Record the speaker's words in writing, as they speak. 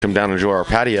Come down and enjoy our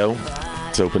patio.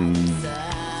 It's open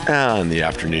in the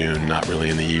afternoon, not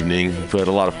really in the evening, but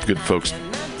a lot of good folks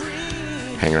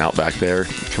hanging out back there.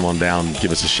 Come on down, give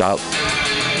us a shot,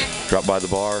 drop by the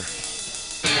bar.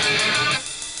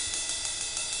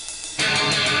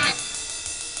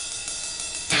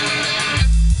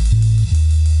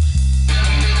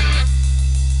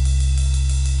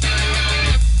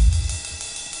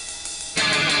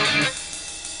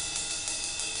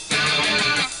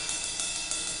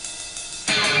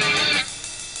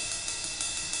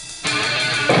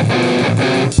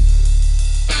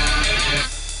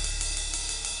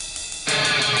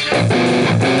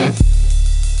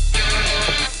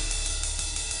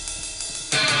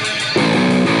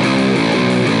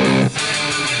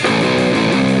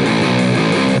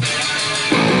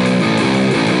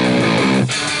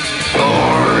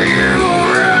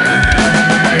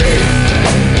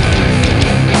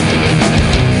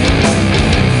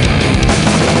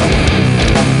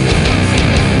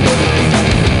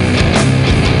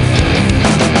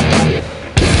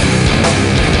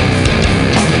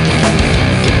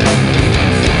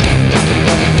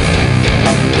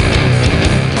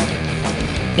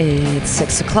 It's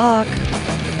 6 o'clock.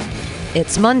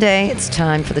 It's Monday. It's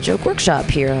time for the Joke Workshop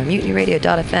here on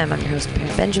MutinyRadio.fm. I'm your host,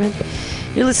 Perry Benjamin.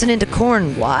 You're listening to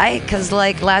Korn. Why? Because,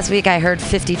 last week I heard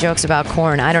 50 jokes about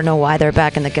Korn. I don't know why they're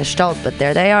back in the Gestalt, but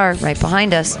there they are, right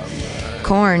behind us.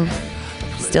 Korn,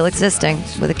 still existing,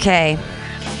 with a K.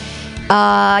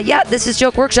 This is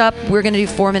Joke Workshop. We're going to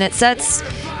do 4-minute sets.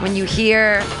 When you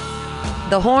hear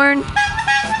the horn,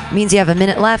 it means you have a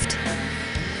minute left.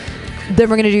 Then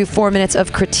we're going to do 4 minutes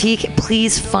of critique.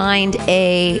 Please find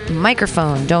a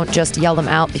microphone. Don't just yell them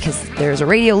out, because there's a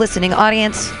radio listening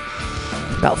audience,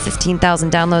 about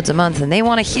 15,000 downloads a month, and they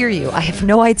want to hear you. I have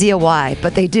no idea why,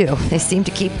 but they do. They seem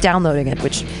to keep downloading it,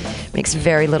 which makes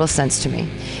very little sense to me.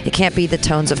 It can't be the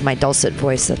tones of my dulcet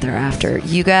voice that they're after.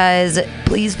 You guys,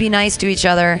 please be nice to each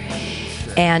other.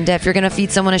 And if you're going to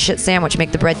feed someone a shit sandwich,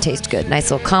 make the bread taste good.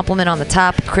 Nice little compliment on the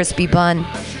top, crispy bun.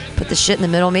 Put the shit in the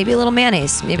middle, maybe a little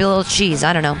mayonnaise, maybe a little cheese,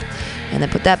 I don't know. And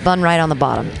then put that bun right on the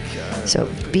bottom. So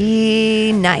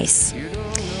be nice.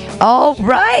 All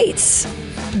right.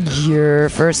 Your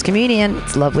first comedian.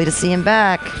 It's lovely to see him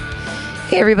back.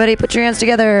 Hey, everybody, put your hands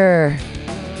together.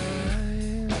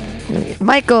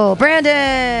 Michael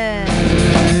Brandon.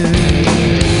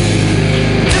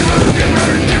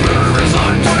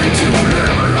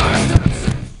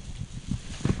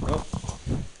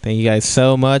 Thank you guys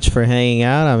so much for hanging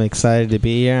out. I'm excited to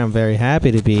be here. I'm very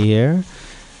happy to be here.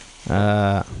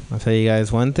 I'll tell you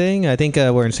guys one thing. I think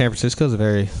we're in San Francisco. It's a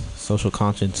very social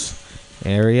conscience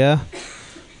area.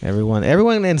 Everyone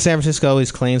in San Francisco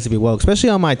always claims to be woke,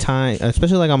 especially on my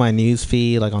on my news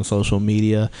feed, like on social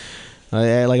media.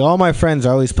 All my friends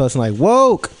are always posting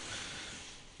woke,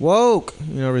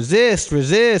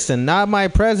 resist, and not my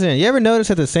president. You ever notice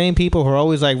that the same people who are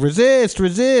always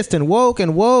resist, and woke,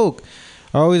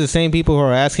 are always the same people who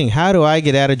are asking, how do I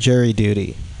get out of jury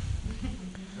duty?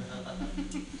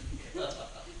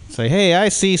 Say, hey, I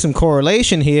see some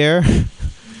correlation here.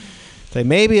 Say,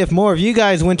 maybe if more of you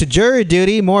guys went to jury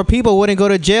duty, more people wouldn't go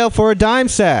to jail for a dime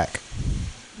sack.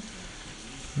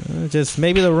 Just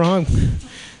maybe the wrong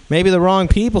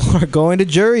people are going to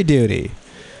jury duty.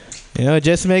 It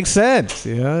just makes sense.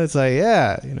 It's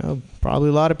probably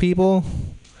a lot of people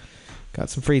got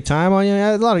some free time on you. You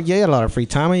got a lot of free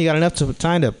time on you. You got enough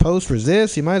time to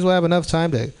resist. You might as well have enough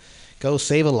time to go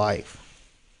save a life.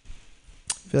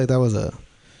 I feel like that was a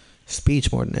speech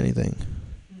more than anything.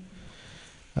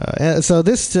 So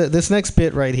this next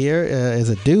bit right here is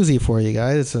a doozy for you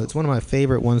guys. It's one of my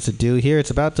favorite ones to do here.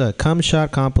 It's about the cum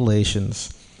shot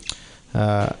compilations.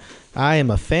 I am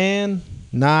a fan.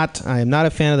 I am not a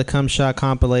fan of the cum shot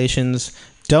compilations.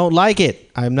 Don't like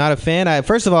it. I'm not a fan.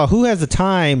 First of all, who has the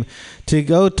time to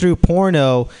go through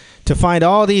porno to find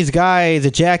all these guys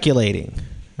ejaculating?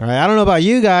 All right, I don't know about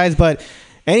you guys, but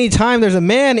anytime there's a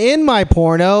man in my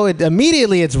porno,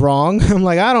 immediately it's wrong. I'm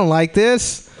like, I don't like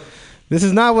this. This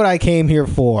is not what I came here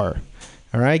for.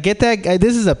 All right, get that guy.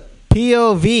 This is a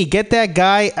POV. Get that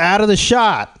guy out of the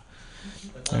shot.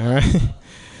 All right.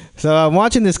 So I'm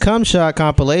watching this cum shot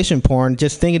compilation porn,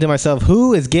 just thinking to myself,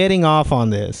 who is getting off on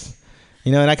this?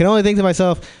 And I can only think to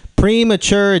myself,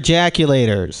 premature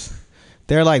ejaculators.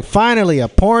 They're like, finally, a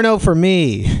porno for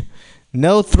me.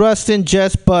 No thrusting,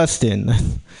 just busting.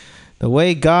 The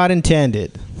way God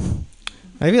intended.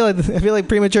 I feel like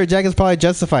premature ejaculators probably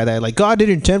justify that. Like, God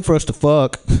didn't intend for us to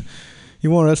fuck. He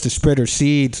wanted us to spread our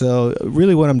seed. So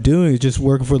really what I'm doing is just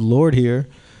working for the Lord here.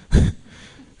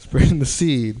 Spreading the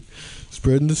seed.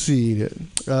 Spreading the seed.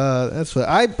 That's what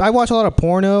I watch a lot of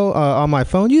porno on my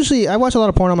phone. Usually, I watch a lot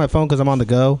of porn on my phone because I'm on the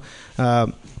go.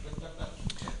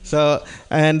 So,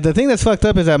 and the thing that's fucked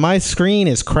up is that my screen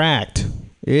is cracked.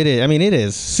 It is. I mean, it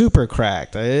is super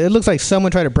cracked. It looks like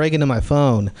someone tried to break into my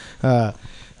phone.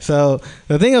 So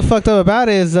the thing that's fucked up about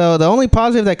it is the only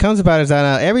positive that comes about it is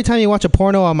that every time you watch a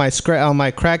porno on my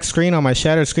cracked screen, on my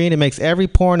shattered screen, it makes every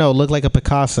porno look like a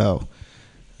Picasso.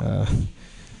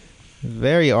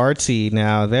 Very artsy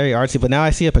now, very artsy. But now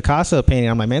I see a Picasso painting.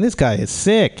 I'm like, man, this guy is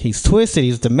sick. He's twisted.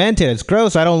 He's demented. It's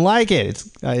gross. I don't like it.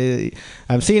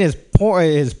 I'm seeing his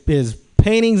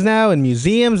paintings now in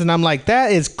museums, and I'm like,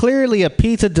 that is clearly a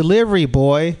pizza delivery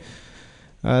boy.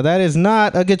 That is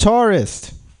not a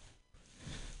guitarist.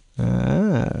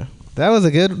 That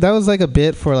was like a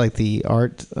bit for like the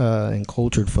art and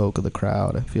cultured folk of the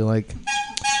crowd. I feel like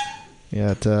we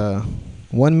got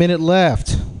 1 minute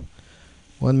left.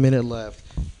 1 minute left.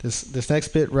 This next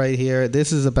bit right here,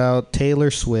 this is about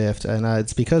Taylor Swift, and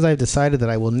it's because I've decided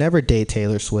that I will never date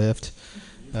Taylor Swift.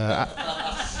 I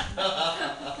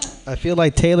feel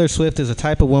like Taylor Swift is a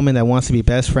type of woman that wants to be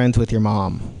best friends with your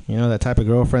mom. You know, that type of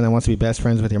girlfriend that wants to be best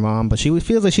friends with your mom. But she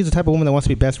feels like she's the type of woman that wants to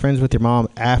be best friends with your mom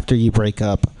after you break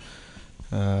up.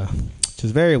 Which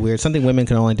is very weird. Something women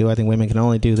can only do. I think women can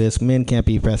only do this. Men can't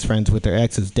be best friends with their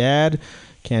ex's dad.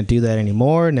 Can't do that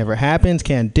anymore. Never happens.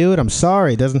 Can't do it. I'm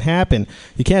sorry. It doesn't happen.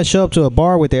 You can't show up to a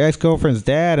bar with their ex-girlfriend's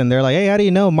dad and they're like, hey, how do you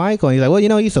know Michael? And he's like, well, you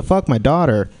know, he used to fuck my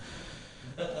daughter.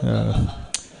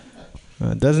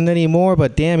 Doesn't anymore,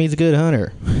 but damn, he's a good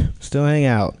hunter. Still hang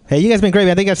out. Hey, you guys been great,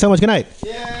 man. Thank you guys so much. Good night.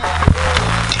 Yeah.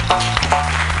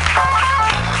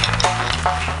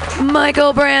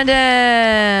 Michael Brandon.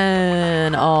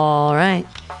 All right.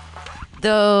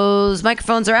 Those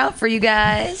microphones are out for you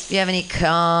guys. If you have any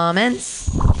comments,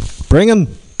 bring them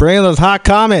those hot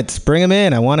comments. Bring them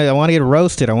in. I want to get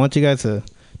roasted. I want you guys to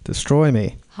destroy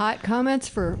me. Hot comments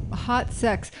for hot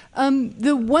sex.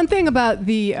 The one thing about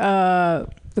the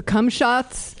cum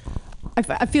shots,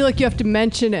 I feel like you have to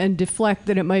mention and deflect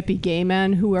that it might be gay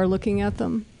men who are looking at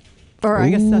them. Or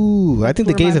I guess I think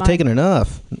the gays have taken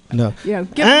enough. No. Yeah.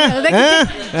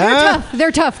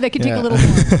 They're tough. They can take a little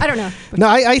more. I don't know. No,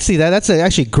 I see that. That's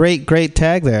actually great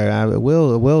tag there.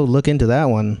 We'll look into that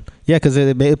one. Yeah, because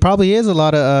it probably is a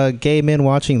lot of gay men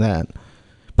watching that.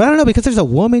 But I don't know, because there's a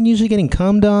woman usually getting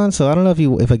cummed on, so I don't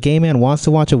know if a gay man wants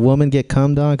to watch a woman get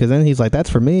cummed on, because then he's like, that's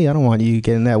for me. I don't want you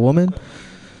getting that woman.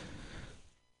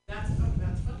 That's funny.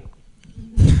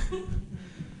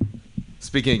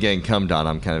 Speaking of getting cummed on,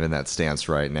 I'm kind of in that stance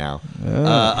right now.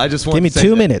 I just want give me to say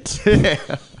 2 minutes.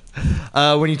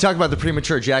 When you talk about the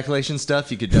premature ejaculation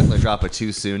stuff, you could definitely drop a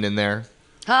too soon in there.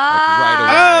 Like right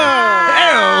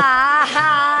away.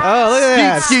 Oh, look at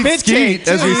that. Spit take,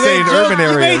 as we say in urban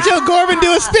areas. You made Joe Gorman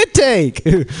do a spit take.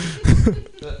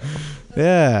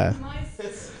 Yeah.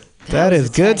 That is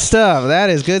good stuff. That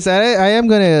is good. I am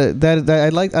gonna. I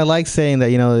like saying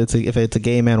that. You know, if it's a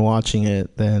gay man watching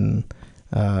it, then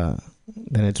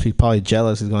it's probably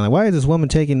jealous. He's going like, why is this woman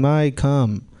taking my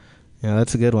cum? Yeah,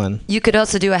 that's a good one. You could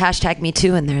also do a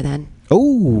 #MeToo in there then.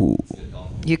 Oh.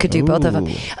 You could do both of them.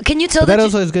 Can you tell that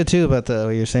also is good too about what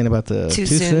you're saying about the too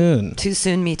soon. Too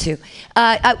soon, me too.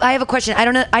 I have a question. I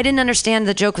don't know. I didn't understand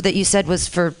the joke that you said was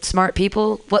for smart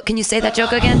people. What? Can you say that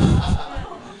joke again?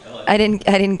 I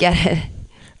didn't get it.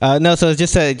 No, so it's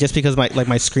just because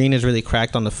my screen is really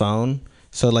cracked on the phone.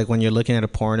 So like when you're looking at a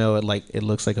porno, it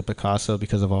looks like a Picasso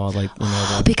because of all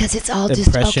because it's all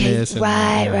just okay.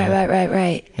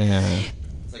 Right. Yeah.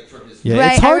 Yeah,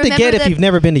 right, it's hard to get if you've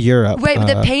never been to Europe. Right, but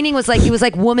the painting was like, it was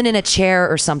like woman in a chair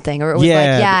or something, or it was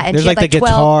and there's she had the 12,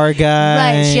 guitar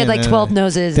guy. Right, she had like 12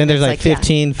 noses. Then there's like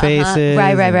 15 faces.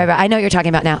 Right. I know what you're talking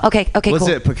about now. Okay, cool. Was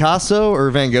it Picasso or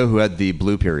Van Gogh who had the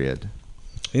blue period?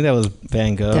 I think that was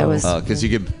Van Gogh. That was because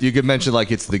you could mention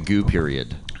like it's the goo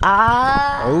period.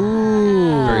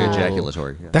 Oh. Very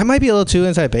ejaculatory. Yeah. That might be a little too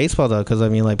inside baseball though, because I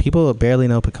mean like people barely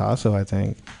know Picasso. I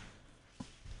think.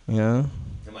 Yeah.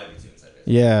 It might be too inside baseball.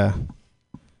 Yeah.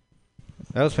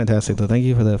 That was fantastic, though. Thank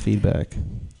you for that feedback.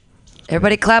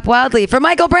 Everybody clap wildly for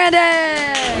Michael Brandon!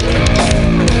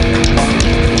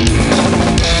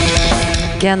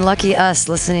 Again, lucky us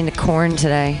listening to Korn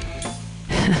today.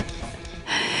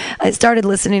 I started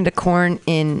listening to Korn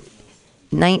in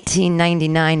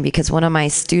 1999 because one of my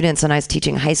students when I was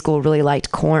teaching high school really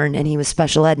liked Korn and he was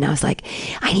special ed and I was like,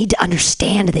 I need to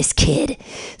understand this kid.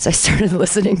 So I started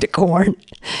listening to Korn.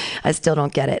 I still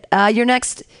don't get it. Your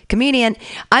next comedian,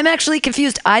 I'm actually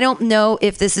confused. I don't know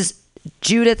if this is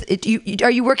Judith.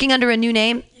 Are you working under a new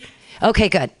name? Okay,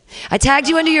 good. I tagged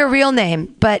you under your real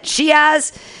name, but she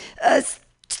has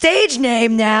stage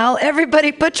name now.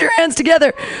 Everybody put your hands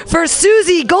together for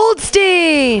Susie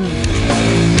Goldstein.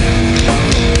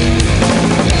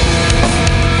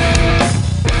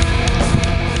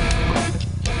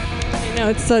 I know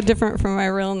it's so different from my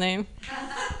real name.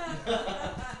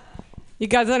 You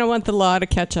guys, I don't want the law to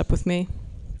catch up with me.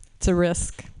 It's a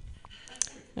risk.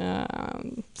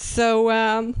 It's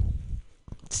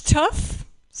tough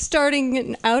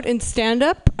starting out in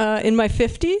stand-up in my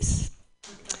 50s.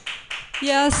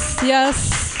 Yes.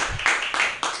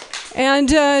 And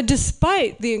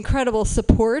despite the incredible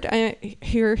support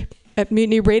here at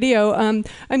Mutiny Radio, I'm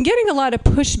getting a lot of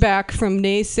pushback from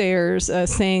naysayers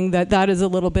saying that is a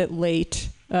little bit late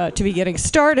to be getting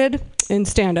started in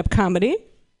stand-up comedy.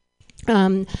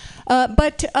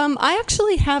 But I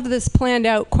actually have this planned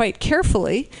out quite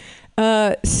carefully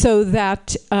so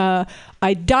that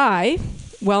I die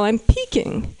while I'm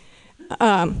peaking.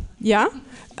 Because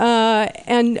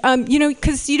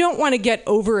you don't want to get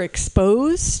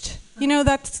overexposed.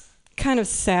 That's kind of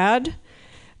sad.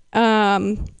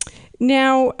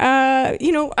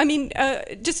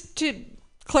 Just to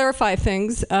clarify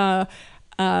things,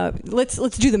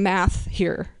 let's do the math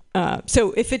here.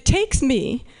 So if it takes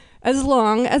me as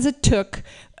long as it took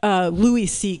Louis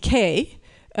C.K.,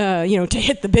 to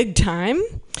hit the big time,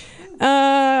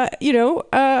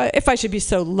 if I should be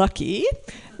so lucky,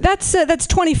 that's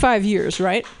 25 years,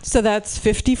 right? So that's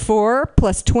 54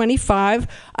 plus 25.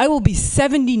 I will be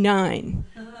 79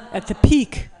 at the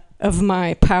peak of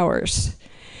my powers.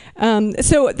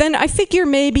 So then I figure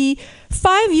maybe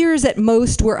 5 years at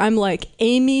most where I'm like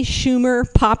Amy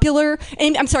Schumer popular.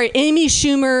 Amy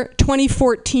Schumer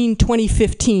 2014,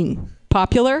 2015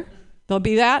 popular. There'll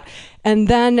be that. And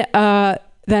then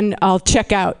I'll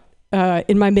check out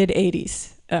in my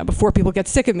mid-80s before people get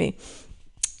sick of me.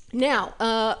 Now,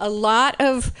 a lot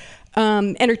of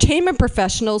entertainment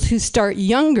professionals who start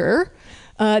younger,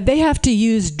 they have to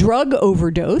use drug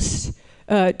overdose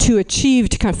to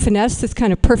kind of finesse this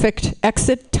kind of perfect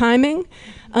exit timing.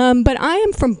 But I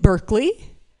am from Berkeley,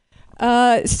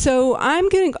 so I'm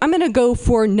gonna go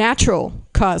for natural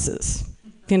causes.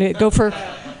 Gonna go for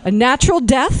a natural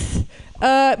death.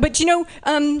 But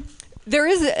there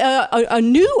is a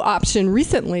new option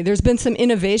recently. There's been some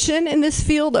innovation in this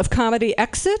field of comedy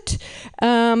exit.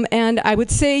 And I would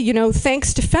say,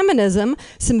 thanks to feminism,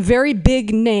 some very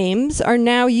big names are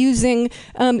now using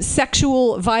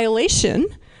sexual violation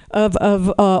of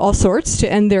all sorts to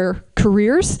end their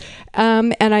careers.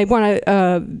 And I want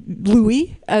to,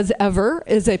 Louis, as ever,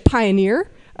 is a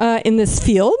pioneer in this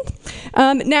field.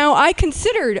 Now, I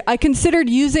considered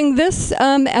using this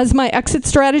as my exit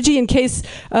strategy in case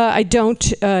I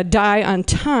don't die on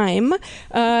time.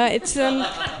 It's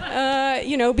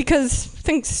because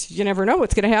things, you never know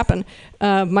what's going to happen.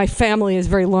 My family is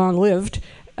very long-lived,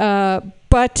 and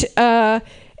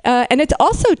it's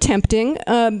also tempting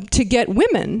to get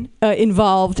women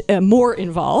more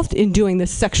involved in doing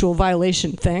this sexual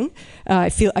violation thing. I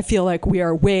feel like we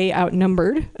are way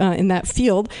outnumbered in that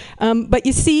field. But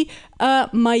you see,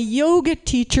 my yoga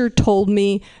teacher told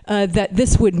me that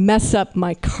this would mess up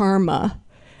my karma.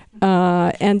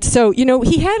 And so,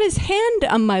 he had his hand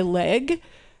on my leg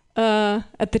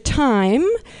at the time.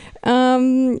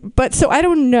 But so I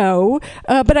don't know.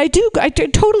 But I do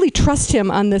totally trust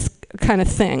him on this kind of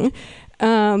thing.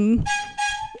 All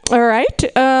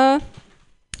right.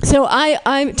 So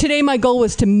I today my goal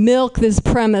was to milk this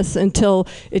premise until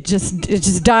it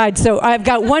just died. So I've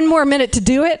got one more minute to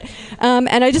do it. And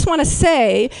I just want to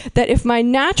say that if my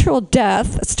natural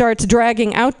death starts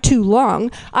dragging out too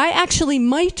long, I actually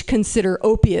might consider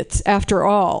opiates after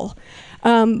all.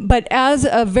 But as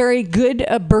a very good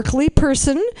Berkeley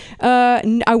person,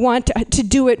 I want to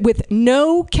do it with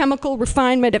no chemical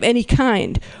refinement of any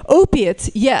kind.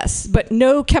 Opiates, yes, but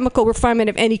no chemical refinement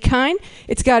of any kind.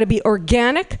 It's got to be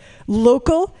organic,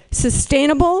 local,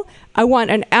 sustainable. I want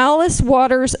an Alice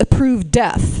Waters approved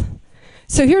death.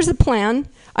 So here's the plan.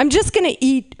 I'm just going to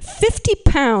eat 50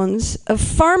 pounds of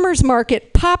farmer's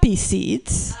market poppy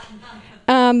seeds.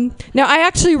 Now, I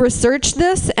actually researched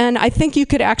this, and I think you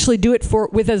could actually do it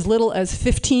with as little as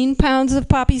 15 pounds of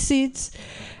poppy seeds.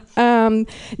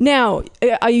 Now,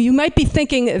 you might be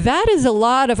thinking, that is a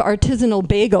lot of artisanal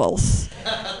bagels.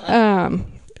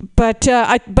 But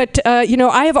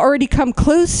I have already come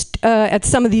close at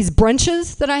some of these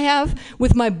brunches that I have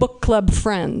with my book club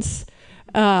friends.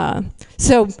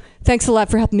 So thanks a lot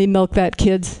for helping me milk that,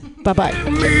 kids. Bye-bye.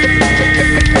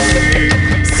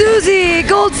 Susie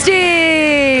Goldstein.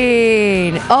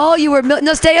 Oh, you were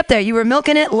no, stay up there. You were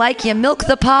milking it like you milk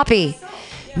the poppy.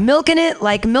 Milking it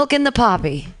like milking the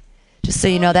poppy. Just so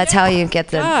you know, that's how you get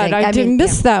the God, thing. I didn't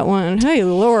miss that one. Hey,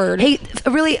 Lord. Hey,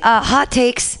 really, hot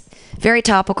takes, very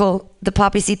topical. The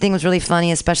poppy seed thing was really funny,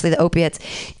 especially the opiates.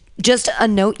 Just a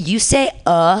note, you say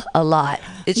a lot.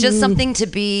 It's just something to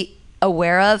be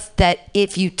aware of, that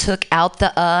if you took out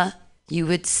the you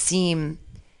would seem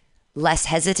less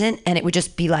hesitant, and it would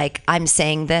just be like, I'm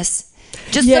saying this.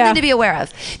 Just something to be aware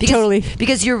of. Because,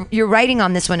 because you're writing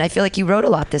on this one. I feel like you wrote a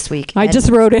lot this week. I just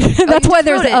wrote it. That's why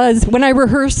there's us. When I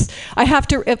rehearse, I have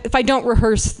to. If I don't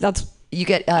rehearse, you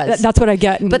get us. That's what I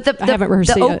get. But I haven't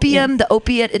rehearsed the it opium, yet. the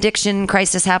opiate addiction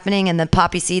crisis happening, and the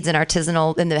poppy seeds and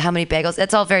artisanal, and the how many bagels.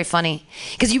 That's all very funny,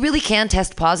 because you really can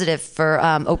test positive for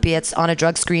opiates on a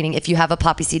drug screening if you have a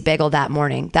poppy seed bagel that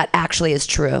morning. That actually is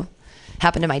true.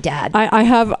 Happened to my dad. I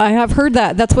have heard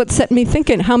that. That's what set me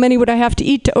thinking. How many would I have to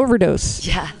eat to overdose?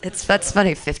 Yeah, that's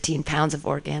funny. 15 pounds of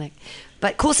organic,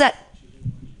 but cool set.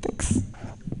 Thanks.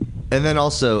 And then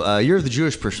also, you're of the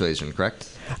Jewish persuasion,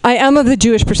 correct? I am of the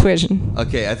Jewish persuasion.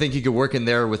 Okay, I think you could work in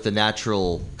there with the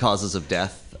natural causes of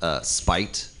death,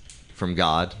 spite from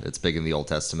God. It's big in the Old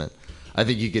Testament. I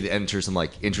think you could enter some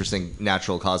like interesting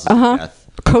natural causes of death.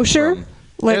 Kosher,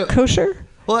 kosher.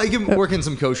 Well, you can work in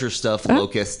some kosher stuff,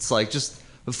 locusts, like just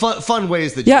fun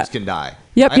ways that Yeah. Jews can die.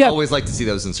 Yep, I always like to see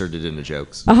those inserted into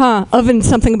jokes. Oven,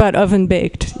 something about oven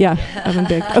baked. Yeah, oven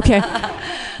baked. Okay.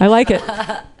 I like it.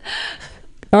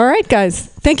 All right, guys.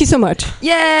 Thank you so much.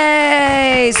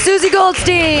 Yay! Susie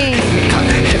Goldstein!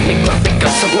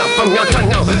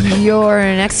 Your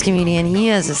next comedian, he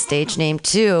has a stage name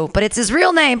too, but it's his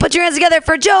real name. Put your hands together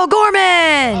for Joe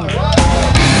Gorman!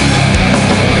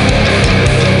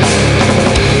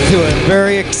 I'm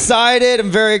very excited.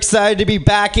 I'm very excited to be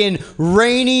back in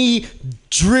rainy,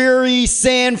 dreary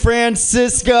San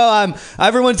Francisco.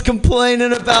 Everyone's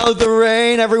complaining about the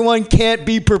rain. Everyone can't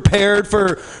be prepared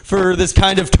for this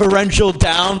kind of torrential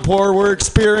downpour we're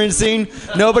experiencing.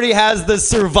 Nobody has the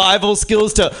survival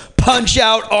skills to punch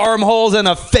out armholes and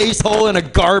a face hole in a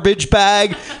garbage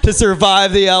bag to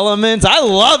survive the elements. I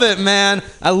love it, man.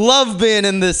 I love being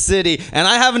in this city. And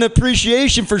I have an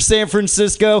appreciation for San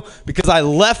Francisco because I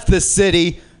left this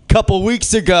city a couple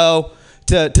weeks ago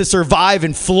to survive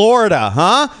in Florida,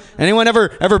 huh? Anyone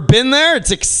ever been there? It's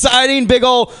exciting, big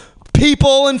old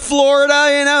people in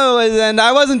Florida, you know, and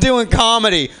I wasn't doing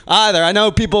comedy either. I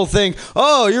know people think,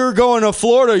 oh, you were going to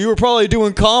Florida, you were probably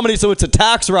doing comedy, so it's a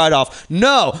tax write-off.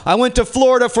 No, I went to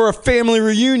Florida for a family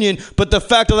reunion, but the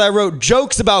fact that I wrote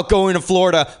jokes about going to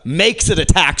Florida makes it a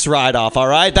tax write-off, all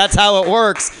right? That's how it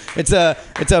works. It's a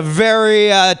very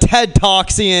TED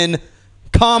Talksian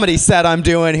comedy set I'm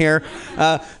doing here.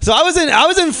 So I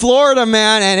was in Florida,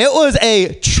 man, and it was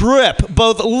a trip,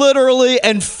 both literally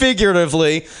and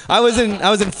figuratively. I was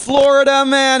in Florida,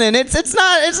 man, and it's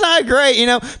not great, you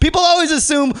know. People always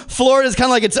assume Florida is kind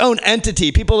of like its own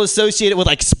entity. People associate it with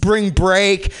like spring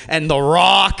break and The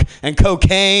Rock and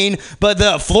cocaine, but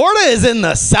Florida is in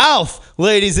the South.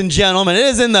 Ladies and gentlemen,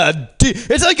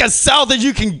 it's like as south as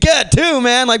you can get too,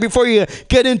 man, like before you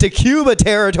get into Cuba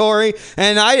territory.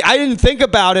 And I didn't think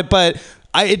about it, but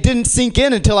it didn't sink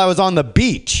in until I was on the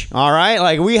beach, all right?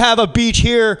 Like, we have a beach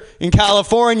here in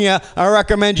California. I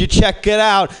recommend you check it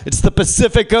out. It's the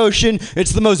Pacific Ocean.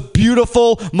 It's the most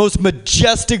beautiful, most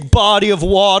majestic body of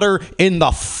water in the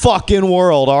fucking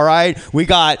world, all right? We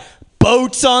got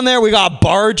boats on there. We got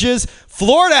barges.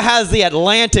 Florida has the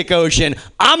Atlantic Ocean.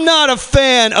 I'm not a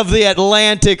fan of the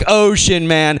Atlantic Ocean,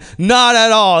 man. Not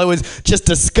at all. It was just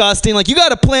disgusting. Like, you got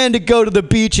to plan to go to the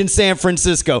beach in San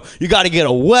Francisco. You got to get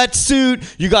a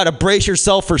wetsuit. You got to brace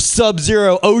yourself for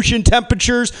sub-zero ocean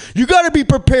temperatures. You got to be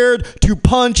prepared to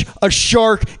punch a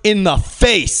shark in the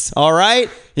face, all right?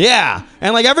 Yeah.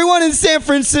 And like everyone in San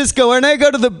Francisco, when they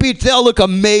go to the beach, they all look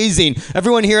amazing.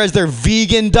 Everyone here has their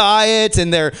vegan diets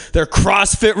and their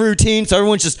CrossFit routine. So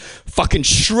everyone's just fucking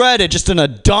shredded, just an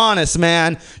Adonis,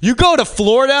 man. You go to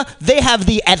Florida, they have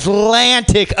the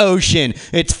Atlantic Ocean.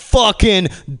 It's fucking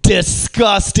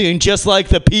disgusting, just like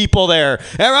the people there.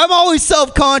 And I'm always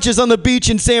self-conscious on the beach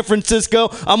in San Francisco.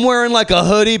 I'm wearing like a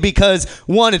hoodie because,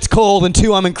 one, it's cold, and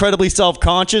two, I'm incredibly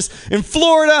self-conscious. In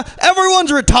Florida,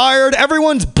 everyone's retired.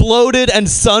 Everyone's bloated and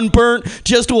sunburnt,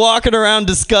 just walking around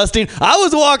disgusting. I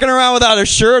was walking around without a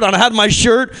shirt on. I had my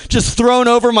shirt just thrown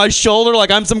over my shoulder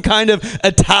like I'm some kind of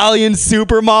Italian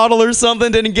supermodel or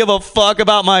something. Didn't give a fuck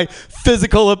about my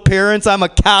physical appearance. I'm a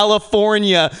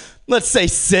California, let's say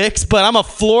 6, but I'm a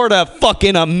Florida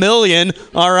fucking a million,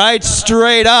 all right?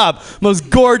 Straight up. Most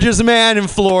gorgeous man in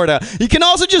Florida. You can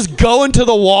also just go into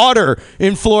the water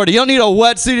in Florida. You don't need a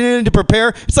wetsuit in to prepare.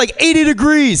 It's like 80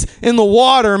 degrees in the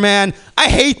water, man. I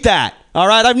hate that. All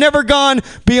right, I've never gone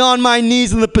beyond my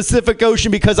knees in the Pacific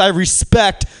Ocean because I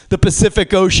respect the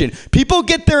Pacific Ocean. People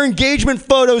get their engagement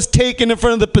photos taken in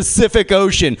front of the Pacific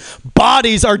Ocean.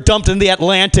 Bodies are dumped in the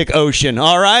Atlantic Ocean,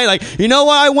 all right? Like, you know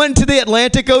why I went to the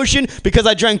Atlantic Ocean? Because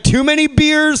I drank too many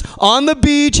beers on the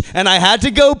beach and I had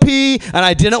to go pee and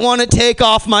I didn't want to take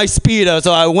off my Speedo.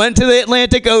 So I went to the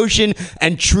Atlantic Ocean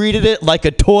and treated it like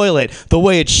a toilet, the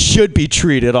way it should be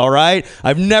treated, all right?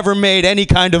 I've never made any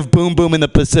kind of boom boom in the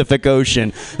Pacific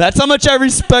Ocean. That's how much I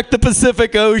respect the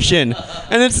Pacific Ocean.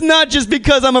 And it's not just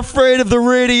because I'm afraid of the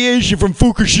radiation from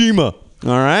Fukushima. All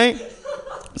right?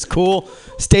 It's cool.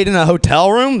 Stayed in a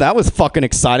hotel room. That was fucking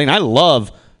exciting. I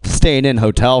love staying in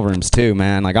hotel rooms too,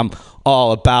 man. Like, I'm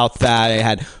all about that. I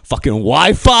had fucking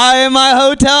Wi-Fi in my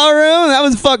hotel room. That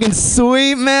was fucking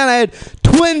sweet, man. I had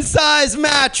twin-size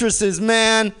mattresses,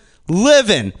 man.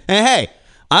 Living. And hey,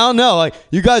 I don't know, like,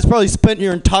 you guys probably spent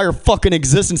your entire fucking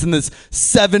existence in this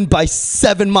 7 by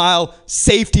 7 mile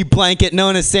safety blanket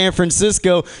known as San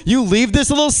Francisco. You leave this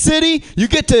little city, you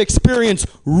get to experience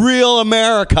real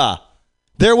America.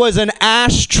 There was an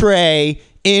ashtray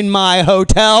in my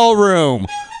hotel room.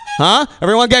 Huh?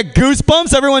 Everyone got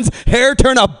goosebumps? Everyone's hair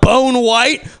turned a bone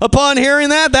white upon hearing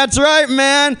that? That's right,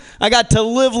 man. I got to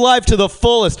live life to the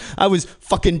fullest. I was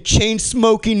fucking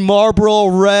chain-smoking Marlboro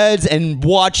Reds and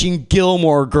watching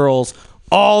Gilmore Girls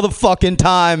all the fucking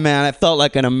time, man. I felt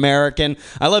like an American.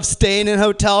 I love staying in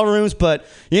hotel rooms, but,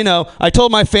 you know, I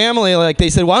told my family, like, they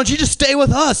said, why don't you just stay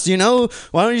with us, you know?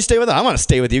 Why don't you stay with us? I want to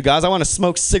stay with you guys. I want to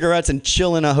smoke cigarettes and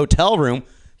chill in a hotel room.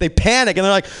 They panic and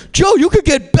they're like, Joe, you could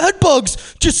get bed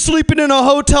bugs just sleeping in a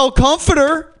hotel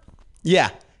comforter. Yeah.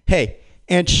 Hey,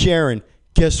 Aunt Sharon,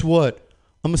 guess what?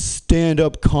 I'm a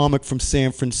stand-up comic from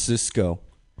San Francisco.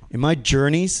 In my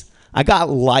journeys, I got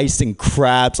lice and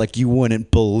crabs like you wouldn't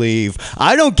believe.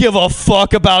 I don't give a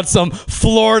fuck about some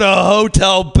Florida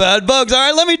hotel bed bugs. All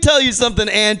right, let me tell you something,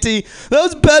 Auntie.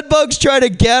 Those bed bugs try to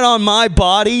get on my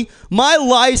body, my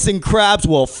lice and crabs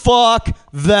will fuck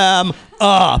them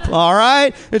up, all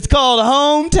right? It's called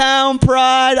hometown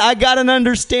pride. I got an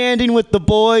understanding with the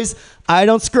boys. I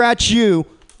don't scratch you,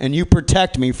 and you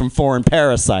protect me from foreign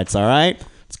parasites, all right?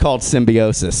 It's called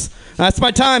symbiosis. That's my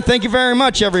time. Thank you very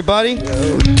much, everybody.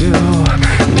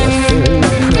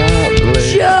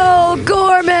 Joe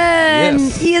Gorman.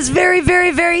 Yes. He is very,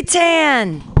 very, very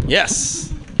tan.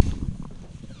 Yes.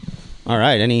 All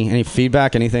right. Any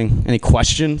feedback? Anything? Any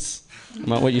questions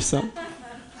about what you saw?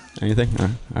 Anything?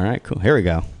 All right. Cool. Here we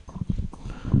go.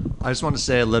 I just want to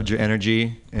say I loved your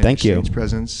energy and Thank you. stage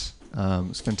presence.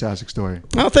 It's a fantastic story.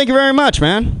 Oh, thank you very much,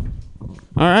 man.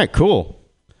 All right. Cool.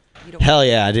 Hell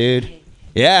yeah, dude.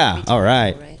 Yeah. All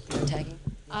right.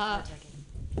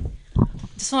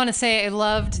 Just want to say I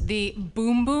loved the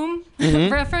boom boom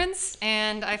reference,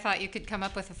 and I thought you could come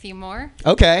up with a few more.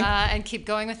 Okay. And keep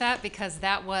going with that because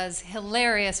that was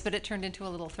hilarious, but it turned into a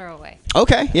little throwaway.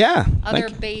 Okay. Yeah. Other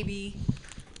baby.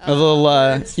 A little,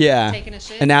 words for yeah. taking a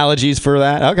shit. Analogies for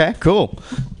that. Okay. Cool.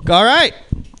 All right.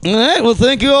 All right. Well,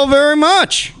 thank you all very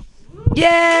much.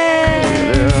 Yay!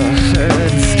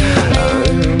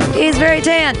 He's very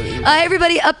tan.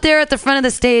 Everybody up there at the front of the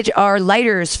stage are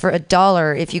lighters for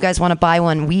 $1. If you guys want to buy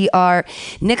one, we are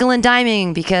nickel and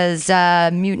diming because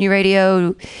Mutiny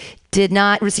Radio did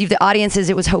not receive the audiences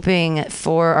it was hoping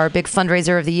for our big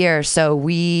fundraiser of the year. So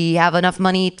we have enough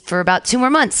money for about 2 more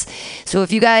months. So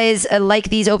if you guys like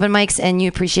these open mics and you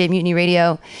appreciate Mutiny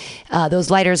Radio, those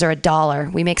lighters are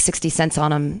 $1. We make 60 cents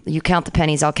on them. You count the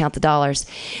pennies, I'll count the dollars.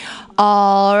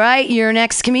 All right, your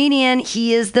next comedian.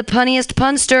 He is the punniest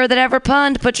punster that ever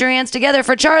punned. Put your hands together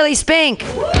for Charlie Spink.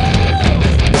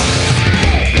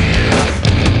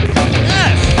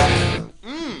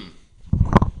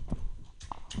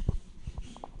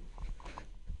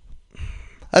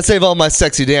 I save all my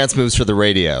sexy dance moves for the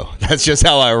radio. That's just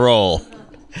how I roll.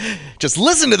 Just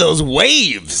listen to those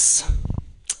waves.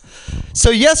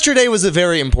 So yesterday was a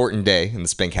very important day in the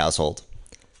Spink household.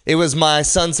 It was my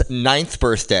son's 9th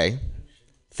birthday.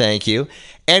 Thank you.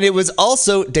 And it was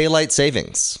also daylight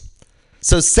savings.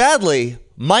 So sadly,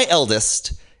 my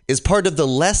eldest is part of the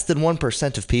less than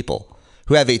 1% of people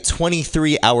who have a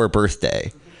 23-hour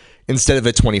birthday instead of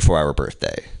a 24-hour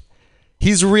birthday.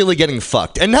 He's really getting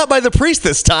fucked. And not by the priest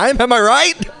this time, am I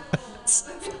right?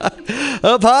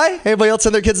 Up high? Anybody else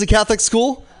send their kids to Catholic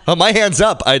school? Oh, my hand's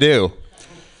up. I do.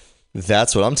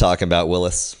 That's what I'm talking about,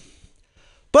 Willis.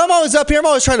 But I'm always up here. I'm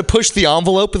always trying to push the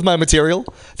envelope with my material.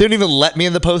 They don't even let me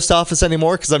in the post office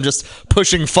anymore because I'm just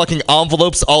pushing fucking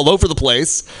envelopes all over the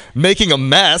place, making a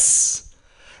mess.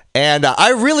 And I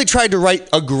really tried to write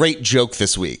a great joke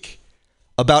this week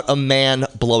about a man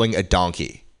blowing a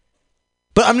donkey.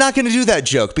 But I'm not going to do that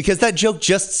joke because that joke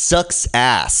just sucks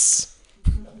ass.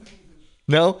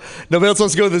 No? Nobody else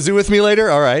wants to go to the zoo with me later?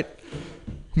 All right.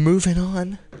 Moving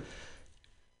on.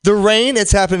 The rain,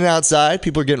 it's happening outside.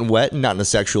 People are getting wet and not in a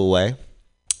sexual way.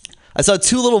 I saw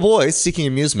two little boys seeking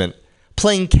amusement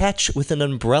playing catch with an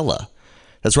umbrella.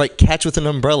 That's right, catch with an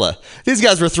umbrella. These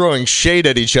guys were throwing shade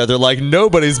at each other like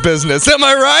nobody's business. Am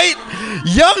I right?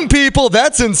 Young people,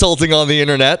 that's insulting on the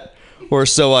internet. Or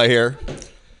so I hear.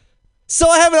 So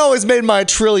I haven't always made my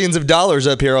trillions of dollars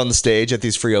up here on the stage at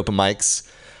these free open mics.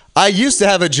 I used to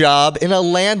have a job in a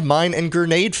landmine and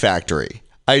grenade factory.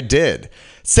 I did.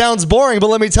 Sounds boring, but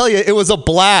let me tell you, it was a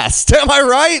blast. Am I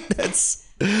right?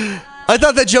 I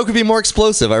thought that joke would be more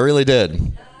explosive. I really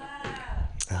did.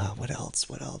 What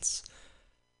else?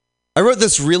 I wrote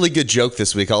this really good joke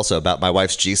this week also about my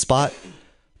wife's G-spot,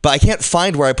 but I can't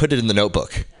find where I put it in the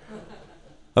notebook.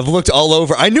 I've looked all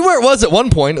over. I knew where it was at one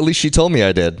point. At least she told me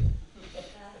I did.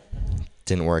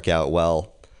 Didn't work out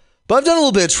well. But I've done a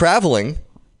little bit of traveling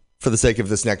for the sake of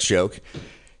this next joke.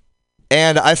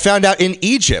 And I found out in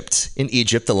Egypt,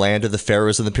 the land of the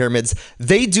pharaohs and the pyramids,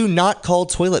 they do not call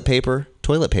toilet paper.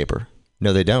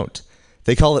 No, they don't.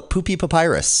 They call it poopy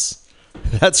papyrus.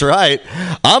 That's right.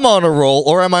 I'm on a roll,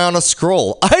 or am I on a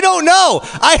scroll? I don't know.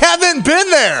 I haven't been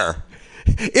there.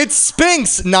 It's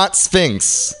Sphinx, not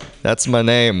Sphinx. That's my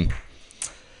name.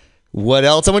 What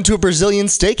else? I went to a Brazilian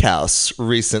steakhouse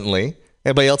recently.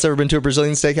 Anybody else ever been to a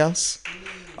Brazilian steakhouse?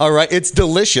 All right, it's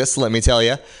delicious, let me tell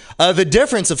you. The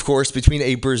difference, of course, between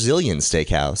a Brazilian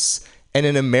steakhouse and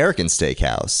an American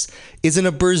steakhouse is in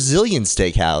a Brazilian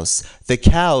steakhouse, the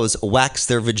cows wax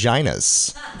their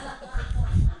vaginas.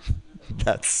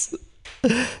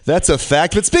 That's a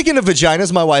fact. But speaking of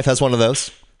vaginas, my wife has one of those.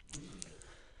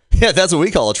 Yeah, that's what we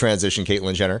call a transition,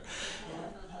 Caitlyn Jenner.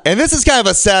 And this is kind of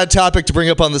a sad topic to bring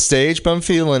up on the stage, but I'm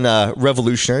feeling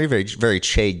revolutionary, very, very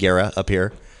Che Guevara up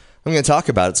here. I'm going to talk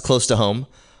about it. It's close to home.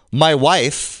 My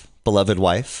wife, beloved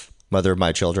wife, mother of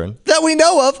my children, that we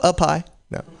know of, up high.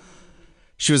 No.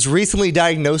 She was recently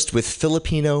diagnosed with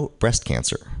Filipino breast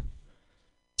cancer.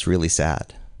 It's really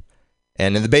sad.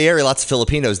 And in the Bay Area, lots of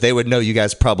Filipinos, they would know. You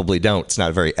guys probably don't. It's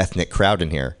not a very ethnic crowd in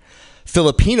here.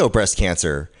 Filipino breast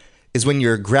cancer is when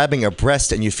you're grabbing a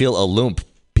breast and you feel a lump,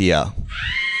 Pia.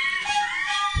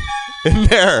 In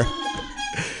there.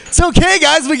 It's okay,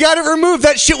 guys. We got it removed.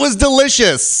 That shit was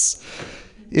delicious.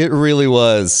 It really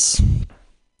was.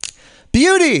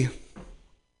 Beauty,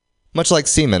 much like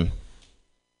semen,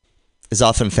 is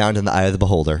often found in the eye of the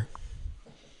beholder.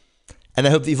 And I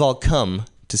hope that you've all come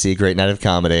to see a great night of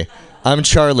comedy. I'm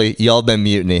Charlie. Y'all been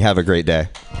Mutiny. Have a great day.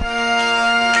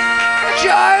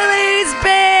 Charlie's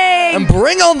Bang! And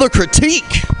bring on the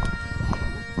critique.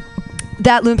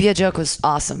 That lumpia joke was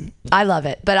awesome. I love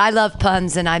it. But I love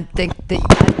puns, and I think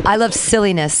that I love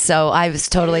silliness, so I was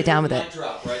totally down with it.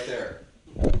 Drop right there.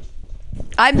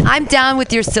 I'm down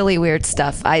with your silly, weird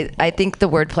stuff. I think the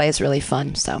wordplay is really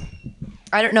fun, so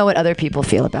I don't know what other people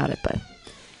feel about it, but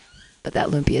that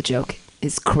lumpia joke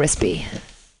is crispy.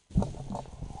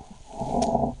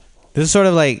 This is sort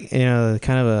of like,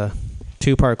 kind of a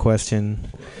two-part question.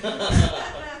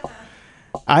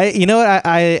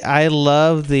 I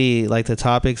love the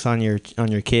topics on your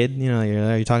kid.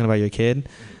 You're talking about your kid,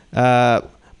 but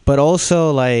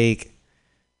also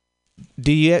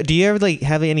do you ever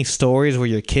have any stories where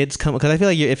your kids come? Because I feel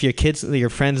like if your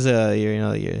friends,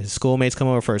 your schoolmates come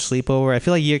over for a sleepover, I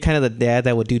feel like you're kind of the dad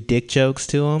that would do dick jokes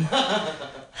to them.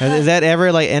 Does that ever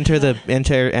enter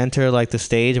the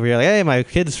stage where you're like, hey, my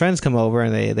kids' friends come over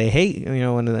and they hate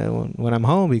when I'm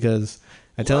home because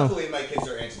I tell them. Luckily, my kids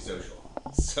are antisocial,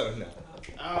 so no.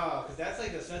 Oh, because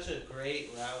that's such a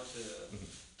great route to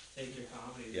take your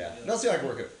comedy. Yeah, no, see how I can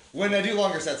work it. When I do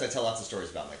longer sets, I tell lots of stories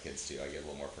about my kids too. I get a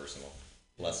little more personal,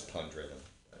 less pun driven.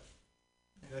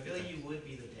 I feel like you would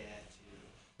be the dad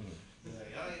too.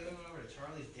 Like, oh, you went over to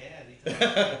Charlie's dad. He told me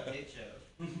about a dick joke.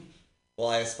 Well,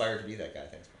 I aspire to be that guy.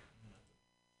 Thanks,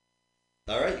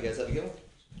 man. All right, you guys have a good one.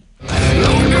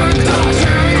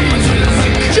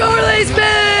 Charlie's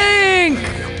Bank!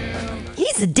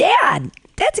 He's a dad.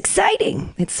 That's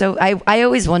exciting. It's so I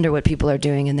always wonder what people are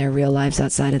doing in their real lives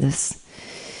outside of this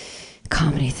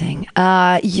comedy thing.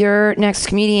 Your next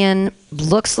comedian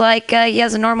looks like he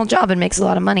has a normal job and makes a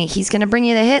lot of money. He's going to bring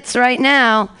you the hits right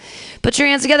now. Put your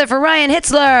hands together for Ryan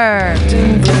Hitzler.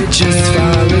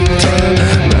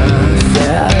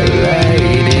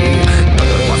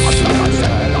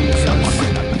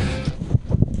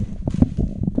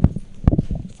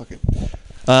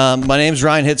 My name's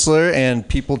Ryan Hitzler, and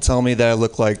people tell me that I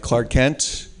look like Clark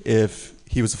Kent if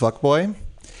he was a fuckboy.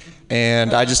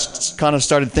 And I just kind of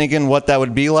started thinking what that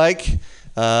would be like.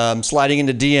 Sliding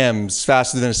into DMs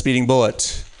faster than a speeding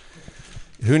bullet.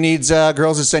 Who needs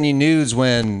girls to send you nudes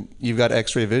when you've got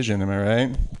X-ray vision? Am I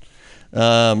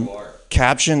right?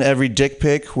 Caption every dick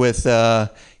pic with,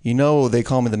 they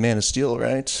call me the Man of Steel,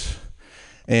 right?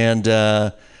 And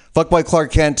Fuckboy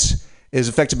Clark Kent is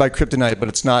affected by kryptonite, but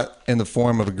it's not in the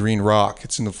form of a green rock.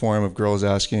 It's in the form of girls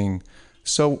asking,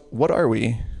 so what are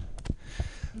we?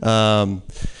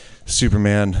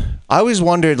 Superman. I always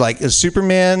wondered, like, is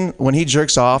Superman, when he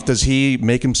jerks off, does he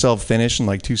make himself finish in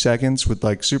like 2 seconds with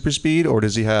like super speed, or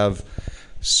does he have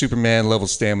Superman level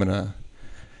stamina?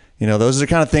 Those are the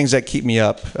kind of things that keep me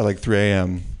up at like 3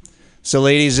 a.m. So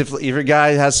ladies, if your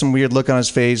guy has some weird look on his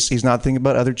face, he's not thinking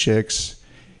about other chicks.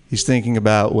 He's thinking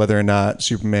about whether or not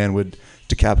Superman would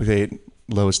decapitate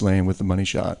Lois Lane with the money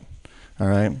shot. All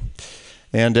right?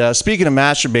 And speaking of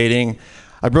masturbating,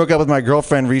 I broke up with my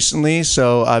girlfriend recently,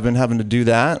 so I've been having to do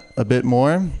that a bit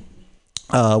more,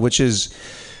 which is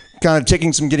kind of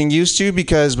taking some getting used to,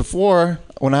 because before,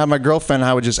 when I had my girlfriend,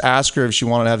 I would just ask her if she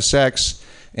wanted to have sex,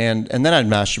 and then I'd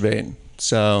masturbate.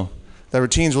 So that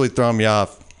routine's really throwing me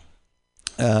off.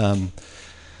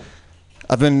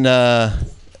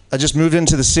 I just moved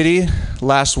into the city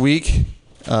last week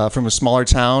from a smaller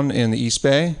town in the East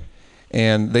Bay,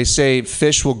 and they say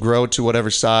fish will grow to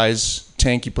whatever size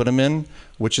tank you put them in,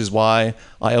 which is why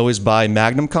I always buy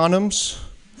Magnum condoms.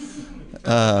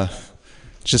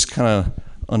 Just kind of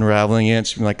unraveling it.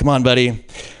 So you're like, come on, buddy.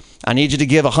 I need you to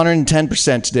give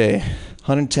 110% today.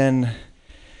 110.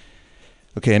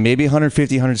 Okay, maybe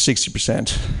 150,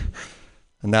 160%.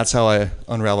 And that's how I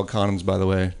unravel condoms, by the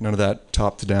way. None of that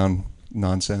top-to-down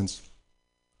nonsense.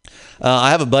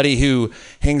 I have a buddy who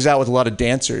hangs out with a lot of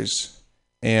dancers.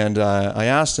 And I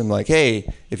asked him, like,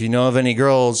 hey, if you know of any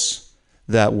girls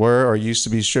that were or used to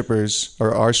be strippers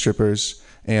or are strippers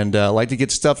and like to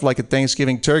get stuff like a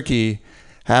Thanksgiving turkey,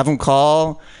 have them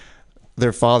call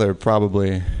their father,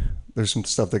 probably. There's some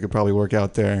stuff that could probably work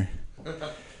out there.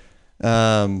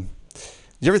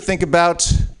 You ever think about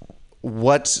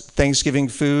what Thanksgiving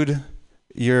food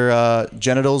your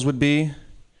genitals would be?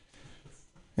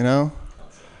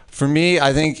 For me,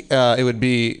 I think it would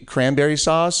be cranberry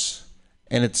sauce,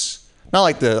 and it's not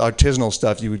like the artisanal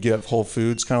stuff you would get at Whole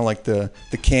Foods, kind of like the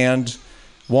canned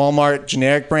Walmart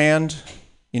generic brand.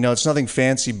 It's nothing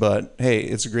fancy, but hey,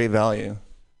 it's a great value.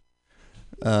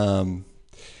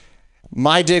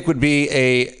 My dick would be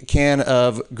a can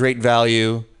of great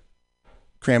value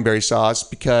cranberry sauce,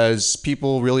 because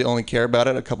people really only care about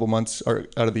it a couple months or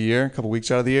out of the year, a couple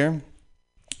weeks out of the year.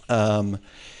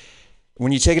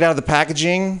 When you take it out of the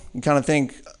packaging, you kind of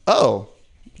think, oh,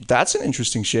 that's an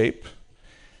interesting shape.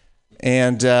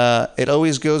 And it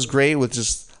always goes great with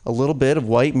just a little bit of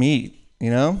white meat,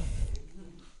 When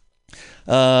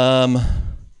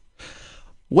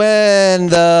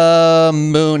the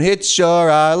moon hits shore,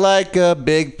 I like a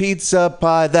big pizza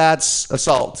pie. That's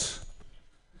assault.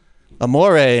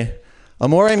 Amore.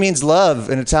 Amore means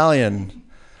love in Italian.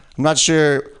 I'm not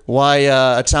sure why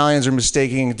Italians are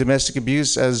mistaking domestic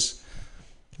abuse as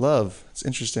love. It's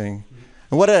interesting.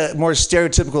 And what a more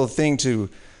stereotypical thing to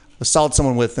assault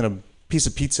someone with than a piece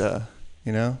of pizza,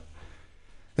 And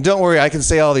don't worry, I can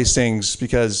say all these things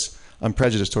because I'm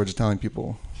prejudiced towards Italian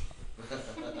people.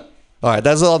 All right,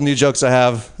 that's all the new jokes I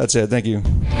have. That's it. Thank you.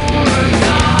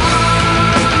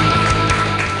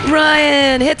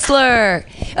 Ryan Hitzler.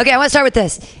 Okay, I want to start with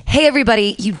this. Hey,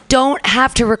 everybody, you don't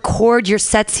have to record your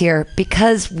sets here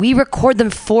because we record them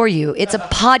for you. It's a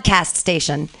podcast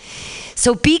station.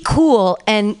 So be cool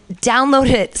and download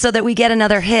it so that we get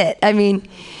another hit. I mean,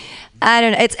 I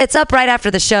don't know. It's up right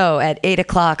after the show at 8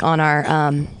 o'clock on our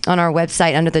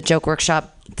website under the Joke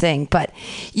Workshop thing. But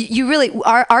you really,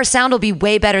 our sound will be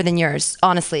way better than yours,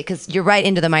 honestly, because you're right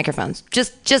into the microphones.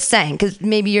 Just saying, because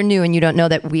maybe you're new and you don't know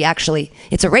that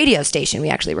it's a radio station. We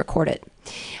actually record it.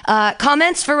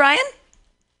 Comments for Ryan?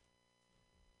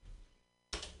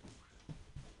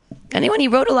 Anyone? He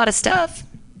wrote a lot of stuff.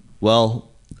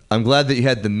 Well, I'm glad that you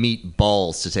had the meat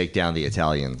balls to take down the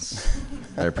Italians.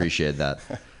 I appreciate that.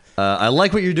 I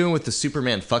like what you're doing with the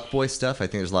Superman fuckboy stuff. I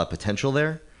think there's a lot of potential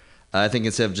there. I think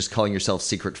instead of just calling yourself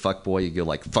Secret Fuckboy, you go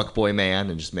like Fuckboy Man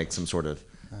and just make some sort of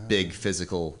big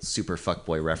physical super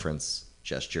fuckboy reference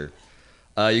gesture.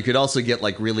 You could also get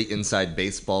like really inside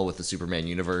baseball with the Superman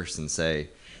universe and say,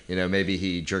 maybe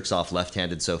he jerks off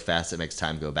left-handed so fast it makes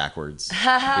time go backwards.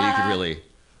 But you could really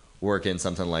work in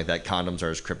something like that. Condoms are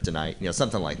his kryptonite,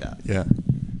 something like that. Yeah.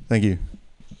 Thank you.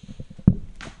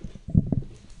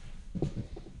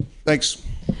 Thanks.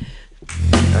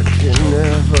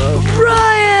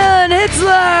 Ryan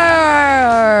Hitzler!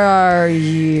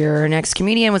 Your next next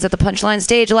comedian was at the Punchline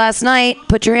stage last night.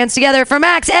 Put your hands together for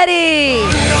Max Eddy.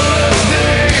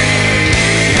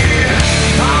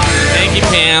 Thank you,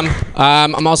 Pam.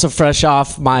 I'm also fresh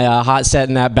off my hot set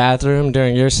in that bathroom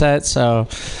during your set, so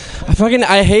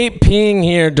I hate peeing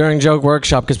here during Joke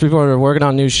Workshop because people are working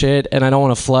on new shit, and I don't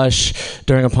want to flush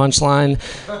during a punchline.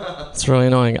 It's really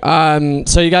annoying.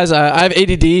 So you guys, I have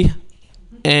ADD,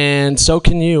 and so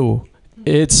can you.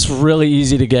 It's really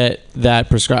easy to get that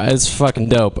prescribed. It's fucking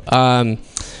dope. I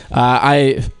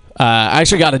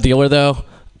actually got a dealer though.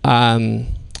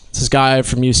 It's this guy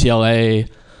from UCLA.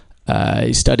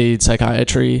 He studied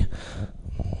psychiatry,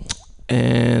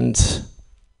 and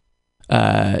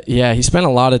he spent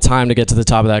a lot of time to get to the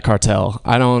top of that cartel.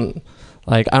 I don't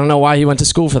know why he went to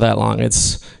school for that long. He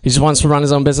just wants to run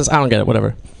his own business. I don't get it.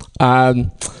 Whatever.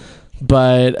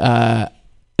 But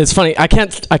it's funny. I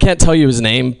can't tell you his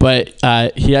name, but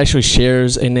he actually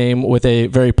shares a name with a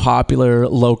very popular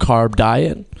low carb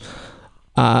diet.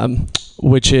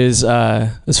 Which is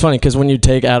it's funny because when you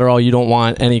take Adderall, you don't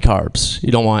want any carbs.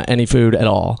 You don't want any food at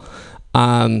all.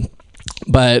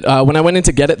 But when I went in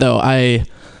to get it, though, I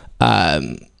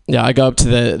go up to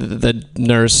the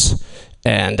nurse,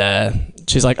 and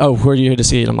she's like, "Oh, who are you here to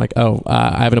see?" And I'm like, "Oh,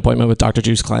 I have an appointment with Dr.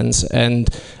 Juice Cleanse." And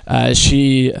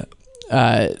she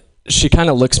kind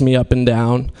of looks me up and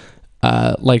down,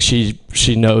 like she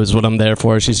knows what I'm there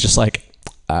for. She's just like,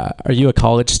 "Are you a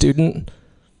college student?"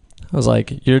 I was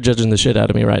like, "You're judging the shit out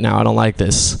of me right now. I don't like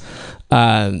this."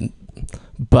 But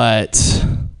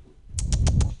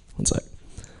one sec.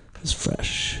 It's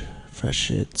fresh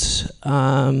shit.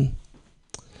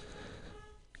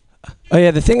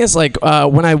 The thing is, like,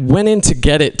 when I went in to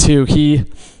get it too, he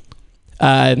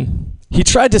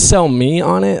tried to sell me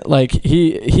on it. Like,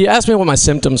 he asked me what my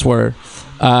symptoms were,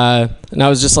 and I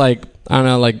was just like, I don't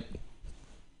know, like,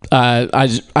 I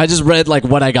just read like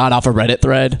what I got off a Reddit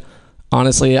thread.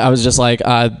 Honestly, I was just like,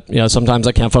 sometimes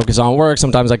I can't focus on work,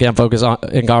 sometimes I can't focus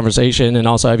in conversation, and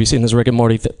also, have you seen this Rick and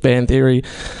Morty fan theory?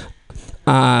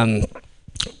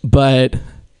 But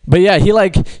yeah,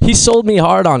 he sold me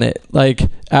hard on it. Like,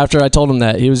 after I told him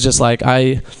that, he was just like,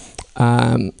 I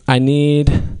need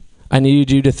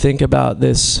you to think about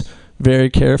this very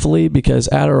carefully because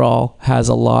Adderall has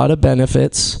a lot of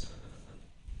benefits.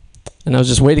 And I was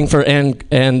just waiting for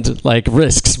and like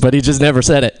risks, but he just never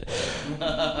said it.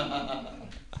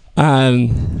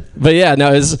 But yeah,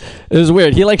 no, it was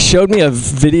weird. He like showed me a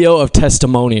video of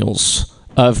testimonials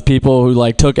of people who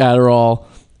like took Adderall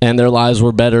and their lives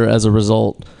were better as a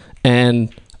result.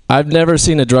 And I've never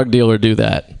seen a drug dealer do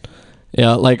that.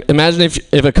 Yeah, like imagine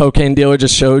if a cocaine dealer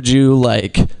just showed you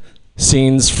like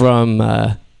scenes from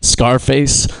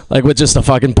Scarface, like with just a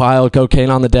fucking pile of cocaine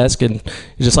on the desk, and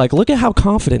you're just like, look at how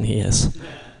confident he is.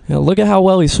 Look at how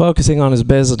well he's focusing on his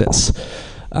business.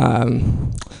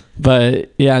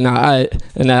 But yeah, no, I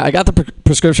got the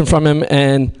prescription from him,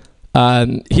 and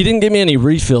he didn't give me any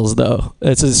refills though.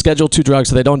 It's a Schedule II drug,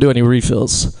 so they don't do any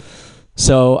refills.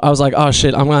 So I was like, oh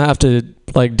shit, I'm gonna have to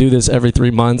like do this every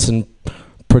 3 months and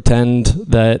pretend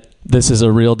that this is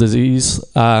a real disease.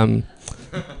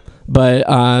 But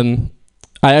I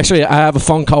have a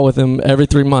phone call with him every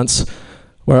 3 months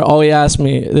where all he asks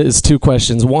me is 2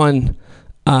 questions. 1,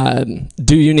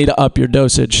 do you need to up your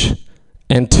dosage?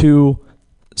 And 2,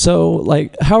 so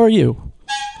like, how are you?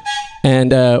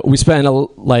 And we spent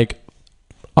like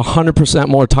 100%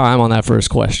 more time on that first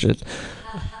question.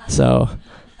 So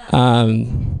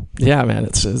yeah, man,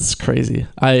 it's crazy.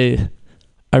 I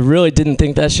really didn't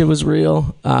think that shit was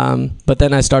real, but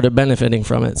then I started benefiting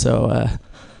from it. So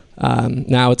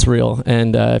now it's real,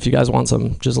 and if you guys want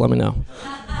some, just let me know.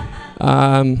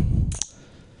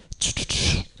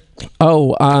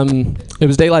 It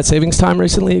was daylight savings time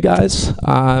recently, you guys.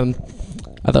 I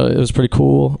thought it was pretty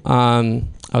cool. I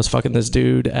was fucking this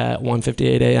dude at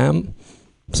 1:58 a.m.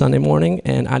 Sunday morning,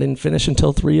 and I didn't finish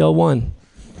until 3:01.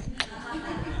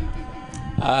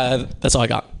 That's all I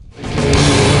got.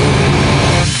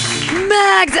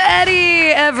 Max Eddy,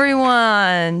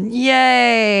 everyone.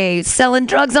 Yay. Selling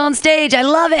drugs on stage. I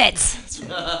love it.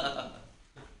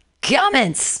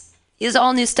 Comments. He has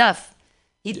all new stuff.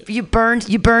 You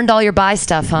burned all your buy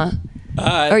stuff, huh?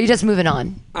 Or are you just moving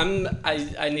on?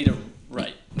 I need to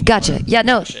write. Gotcha. Yeah,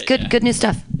 no, good new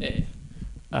stuff.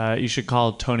 Yeah. You should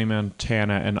call Tony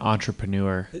Montana an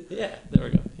entrepreneur. Yeah, there we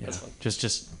go. Yeah. That's fine.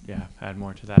 Just add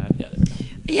more to that. Yeah, there we go.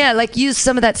 Yeah, like use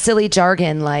some of that silly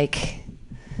jargon, like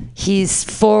he's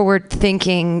forward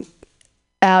thinking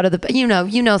out of the, you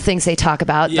know things they talk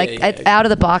about, out of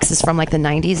the box is from like the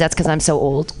 90s. That's because I'm so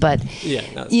old, but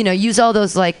use all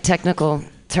those like technical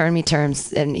turn me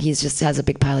terms, and he just has a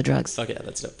big pile of drugs. Okay,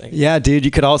 that's dope. Thank you. Yeah, dude,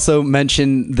 you could also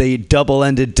mention the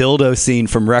double-ended dildo scene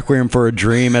from Requiem for a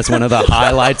Dream as one of the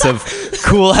highlights of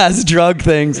cool-ass drug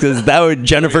things, because that would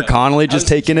Jennifer Connelly just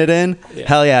taking it in. Yeah.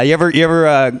 Hell yeah. You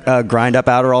ever grind up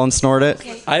Adderall and snort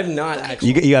it? I have not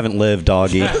actually. You haven't lived,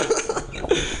 doggy.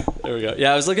 There we go.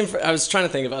 Yeah, I was trying to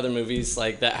think of other movies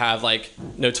like that have like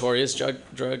notorious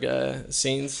drug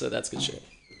scenes, so that's good shit.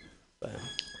 But,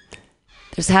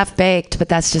 there's Half-Baked, but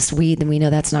that's just weed, and we know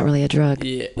that's not really a drug.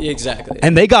 yeah, exactly.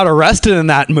 And they got arrested in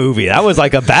that movie. That was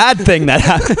like a bad thing that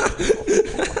happened.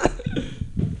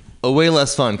 A way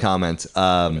less fun comment.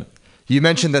 You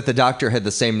mentioned that the doctor had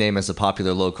the same name as a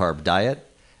popular low-carb diet,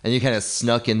 and you kind of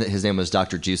snuck in that his name was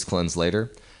Dr. Juice Cleanse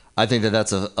later. I think that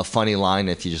that's a funny line.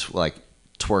 If you just like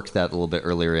twerk that a little bit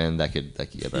earlier in, that could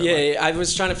get better. Yeah, I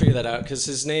was trying to figure that out because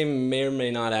his name may or may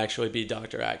not actually be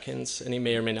Dr. Atkins, and he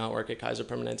may or may not work at Kaiser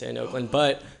Permanente in Oakland.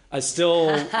 But I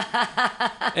still,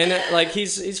 and like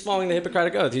he's following the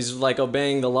Hippocratic Oath. He's like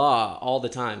obeying the law all the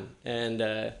time, and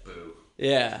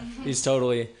yeah, he's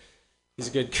a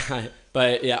good guy.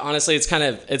 But yeah, honestly,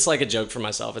 it's like a joke for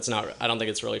myself. It's not. I don't think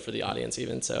it's really for the audience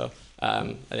even. So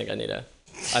I think I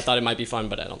thought it might be fun,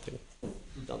 but I don't think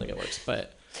it works.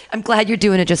 But I'm glad you're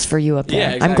doing it just for you up there.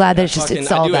 Yeah, exactly. I'm glad that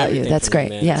it's all about you. That's great.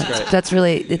 Man. Yeah, Great. that's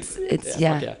really it's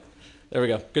yeah. There we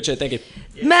go. Good shit. Thank you.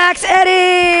 Max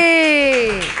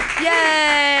Eddie!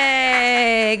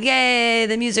 Yay! Yay!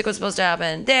 The music was supposed to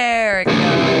happen. There it goes.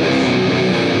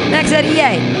 Max Eddie,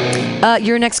 yay!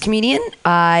 You're next comedian.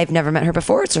 I've never met her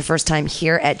before. It's her first time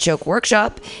here at Joke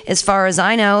Workshop. As far as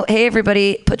I know, hey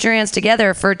everybody, put your hands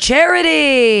together for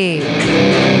Charity!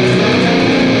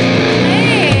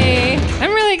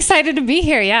 Excited to be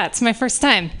here. Yeah, it's my first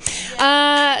time.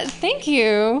 Thank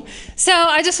you. So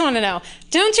I just want to know,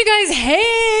 don't you guys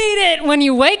hate it when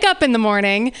you wake up in the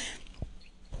morning?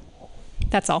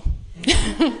 That's all.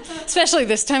 Especially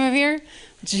this time of year.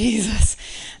 Jesus.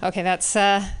 Okay, that's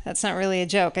not really a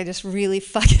joke. I just really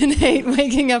fucking hate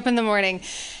waking up in the morning.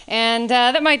 And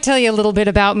that might tell you a little bit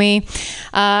about me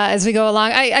as we go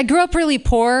along. I grew up really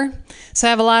poor. So I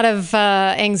have a lot of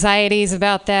anxieties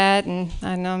about that, and I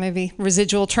don't know, maybe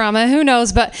residual trauma, who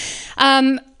knows. But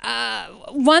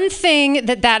one thing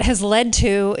that has led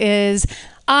to is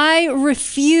I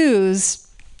refuse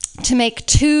to make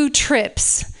 2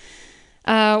 trips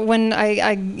when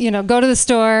I go to the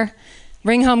store,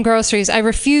 bring home groceries. I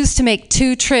refuse to make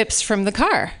 2 trips from the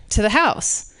car to the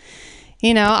house.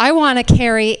 I want to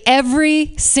carry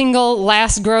every single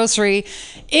last grocery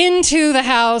into the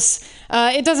house.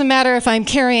 It doesn't matter if I'm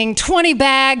carrying 20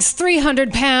 bags,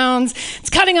 300 pounds. It's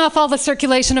cutting off all the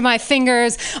circulation of my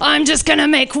fingers. I'm just going to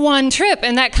make 1 trip.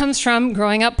 And that comes from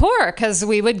growing up poor, because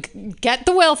we would get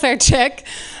the welfare check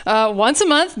once a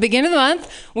month, beginning of the month.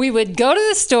 We would go to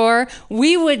the store.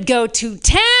 We would go to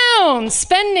town,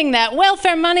 spending that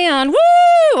welfare money on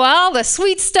all the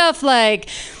sweet stuff like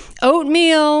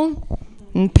oatmeal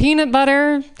and peanut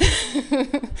butter,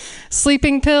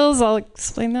 sleeping pills. I'll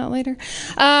explain that later.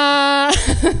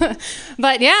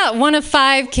 But yeah, one of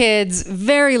 5 kids,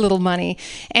 very little money.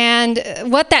 And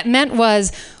what that meant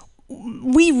was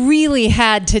we really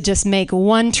had to just make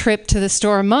 1 trip to the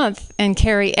store a month and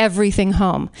carry everything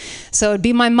home. So it'd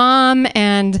be my mom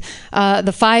and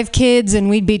the 5 kids, and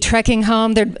we'd be trekking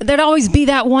home. There'd always be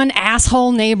that one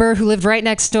asshole neighbor who lived right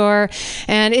next door,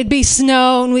 and it'd be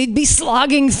snow, and we'd be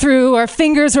slogging through. Our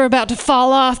fingers were about to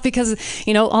fall off because,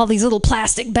 all these little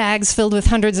plastic bags filled with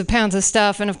hundreds of pounds of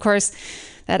stuff. And of course,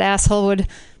 that asshole would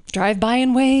drive by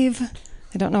and wave.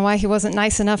 I don't know why he wasn't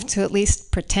nice enough to at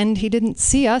least pretend he didn't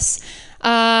see us.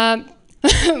 So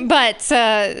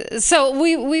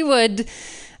we'd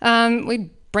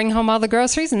bring home all the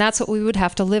groceries, and that's what we would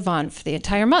have to live on for the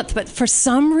entire month. But for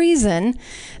some reason,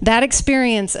 that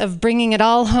experience of bringing it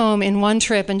all home in 1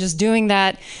 trip and just doing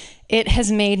that, it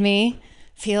has made me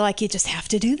feel like you just have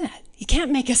to do that. You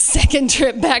can't make a second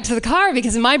trip back to the car,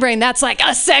 because in my brain, that's like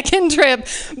a second trip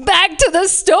back to the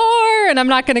store, and I'm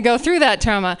not going to go through that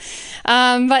trauma.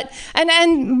 And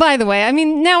by the way,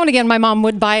 now and again, my mom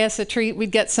would buy us a treat.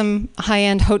 We'd get some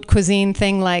high-end haute cuisine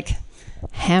thing like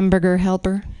hamburger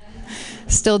helper.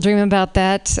 Still dream about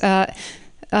that.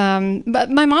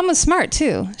 But my mom was smart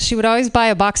too. She would always buy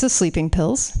a box of sleeping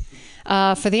pills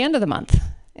for the end of the month.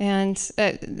 And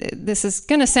this is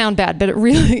going to sound bad, but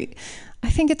I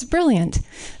think it's brilliant.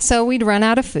 So we'd run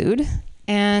out of food,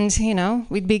 and,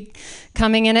 we'd be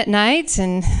coming in at night,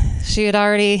 and she had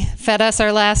already fed us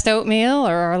our last oatmeal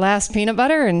or our last peanut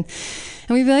butter, and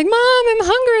we'd be like, Mom, I'm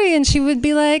hungry. And she would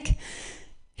be like,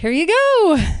 here you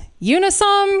go,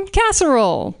 Unisom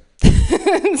casserole.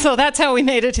 So that's how we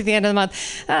made it to the end of the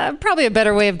month. Probably a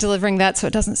better way of delivering that so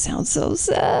it doesn't sound so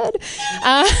sad.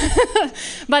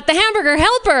 But the hamburger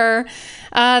helper,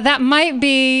 that might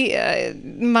be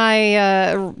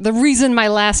the reason my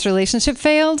last relationship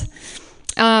failed.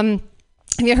 Have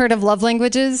you heard of love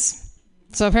languages?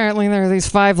 So apparently there are these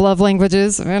 5 love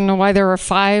languages. I don't know why there are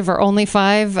 5 or only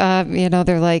 5.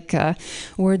 They're like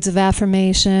words of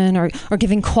affirmation or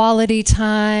giving quality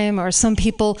time, or some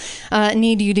people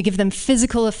need you to give them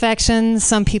physical affection.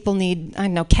 Some people need,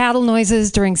 cattle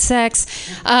noises during sex.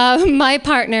 My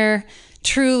partner,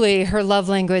 truly, her love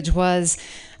language was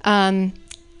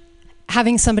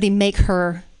having somebody make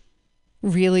her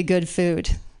really good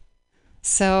food.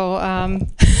 So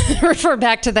refer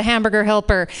back to the hamburger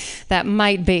helper. That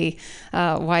might be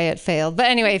why it failed. But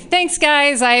anyway, thanks,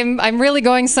 guys. I'm really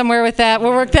going somewhere with that.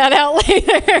 We'll work that out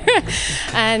later.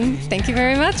 And thank you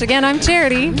very much. Again, I'm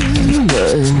Charity.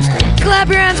 Clap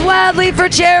your hands wildly for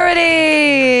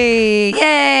Charity.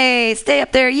 Yay. Stay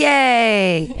up there.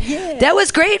 Yay. Yeah. That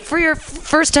was great for your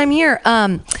first time here.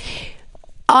 On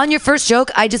your first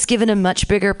joke, I just given a much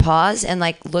bigger pause and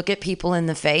look at people in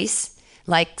the face.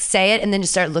 Say it and then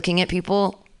just start looking at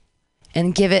people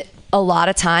and give it a lot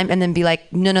of time and then be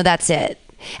like, no, that's it.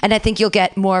 And I think you'll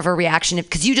get more of a reaction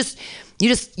because you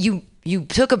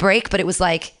took a break, but it was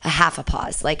like a half a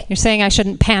pause. You're saying I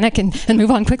shouldn't panic and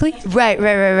move on quickly? Right.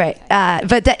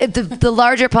 But the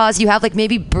larger pause you have,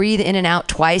 maybe breathe in and out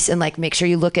twice and make sure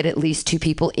you look at least 2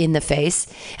 people in the face,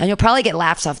 and you'll probably get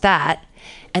laughs off that.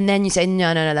 And then you say,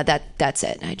 no, that's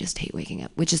it. I just hate waking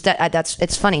up, which is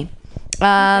it's funny.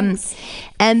 And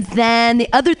then the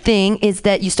other thing is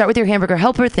that you start with your hamburger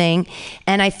helper thing,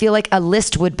 and I feel like a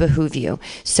list would behoove you.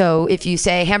 So if you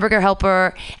say hamburger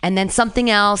helper and then something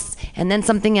else and then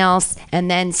something else and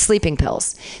then sleeping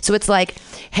pills. So it's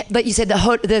but you said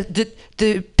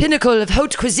the pinnacle of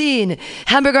haute cuisine,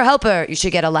 hamburger helper, you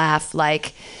should get a laugh.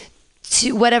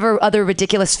 To whatever other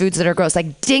ridiculous foods that are gross,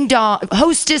 like ding dong,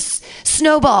 Hostess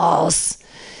snowballs.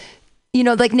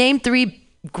 Name 3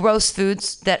 gross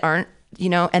foods that aren't.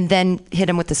 And then hit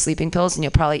them with the sleeping pills, and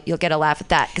you'll get a laugh at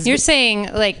that. You're saying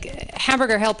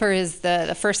hamburger helper is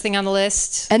the first thing on the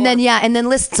list, and then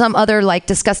list some other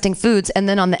disgusting foods, and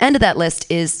then on the end of that list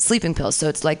is sleeping pills. So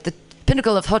it's the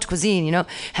pinnacle of haute cuisine,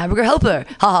 hamburger helper,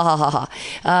 ha ha ha ha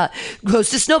ha,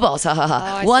 Hostess snowballs, ha ha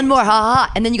ha. One more, ha ha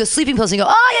ha, and then you go sleeping pills, and you go,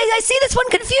 I see this one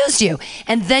confused you,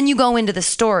 and then you go into the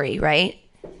story, right?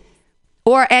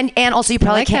 Or and also you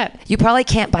probably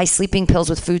can't buy sleeping pills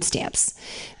with food stamps.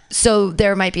 So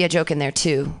there might be a joke in there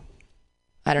too.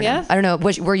 I don't know. I don't know.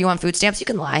 Were you on food stamps? You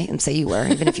can lie and say you were,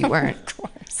 even if you weren't. Of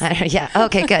course. Yeah.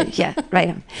 Okay, good. Yeah,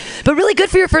 right. But really good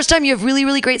for your first time. You have really,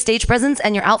 really great stage presence,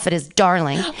 and your outfit is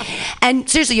darling. And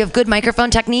seriously, you have good microphone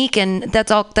technique, and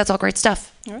that's all great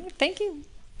stuff. All right. Thank you.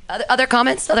 Other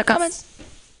comments? I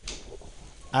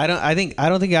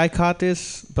don't think I caught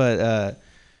this, but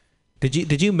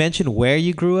did you mention where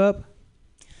you grew up?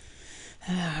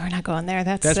 We're not going there.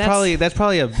 That's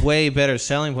probably a way better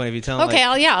selling point if you tell them. Okay,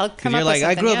 I'll come up you're with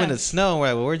something. I grew up in the snow.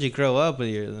 Well, where'd you grow up?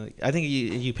 And I think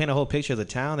you paint a whole picture of the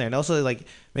town there, and also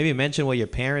maybe mention what your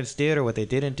parents did or what they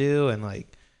didn't do, and why.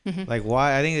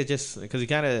 I think it just because you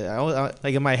kind of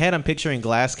in my head I'm picturing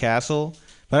Glass Castle,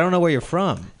 but I don't know where you're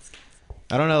from.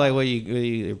 I don't know what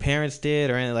your parents did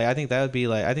or anything. I think that would be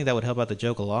I think that would help out the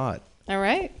joke a lot. All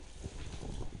right.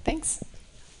 Thanks.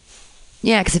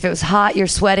 Yeah, because if it was hot, you're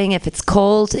sweating. If it's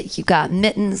cold, you got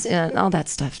mittens and all that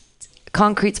stuff.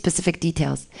 Concrete, specific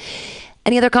details.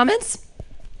 Any other comments?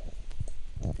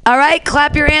 All right,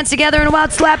 clap your hands together in a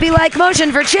wild slappy-like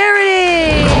motion for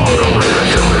Charity.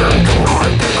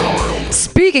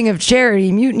 Speaking of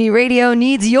charity, Mutiny Radio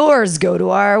needs yours. Go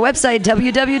to our website,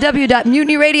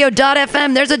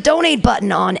 www.mutinyradio.fm. There's a donate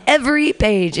button on every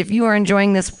page. If you are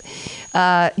enjoying this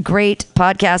great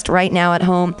podcast right now at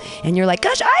home and you're like,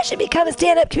 gosh, I should become a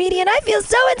stand-up comedian, I feel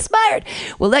so inspired,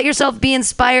 well, let yourself be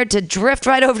inspired to drift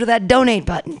right over to that donate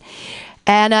button.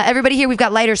 And everybody here, we've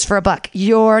got lighters for $1.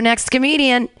 Your next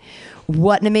comedian,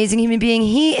 what an amazing human being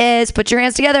he is. Put your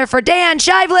hands together for Dan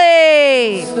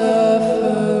Shively.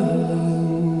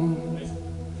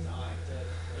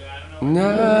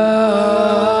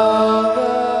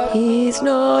 He's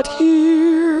not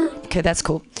here. Okay, that's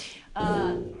cool.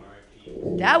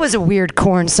 That was a weird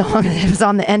Korn song. It was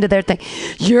on the end of their thing.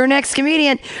 Your next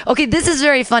comedian. Okay, this is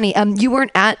very funny. You weren't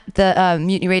at the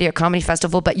Mutiny Radio Comedy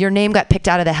Festival, but your name got picked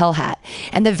out of the Hell Hat.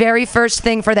 And the very first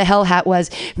thing for the Hell Hat was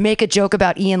make a joke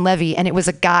about Ian Levy. And it was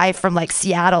a guy from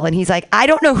Seattle. And he's like, I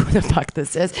don't know who the fuck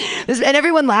this is. And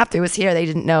everyone laughed. It was here. They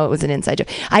didn't know it was an inside joke.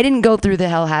 I didn't go through the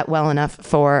Hell Hat well enough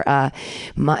for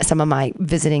some of my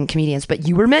visiting comedians, but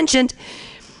you were mentioned.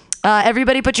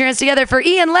 Everybody put your hands together for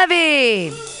Ian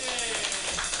Levy.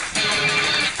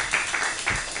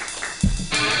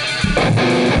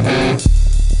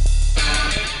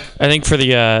 I think for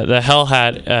the Hell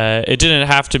Hat, it didn't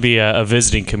have to be a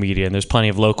visiting comedian. There's plenty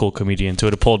of local comedians who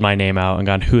would have pulled my name out and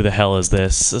gone, who the hell is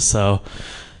this? So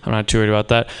I'm not too worried about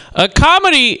that.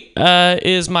 Comedy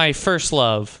is my first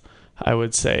love, I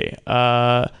would say.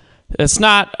 It's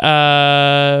not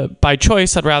by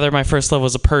choice. I'd rather my first love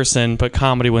was a person, but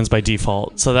comedy wins by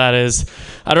default. So that is,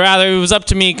 I'd rather, if it was up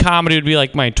to me, comedy would be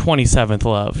like my 27th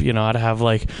love. You know, I'd have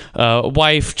like a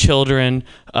wife, children,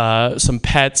 some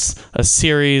pets, a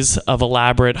series of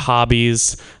elaborate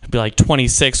hobbies. It'd be like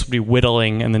 26 would be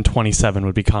whittling, and then 27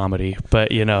 would be comedy.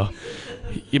 But, you know,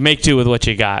 you make do with what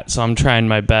you got. So I'm trying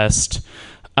my best.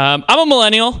 I'm a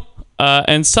millennial.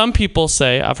 And some people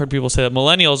say, I've heard people say that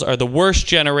millennials are the worst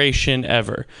generation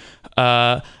ever.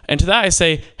 And to that I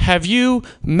say, have you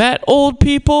met old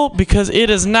people? Because it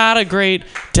is not a great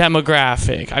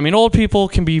demographic. I mean, old people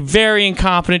can be very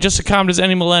incompetent, just as incompetent as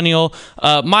any millennial.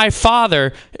 My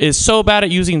father is so bad at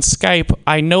using Skype,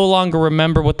 I no longer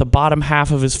remember what the bottom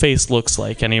half of his face looks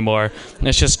like anymore. And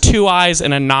it's just 2 eyes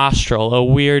and a nostril, a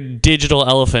weird digital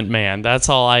elephant man. That's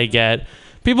all I get.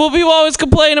 People always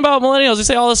complain about millennials. They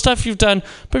say all the stuff you've done,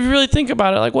 but if you really think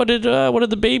about it, like what did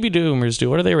the baby boomers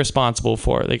do? What are they responsible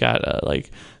for? They got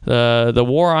like the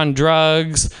war on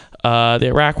drugs, the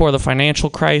Iraq War, the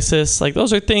financial crisis. Like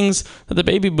those are things that the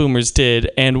baby boomers did,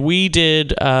 and we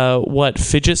did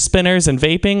fidget spinners and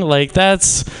vaping. Like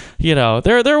that's, you know,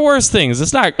 there are worse things.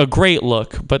 It's not a great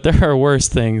look, but there are worse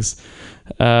things.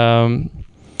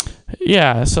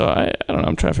 Yeah, so I don't know.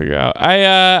 I'm trying to figure out.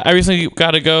 I recently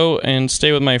got to go and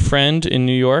stay with my friend in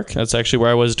New York. That's actually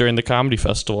where I was during the comedy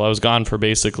festival. I was gone for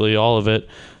basically all of it.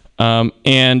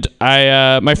 And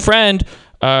my friend,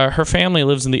 her family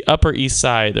lives in the Upper East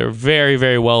Side. They're very,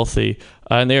 very wealthy.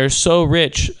 And they are so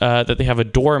rich that they have a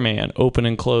doorman open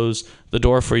and close the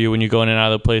door for you when you go in and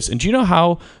out of the place. And do you know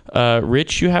how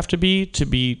rich you have to be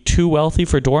too wealthy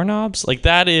for doorknobs? Like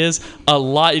that is a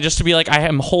lot. Just to be like, I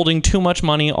am holding too much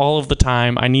money all of the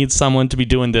time. I need someone to be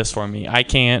doing this for me. I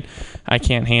can't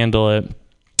handle it.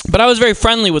 But I was very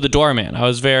friendly with the doorman.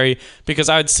 Because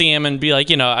I would see him and be like,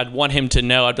 you know, I'd want him to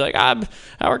know. I'd be like, I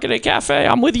work at a cafe.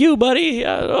 I'm with you, buddy.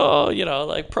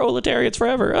 Like proletariats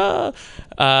forever.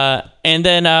 And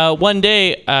then one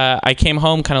day I came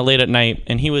home kind of late at night,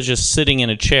 and he was just sitting in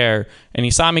a chair, and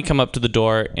he saw me come up to the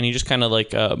door, and he just kind of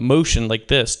like motioned like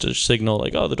this to signal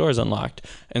like, oh, the door's unlocked.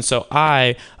 And so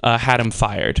I had him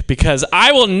fired because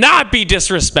I will not be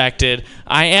disrespected.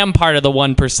 I am part of the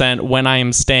 1% when I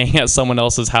am staying at someone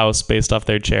else's house based off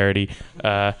their charity.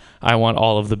 I want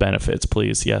all of the benefits,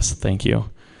 please. Yes, thank you.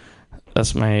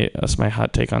 That's my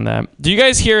hot take on that. Do you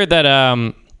guys hear that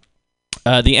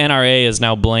the NRA is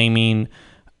now blaming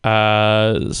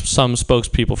some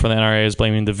spokespeople for the NRA is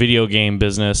blaming the video game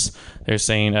business. They're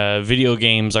saying video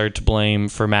games are to blame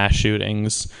for mass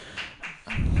shootings.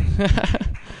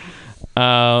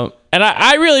 And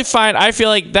I feel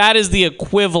like that is the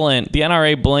equivalent. The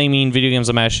NRA blaming video games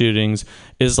on mass shootings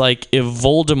is like if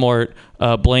Voldemort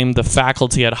blamed the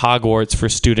faculty at Hogwarts for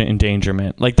student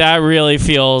endangerment. Like that really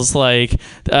feels like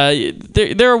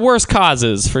there are worse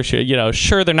causes for sure. You know,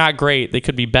 sure they're not great. They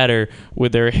could be better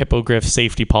with their hippogriff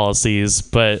safety policies,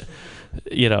 but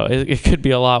you know, it could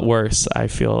be a lot worse. I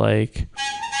feel like.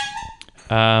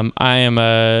 I am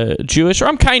Jewish, or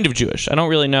I'm kind of Jewish. I don't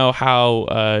really know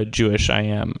how Jewish I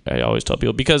am. I always tell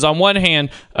people, because on one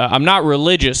hand, I'm not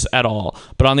religious at all,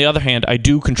 but on the other hand, I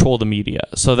do control the media.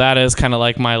 So that is kind of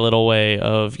like my little way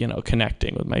of, you know,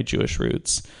 connecting with my Jewish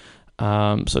roots.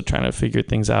 So trying to figure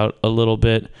things out a little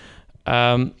bit.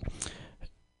 Yeah,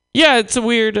 it's a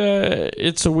weird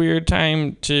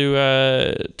time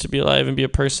to be alive and be a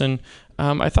person.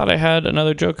 I thought I had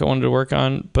another joke I wanted to work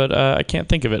on, but I can't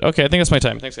think of it. Okay, I think that's my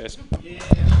time. Thanks, guys.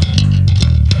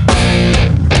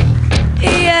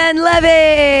 Ian Levy!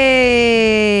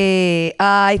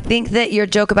 I think that your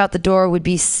joke about the door would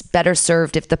be better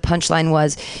served if the punchline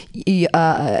was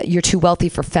you're too wealthy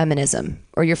for feminism,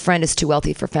 or your friend is too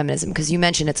wealthy for feminism, because you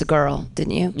mentioned it's a girl,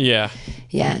 didn't you? Yeah.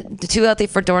 Yeah. Too wealthy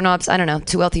for doorknobs? I don't know.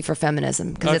 Too wealthy for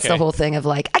feminism, because it's the whole thing of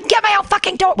like, I can get my own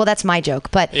fucking door. Well, that's my joke,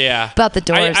 but yeah, about the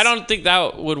doors. I don't think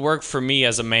that would work for me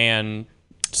as a man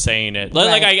saying it.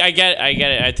 Like I get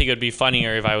it. I think it would be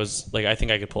funnier if I was like, I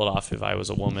think I could pull it off if I was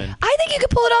a woman. I think you could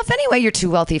pull it off anyway. You're too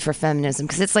wealthy for feminism,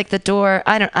 because it's like the door.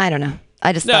 I don't know.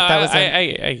 I just thought that was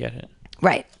I get it.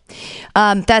 Right.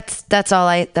 That's all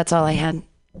I had.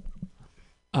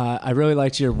 I really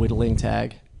liked your whittling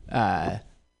tag to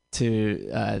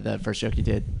the first joke you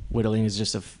did. Whittling is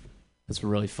just That's a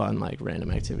really fun, like,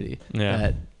 random activity Yeah.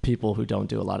 that people who don't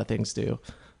do a lot of things do.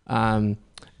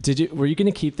 Were you going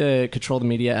to keep the control the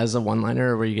media as a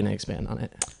one-liner, or were you going to expand on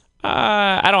it?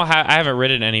 I haven't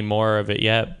written any more of it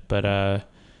yet, but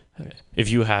if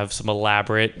you have some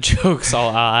elaborate jokes,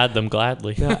 I'll add them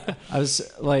gladly. Yeah, I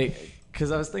was like,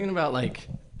 because I was thinking about like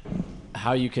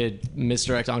how you could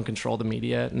misdirect on control the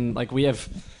media, and like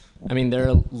there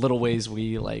are little ways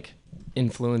we like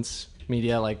influence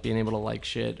media, like being able to like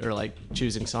shit or like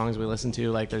choosing songs we listen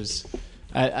to. Like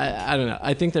I don't know.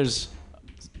 I think there's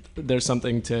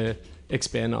something to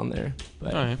expand on there.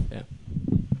 But, all right. Yeah.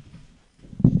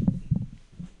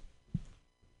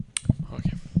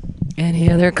 Okay.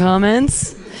 Any other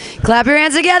comments? Clap your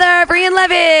hands together for Ian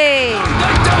Levy.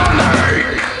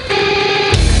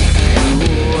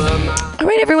 All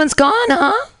right, everyone's gone,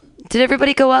 huh? Did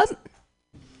everybody go up?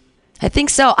 I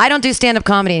think so. I don't do stand-up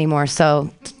comedy anymore,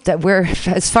 so that we're,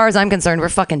 as far as I'm concerned, we're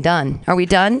fucking done. Are we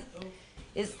done?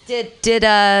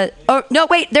 Oh no,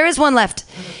 wait, there is one left.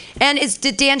 And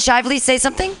did Dan Shively say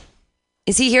something?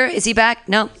 Is he here? Is he back?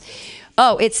 No.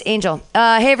 Oh, it's Angel.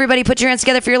 Hey everybody, put your hands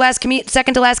together for your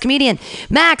second to last comedian,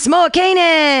 Max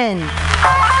Moakanen.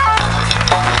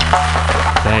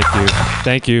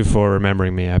 Thank you for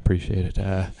remembering me. I appreciate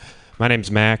it. My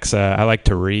name's Max. I like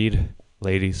to read,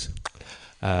 ladies.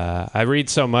 I read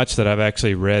so much that I've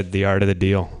actually read The Art of the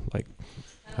Deal. Like,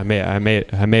 I made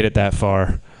it that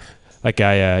far. Like you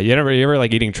ever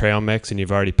like eating trail mix and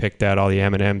you've already picked out all the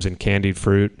M&Ms and candied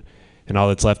fruit, and all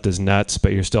that's left is nuts,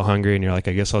 but you're still hungry and you're like,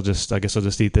 I guess I'll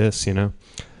just eat this, you know.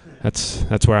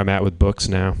 That's where I'm at with books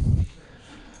now.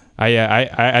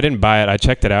 I didn't buy it. I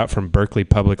checked it out from Berkeley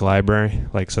Public Library,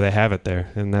 like, so they have it there.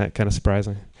 Isn't that kind of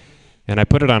surprising? And I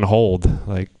put it on hold.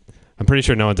 Like, I'm pretty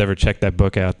sure no one's ever checked that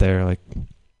book out there. Like,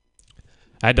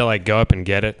 I had to like go up and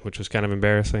get it, which was kind of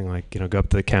embarrassing. Like, you know, go up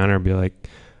to the counter and be like,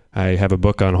 I have a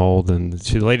book on hold, and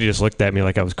the lady just looked at me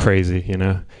like I was crazy, you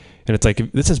know. And it's like,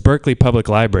 this is Berkeley Public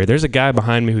Library. There's a guy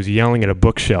behind me who's yelling at a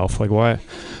bookshelf. Like, why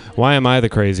am I the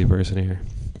crazy person here?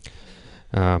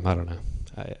 I don't know.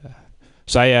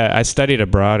 I studied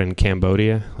abroad in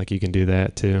Cambodia. Like, you can do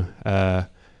that too. I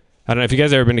don't know if you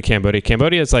guys have ever been to Cambodia.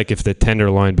 Cambodia is like if the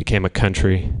Tenderloin became a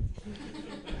country.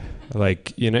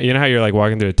 Like, you know how you're like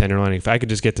walking through a Tenderloin. If I could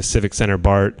just get to Civic Center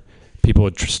BART, people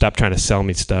would stop trying to sell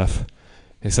me stuff.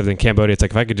 Except in Cambodia, it's like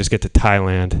if I could just get to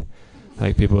Thailand,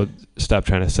 like people would stop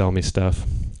trying to sell me stuff.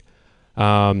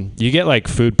 You get like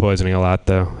food poisoning a lot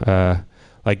though.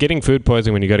 Like getting food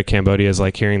poisoning when you go to Cambodia is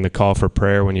like hearing the call for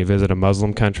prayer when you visit a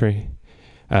Muslim country.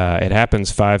 It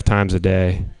happens 5 times a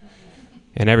day.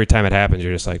 And every time it happens,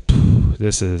 you're just like,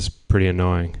 this is pretty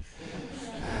annoying.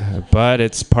 But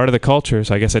it's part of the culture,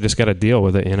 so I guess I just got to deal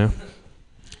with it, you know?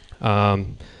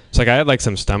 It's like I had like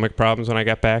some stomach problems when I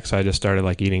got back, so I just started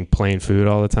like eating plain food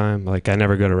all the time. Like I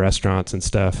never go to restaurants and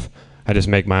stuff. I just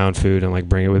make my own food and like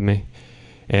bring it with me.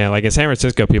 And like in San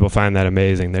Francisco, people find that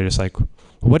amazing. They're just like,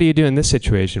 what do you do in this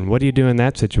situation? What do you do in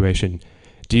that situation?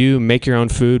 Do you make your own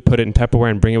food, put it in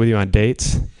Tupperware, and bring it with you on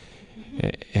dates?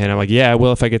 And I'm like, yeah, I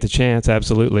will if I get the chance,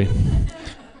 absolutely.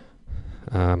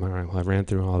 All right, well, I ran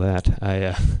through all that.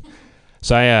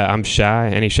 I'm shy.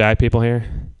 Any shy people here?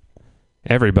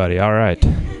 Everybody, all right.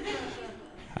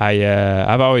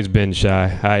 I've always been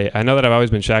shy. I know that I've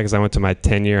always been shy because I went to my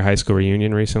 10-year high school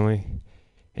reunion recently,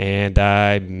 and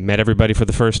I met everybody for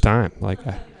the first time. Like,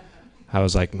 I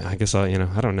was like, I guess I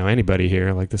don't know anybody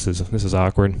here. Like, this is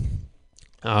awkward.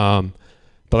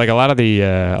 But like a lot of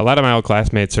my old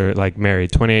classmates are like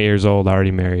married, 28 years old,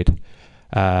 already married,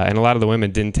 and a lot of the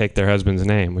women didn't take their husband's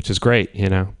name, which is great. You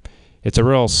know, it's a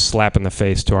real slap in the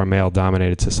face to our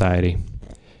male-dominated society.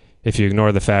 If you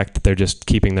ignore the fact that they're just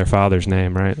keeping their father's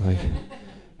name, right? Like,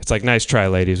 it's like, nice try,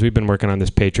 ladies. We've been working on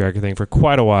this patriarchy thing for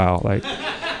quite a while. Like,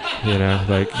 you know,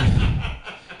 like,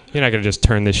 you're not going to just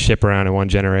turn this ship around in one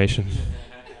generation.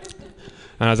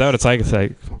 And is that what it's like? It's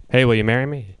like, hey, will you marry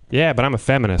me? Yeah, but I'm a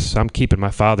feminist, so I'm keeping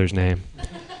my father's name.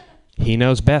 He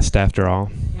knows best, after all.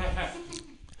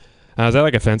 Is that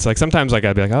like offensive? Like, sometimes like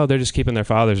I'd be like, oh, they're just keeping their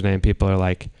father's name. People are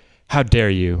like, how dare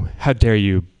you? How dare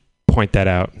you point that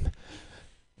out?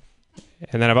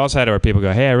 And then I've also had it where people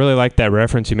go, hey, I really like that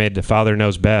reference you made to Father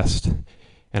Knows Best.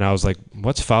 And I was like,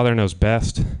 what's Father Knows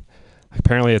Best?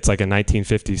 Apparently it's like a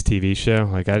 1950s TV show.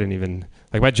 Like, I didn't even...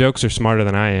 Like, my jokes are smarter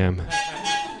than I am.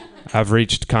 I've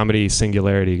reached comedy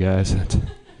singularity, guys.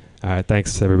 All right,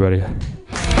 thanks, everybody.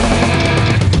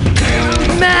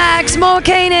 Max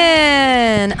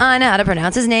Moakanen! I know how to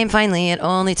pronounce his name finally. It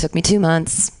only took me 2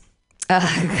 months.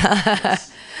 It's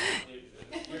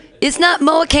not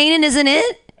Moakanen, isn't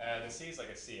it? The C is like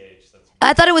a CH.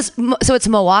 I thought it was, so it's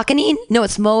Moakanen? No,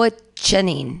 it's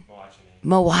Moachanin.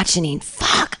 Mowatchinine.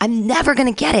 Fuck, I'm never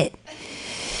gonna get it.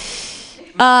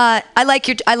 I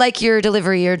like your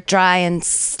delivery. You're dry and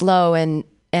slow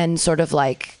and sort of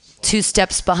like 2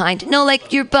 steps behind. No,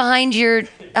 like you're behind your.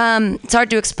 It's hard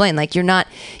to explain. Like you're not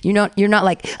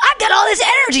like I've got all this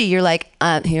energy. You're like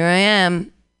here I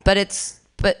am.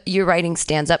 But your writing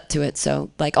stands up to it.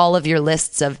 So like all of your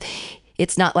lists of,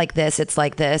 it's not like this. It's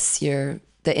like this. The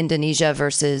Indonesia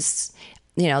versus,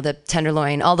 the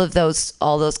tenderloin. All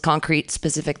those concrete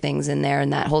specific things in there.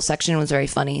 And that whole section was very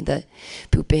funny. The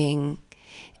pooping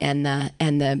and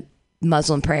the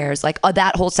Muslim prayers, like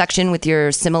that whole section with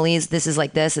your similes. This is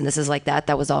like this and this is like that.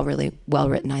 That was all really well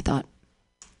written, I thought.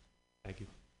 Thank you.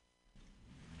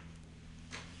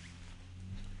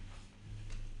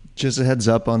 Just a heads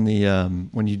up on the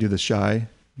when you do the shy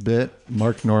bit,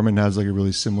 Mark Norman has like a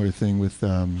really similar thing with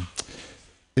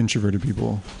introverted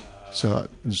people. So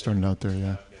I'm just throwing it out there.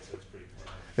 Yeah,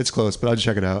 it's close, but I'll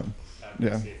check it out.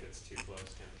 Yeah.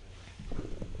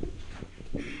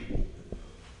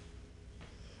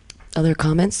 Other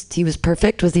comments? He was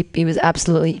perfect. He was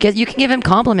absolutely. You can give him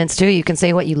compliments too. You can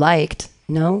say what you liked.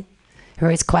 No.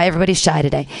 Everybody's quiet. Everybody's shy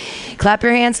today. Clap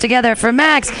your hands together for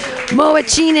Max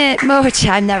Mowatchinine.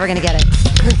 I'm never going to get it.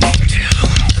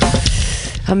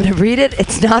 I'm going to read it.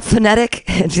 It's not phonetic.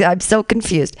 I'm so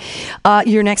confused.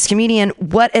 Your next comedian,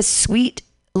 what a sweet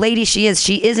lady she is.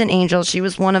 She is an angel. She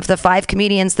was one of the 5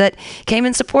 comedians that came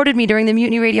and supported me during the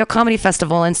Mutiny Radio Comedy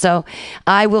Festival. And so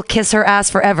I will kiss her ass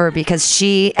forever because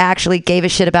she actually gave a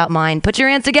shit about mine. Put your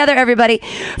hands together, everybody,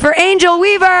 for Angel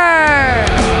Weaver.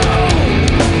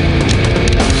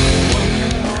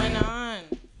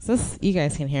 You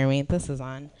guys can hear me. This is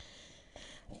on.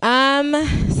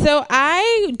 So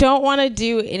I don't want to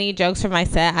do any jokes for my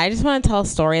set. I just want to tell a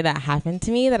story that happened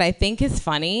to me that I think is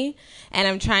funny, and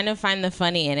I'm trying to find the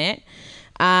funny in it.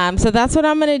 So that's what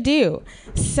I'm going to do.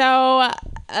 So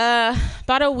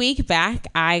about a week back,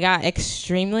 I got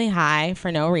extremely high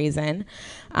for no reason.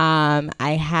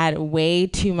 I had way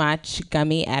too much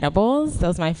gummy edibles. That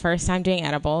was my first time doing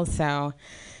edibles, so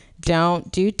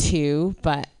don't do 2,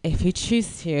 but if you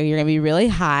choose to, you're going to be really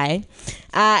high.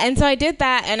 And so I did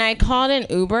that, and I called an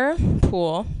Uber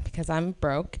pool because I'm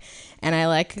broke, and I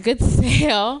like a good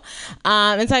sale.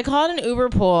 And so I called an Uber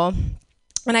pool,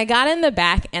 and I got in the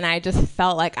back, and I just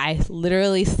felt like I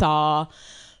literally saw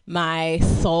my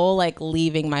soul, like,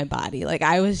 leaving my body. Like,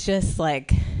 I was just,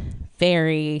 like,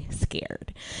 very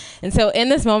scared. And so in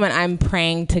this moment, I'm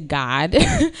praying to God.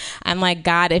 I'm like,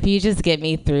 God, if you just get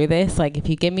me through this, like if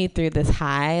you get me through this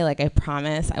high, like I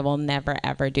promise I will never,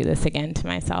 ever do this again to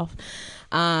myself.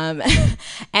 And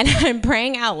I'm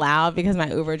praying out loud because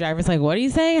my Uber driver's like, what are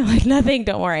you saying? I'm like, nothing,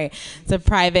 don't worry. It's a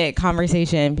private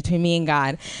conversation between me and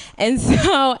God. And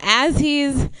so as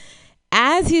he's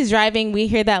driving, we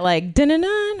hear that like,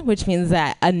 dun-dun-dun, which means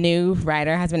that a new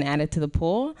rider has been added to the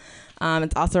pool.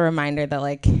 It's also a reminder that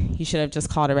like you should have just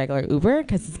called a regular Uber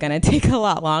because it's gonna take a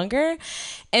lot longer.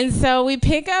 And so we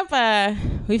pick up a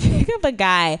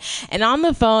guy, and on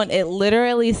the phone it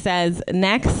literally says,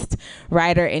 "Next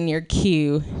rider in your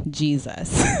queue,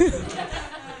 Jesus."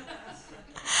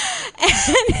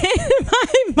 And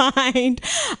in my mind,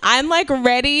 I'm like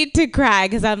ready to cry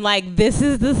because I'm like, this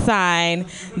is the sign.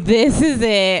 This is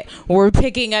it. We're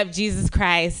picking up Jesus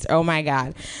Christ. Oh my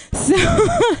God.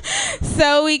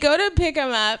 So we go to pick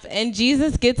him up, and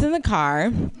Jesus gets in the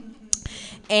car.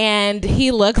 And he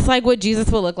looks like what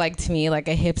Jesus would look like to me, like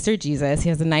a hipster Jesus. He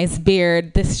has a nice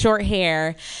beard, this short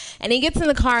hair. And he gets in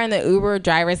the car, and the Uber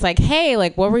driver's like, hey,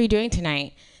 like, what were you doing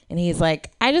tonight? And he's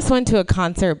like, I just went to a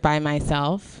concert by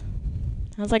myself.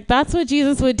 I was like, that's what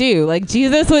Jesus would do. Like,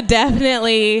 Jesus would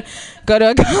definitely go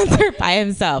to a concert by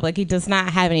himself. Like, he does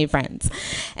not have any friends.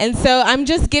 And so I'm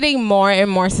just getting more and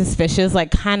more suspicious,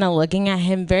 like kind of looking at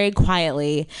him very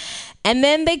quietly. And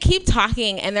then they keep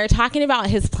talking, and they're talking about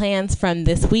his plans from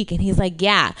this week. And he's like,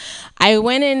 yeah, I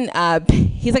went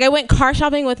car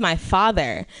shopping with my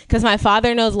father because my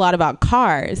father knows a lot about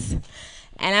cars.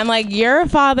 And I'm like, your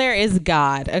father is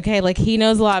God, okay? Like, he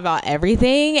knows a lot about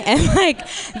everything. And, like,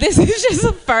 this is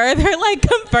just further, like,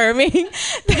 confirming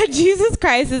that Jesus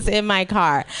Christ is in my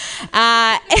car.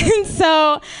 And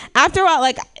so after a while,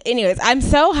 like, anyways, I'm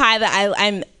so high that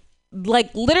I'm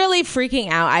like, literally freaking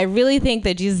out. I really think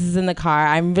that Jesus is in the car.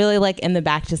 I'm really, like, in the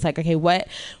back just like, okay, what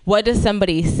does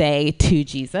somebody say to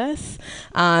Jesus?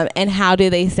 And how do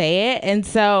they say it? And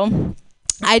so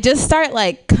I just start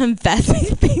like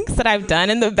confessing things that I've done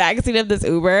in the backseat of this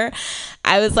Uber.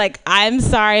 I was like, I'm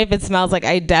sorry if it smells like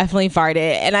I definitely farted,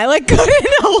 and I like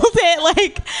couldn't hold it.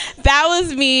 Like that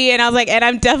was me, and I was like, and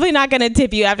I'm definitely not gonna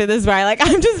tip you after this ride. Like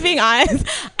I'm just being honest.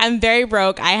 I'm very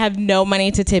broke. I have no money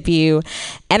to tip you,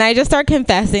 and I just start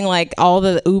confessing like all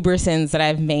the Uber sins that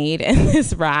I've made in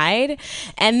this ride,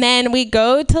 and then we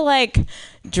go to like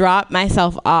drop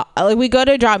myself off. Like, we go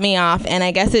to drop me off, and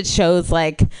I guess it shows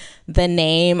like the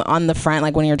name on the front,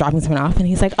 like when you're dropping someone off, and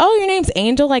he's like, oh, your name's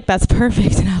Angel, like that's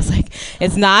perfect. And I was like,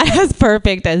 it's not as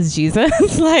perfect as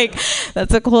Jesus. Like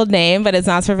that's a cool name, but it's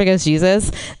not as perfect as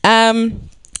Jesus. And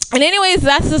anyways,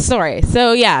 that's the story.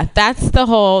 So yeah, that's the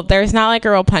whole, there's not like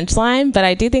a real punchline, but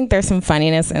I do think there's some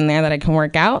funniness in there that I can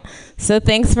work out. So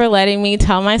thanks for letting me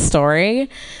tell my story.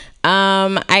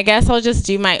 I guess I'll just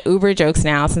do my Uber jokes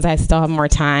now since I still have more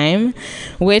time,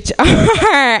 which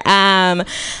are,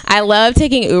 I love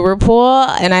taking Uber pool,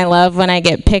 and I love when I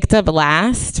get picked up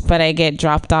last, but I get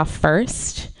dropped off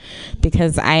first,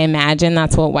 because I imagine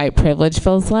that's what white privilege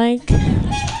feels like.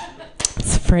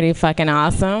 It's pretty fucking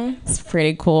awesome. It's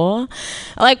pretty cool.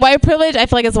 Like white privilege, I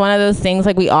feel like it's one of those things,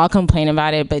 like we all complain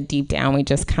about it, but deep down we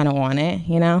just kind of want it,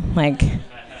 you know? Like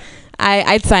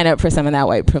I'd sign up for some of that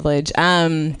white privilege.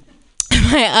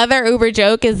 My other Uber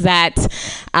joke is that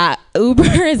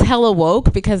Uber is hella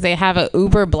woke because they have a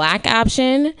Uber Black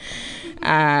option,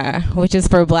 which is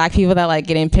for black people that like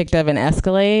getting picked up in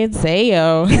Escalades. Hey,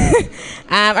 yo.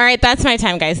 All right, that's my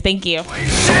time, guys. Thank you.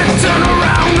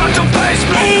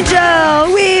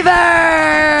 Angel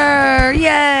Weaver!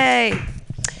 Yay!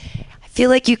 I feel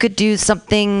like you could do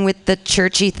something with the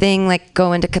churchy thing, like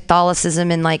go into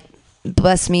Catholicism and like,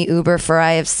 bless me, Uber, for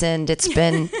I have sinned. It's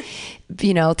been...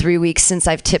 3 weeks since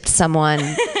I've tipped someone,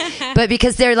 but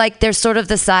because they're sort of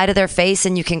the side of their face,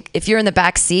 and you can, if you're in the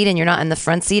back seat and you're not in the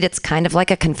front seat, it's kind of like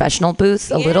a confessional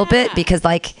booth a little bit, because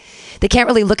like they can't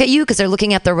really look at you because they're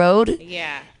looking at the road,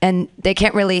 and they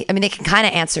can't really, I mean, they can kind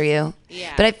of answer you,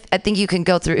 but I think you can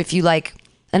go through, if you like,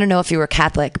 I don't know if you were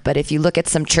Catholic, but if you look at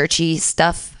some churchy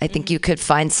stuff, I think you could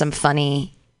find some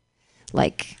funny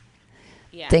like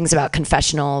things about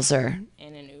confessionals or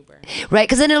right,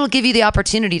 because then it'll give you the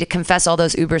opportunity to confess all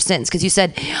those Uber sins, because you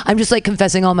said, I'm just like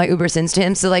confessing all my Uber sins to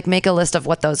him, so like make a list of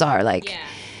what those are. Like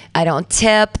I don't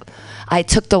tip, I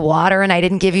took the water and I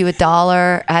didn't give you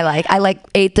 $1, I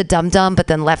ate the dum dum but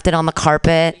then left it on the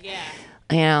carpet,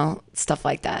 stuff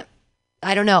like that.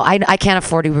 I don't know, I can't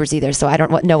afford Ubers either, so I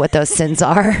don't know what those sins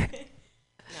are. No,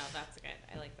 that's good.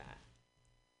 I like that.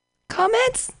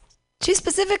 Comments? She's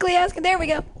specifically asking. There we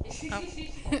go.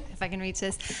 If I can reach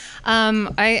this.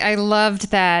 I loved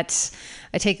that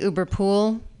I take Uber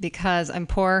Pool because I'm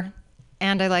poor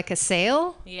and I like a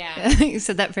sail. Yeah. You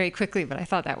said that very quickly, but I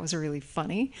thought that was really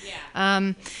funny.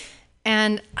 Yeah.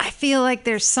 And I feel like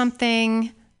there's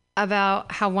something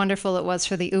about how wonderful it was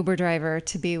for the Uber driver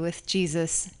to be with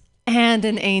Jesus and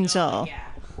an angel. Yeah.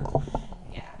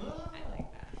 Yeah. I like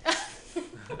that.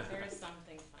 There's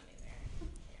something funny there.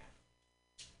 Yeah.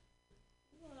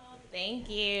 Well, thank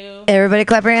you. Everybody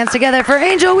clap your hands together for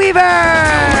Angel Weaver.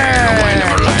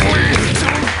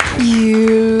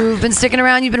 You've been sticking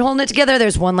around. You've been holding it together.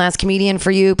 There's one last comedian for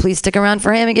you. Please stick around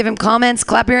for him and give him comments.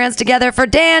 Clap your hands together for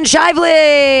Dan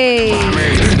Shively.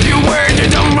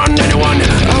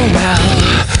 Oh, well.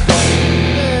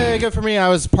 Good for me. I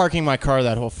was parking my car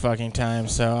that whole fucking time,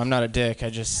 so I'm not a dick.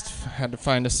 I just had to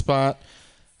find a spot.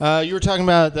 You were talking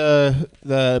about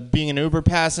the being an Uber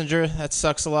passenger. That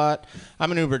sucks a lot.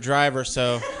 I'm an Uber driver,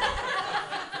 so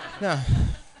no.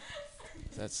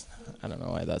 I don't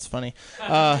know why that's funny.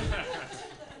 Yeah,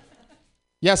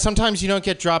 sometimes you don't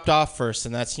get dropped off first,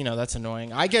 and that's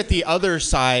annoying. I get the other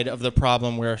side of the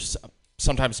problem where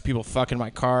sometimes people fuck in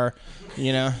my car.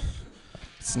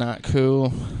 It's not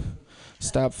cool.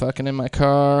 Stop fucking in my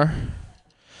car.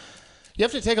 You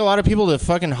have to take a lot of people to the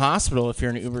fucking hospital if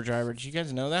you're an Uber driver. Did you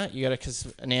guys know that? You gotta,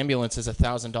 because an ambulance is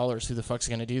 $1,000. Who the fuck's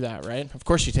gonna do that, right? Of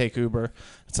course you take Uber.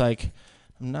 It's like,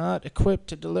 I'm not equipped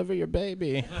to deliver your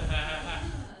baby.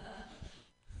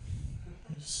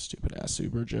 Stupid ass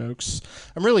Uber jokes.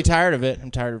 I'm really tired of it. I'm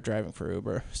tired of driving for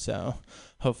Uber. So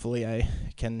hopefully I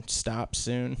can stop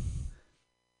soon.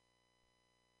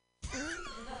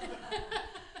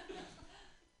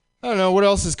 I don't know what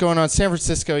else is going on. San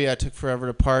Francisco, it took forever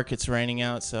to park. It's raining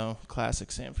out, so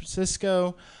classic San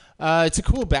Francisco. It's a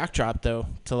cool backdrop though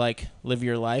to like live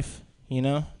your life.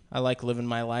 I like living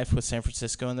my life with San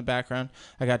Francisco in the background.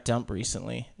 I got dumped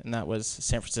recently, and that was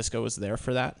San Francisco was there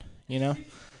for that. And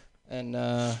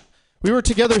we were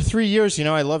together 3 years.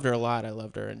 I loved her a lot. I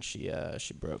loved her, and she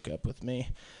broke up with me.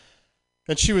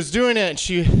 And she was doing it,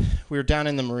 and we were down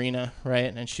in the marina,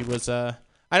 right? And she was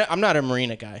I'm not a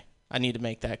marina guy. I need to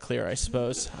make that clear, I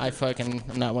suppose. I'm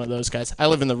not one of those guys. I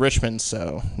live in the Richmond,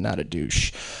 so not a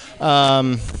douche.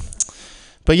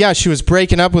 But yeah, she was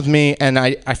breaking up with me, and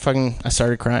I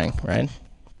started crying, right?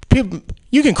 People,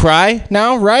 you can cry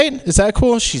now, right? Is that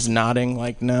cool? She's nodding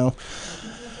like no.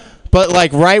 But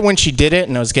like right when she did it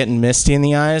and I was getting misty in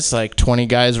the eyes, like 20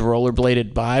 guys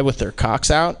rollerbladed by with their cocks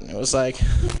out. It was like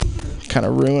kind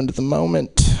of ruined the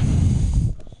moment.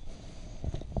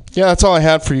 Yeah, that's all I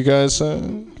had for you guys.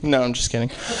 No, I'm just kidding.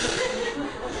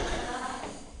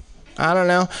 I don't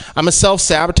know. I'm a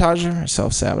self-sabotager. I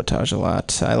self-sabotage a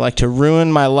lot. I like to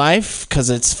ruin my life because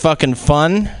it's fucking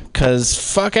fun. Because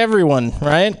fuck everyone,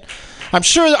 right? I'm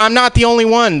sure I'm not the only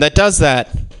one that does that.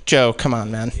 Joe, come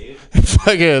on, man.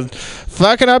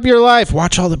 Fucking up your life.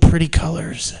 Watch all the pretty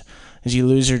colors as you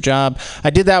lose your job. I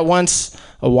did that once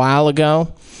a while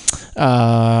ago.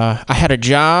 I had a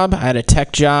job. I had a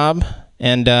tech job.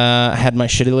 And I had my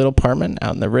shitty little apartment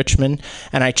out in the Richmond.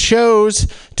 And I chose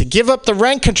to give up the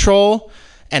rent control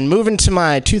and move into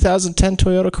my 2010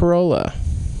 Toyota Corolla.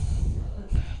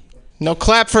 No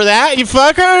clap for that, you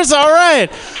fuckers? All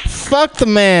right. Fuck the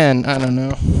man. I don't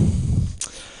know.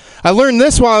 I learned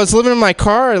this while I was living in my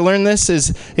car. I learned this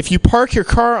is if you park your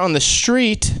car on the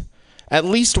street, at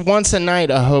least once a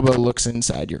night, a hobo looks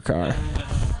inside your car.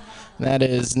 That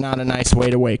is not a nice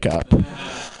way to wake up.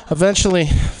 Eventually,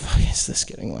 fuck is this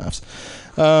getting laughs?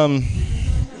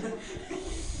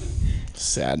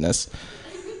 Sadness.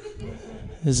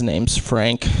 His name's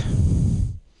Frank.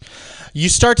 You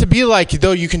start to be like,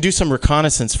 though, you can do some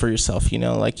reconnaissance for yourself, you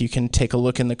know, like you can take a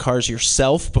look in the cars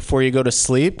yourself before you go to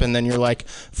sleep, and then you're like,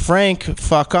 Frank,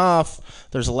 fuck off.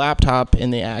 There's a laptop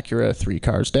in the Acura 3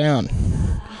 cars down.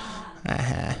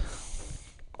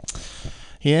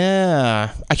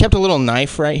 Yeah. I kept a little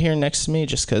knife right here next to me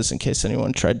just because in case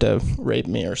anyone tried to rape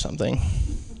me or something.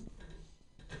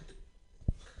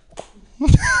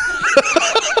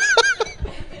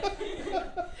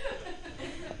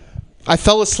 I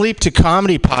fell asleep to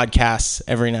comedy podcasts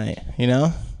every night, you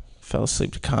know? Fell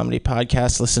asleep to comedy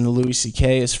podcasts, listened to Louis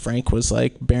C.K. as Frank was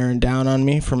like bearing down on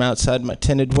me from outside my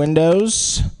tinted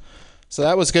windows. So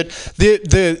that was good.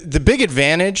 The big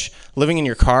advantage living in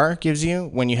your car gives you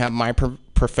when you have my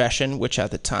profession, which at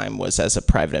the time was as a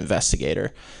private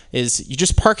investigator, is you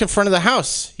just park in front of the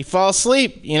house. You fall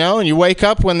asleep, you know, and you wake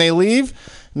up when they leave.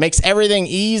 It makes everything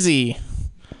easy.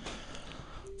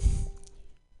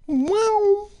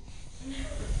 Well,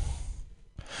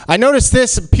 I noticed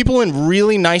this. People in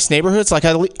really nice neighborhoods, like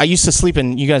I used to sleep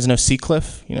in, you guys know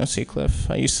Seacliff? You know Seacliff?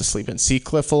 I used to sleep in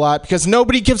Seacliff a lot because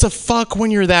nobody gives a fuck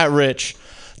when you're that rich.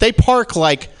 They park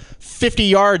like 50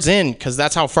 yards in because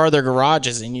that's how far their garage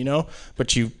is in, you know?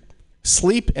 But you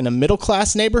sleep in a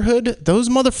middle-class neighborhood, those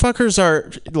motherfuckers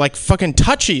are like fucking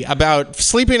touchy about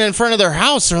sleeping in front of their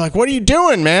house. They're like, what are you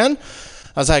doing, man?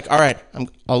 I was like, all right,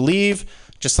 I'll leave.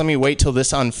 Just let me wait till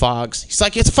this unfogs. He's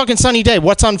like, it's a fucking sunny day.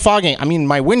 What's unfogging? I mean,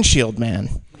 my windshield, man.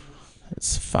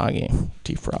 It's foggy.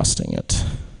 Defrosting it.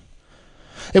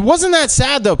 It wasn't that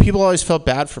sad, though. People always felt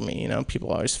bad for me, you know?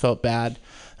 People always felt bad.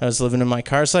 I was living in my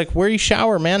car. It's like, where you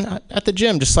shower, man? At the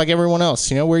gym, just like everyone else.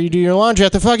 You know, where you do your laundry?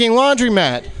 At the fucking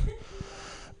laundromat.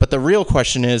 But the real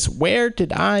question is, where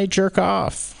did I jerk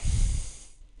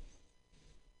off?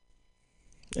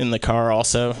 In the car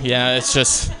also. Yeah, it's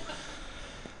just...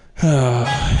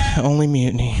 only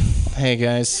Mutiny. Hey,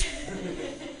 guys.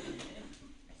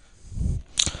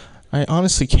 I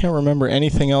honestly can't remember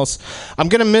anything else. I'm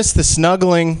going to miss the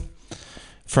snuggling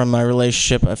from my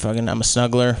relationship. I'm a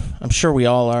snuggler. I'm sure we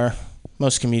all are.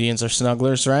 Most comedians are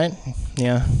snugglers, right?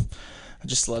 Yeah. I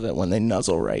just love it when they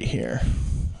nuzzle right here.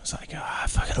 I was like, I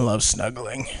fucking love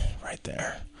snuggling right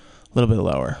there. A little bit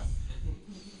lower.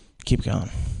 Keep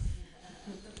going.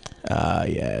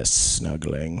 Yes,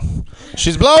 snuggling.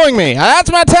 She's blowing me.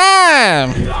 That's my time.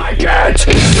 Yay,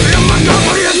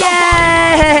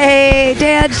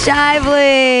 Dan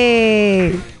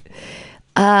Shively.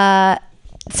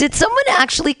 Did someone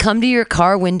actually come to your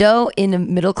car window in a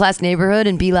middle-class neighborhood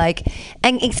and be like,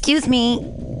 excuse me,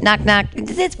 knock, knock,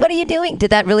 what are you doing? Did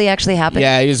that really actually happen?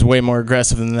 Yeah, he was way more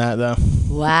aggressive than that, though.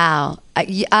 Wow.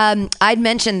 I'd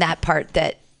mentioned that part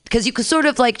because you could sort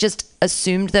of like just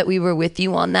assumed that we were with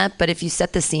you on that, but if you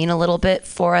set the scene a little bit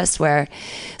for us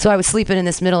so I was sleeping in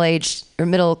this middle-aged or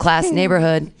middle-class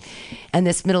neighborhood, and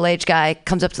this middle-aged guy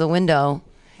comes up to the window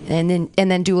and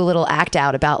then do a little act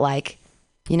out about like,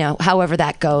 You know, however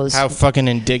that goes. How fucking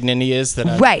indignant he is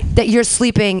that Right, that you're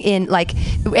sleeping in like,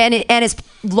 and his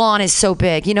lawn is so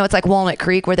big. You know, it's like Walnut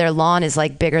Creek where their lawn is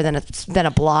like bigger than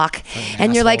a block,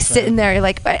 and you're like sitting there, you're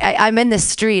like, I'm in this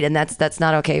street, and that's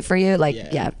not okay for you. Like,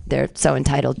 yeah, they're so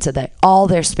entitled to all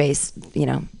their space, you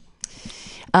know.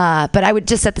 But I would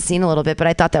just set the scene a little bit. But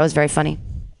I thought that was very funny.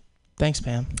 Thanks,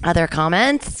 Pam. Other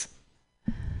comments?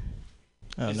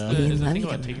 Oh no! Is the thing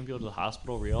about taking people to the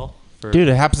hospital real? Dude,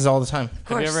 it happens all the time.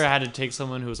 Have you ever had to take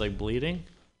someone who was like bleeding?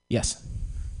 Yes.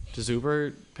 Does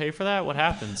Uber pay for that? What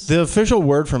happens? The official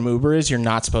word from Uber is you're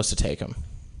not supposed to take them.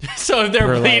 So if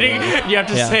they're bleeding, you have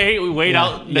to say, wait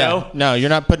out, no? Yeah. No, you're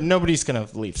not, but nobody's going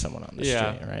to leave someone on the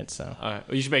street, right? So. All right.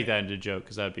 Well, you should make that into a joke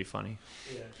because that would be funny.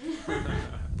 Yeah.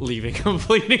 Leaving a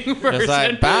bleeding person. Just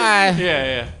like, bye.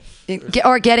 Yeah.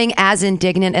 Or getting as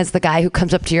indignant as the guy who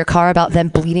comes up to your car about them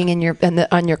bleeding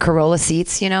on your Corolla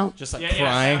seats, you know? Just like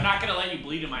crying. I'm not going to let you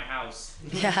bleed in my house.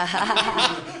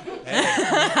 That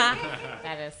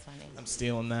is funny. I'm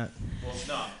stealing that. Well,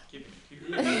 stop. Keep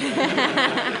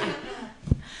it.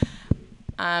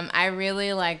 I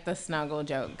really like the snuggle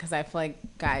joke because I feel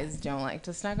like guys don't like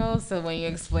to snuggle. So when you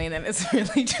explain that it's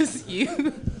really just you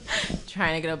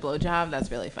trying to get a blowjob,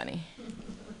 that's really funny.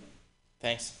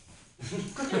 Thanks.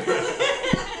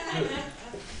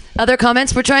 Other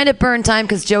comments? We're trying to burn time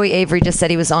because Joey Avery just said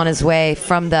he was on his way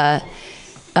from the.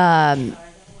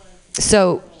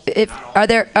 So, are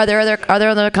there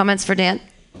other comments for Dan?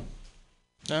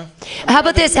 No. How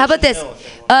about this?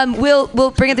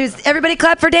 We'll bring it through. Everybody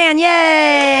clap for Dan! Yay!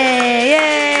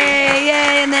 Yay!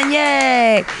 Yay! And then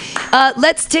yay!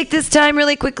 Let's take this time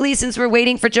really quickly since we're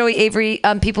waiting for Joey Avery.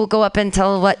 People go up and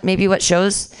tell what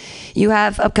shows you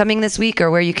have upcoming this week or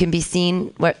where you can be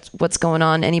seen. What's going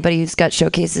on? Anybody who's got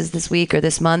showcases this week or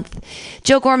this month?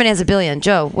 Joe Gorman has a billion.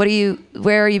 Joe,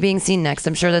 where are you being seen next?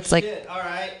 I'm sure that's like. All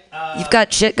right. You've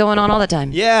got shit going on all the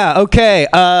time. Yeah, okay.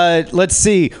 Let's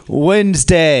see.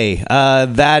 Wednesday,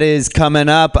 that is coming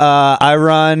up. I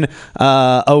run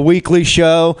a weekly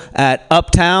show at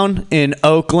Uptown in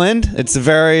Oakland. It's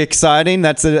very exciting.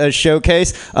 That's a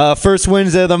showcase. First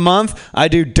Wednesday of the month, I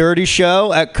do Dirty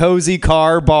Show at Cozy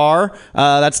Car Bar.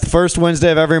 That's the first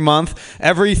Wednesday of every month.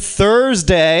 Every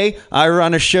Thursday, I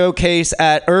run a showcase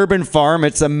at Urban Farm.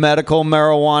 It's a medical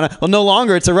marijuana. Well, no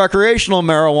longer. It's a recreational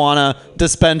marijuana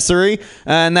dispensary,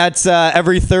 and that's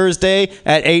every Thursday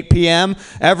at 8 p.m.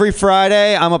 Every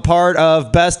Friday, I'm a part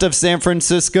of Best of San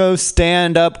Francisco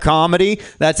stand-up comedy.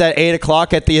 That's at 8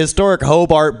 o'clock at the historic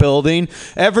Hobart building.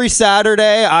 Every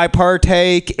Saturday, I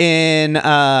partake in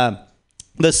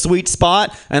the Sweet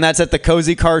Spot, and that's at the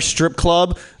Cozy Car Strip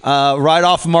Club right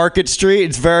off Market Street.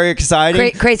 It's very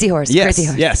exciting. Crazy horse. Yes, Crazy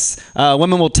horse. yes.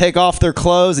 Women will take off their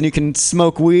clothes and you can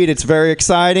smoke weed. It's very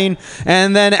exciting.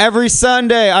 And then every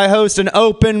Sunday, I host an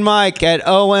open mic at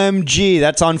OMG.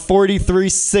 That's on 43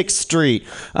 6th Street.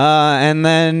 And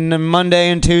then Monday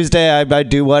and Tuesday, I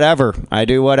do whatever. I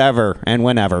do whatever and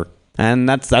whenever. And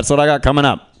that's what I got coming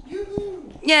up.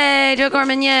 Yay, Joe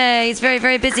Gorman, yay. He's very,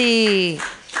 very busy.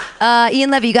 Ian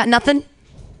Levy, you got nothing?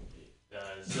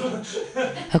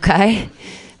 Okay.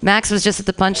 Max was just at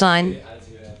the punchline.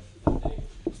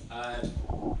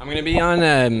 I'm going to be on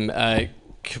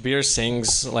Kabir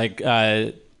Singh's,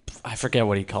 I forget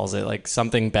what he calls it, like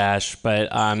something bash, but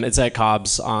it's at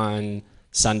Cobb's on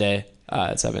Sunday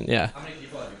at 7, yeah. How many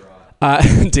people have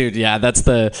you brought? Dude, yeah, that's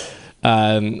the...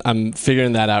 I'm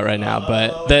figuring that out right now,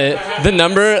 but the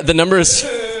number is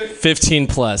 15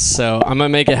 plus, so I'm gonna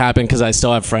make it happen because I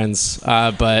still have friends,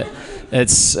 but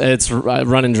it's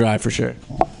running dry for sure.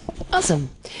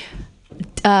 Awesome.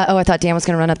 I thought Dan was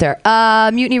going to run up there.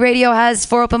 Mutiny Radio has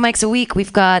 4 open mics a week.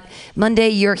 We've got Monday,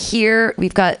 You're Here.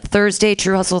 We've got Thursday,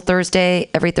 True Hustle Thursday,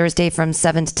 every Thursday from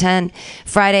 7 to 10.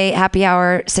 Friday, Happy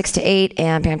Hour, 6 to 8,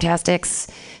 and Fantastics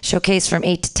Showcase from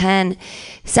 8 to 10.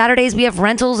 Saturdays, we have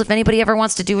rentals. If anybody ever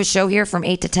wants to do a show here from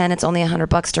 8 to 10, it's only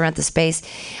 $100 to rent the space.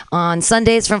 On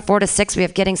Sundays from 4 to 6, we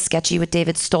have Getting Sketchy with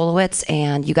David Stolowitz,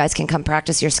 and you guys can come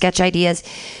practice your sketch ideas.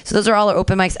 So those are all our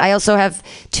open mics. I also have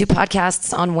 2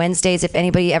 podcasts on Wednesdays. If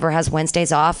anybody ever has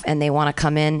Wednesdays off and they want to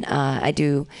come in, I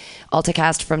do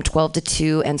AltaCast from 12 to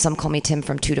 2, and Some Call Me Tim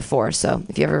from 2 to 4. So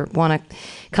if you ever want to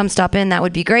come stop in, that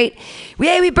would be great.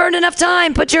 We burned enough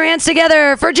time. Put your hands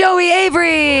together for Joey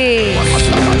Avery.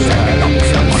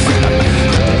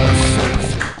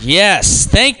 Yes,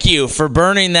 thank you for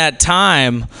burning that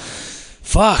time.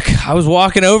 Fuck, I was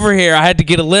walking over here. I had to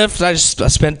get a lift. I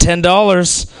spent $10.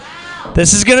 Wow.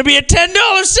 This is going to be a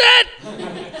 $10 set.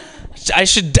 I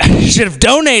should have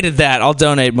donated that. I'll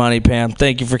donate money, Pam.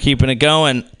 Thank you for keeping it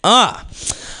going.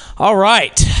 All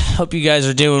right. Hope you guys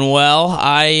are doing well.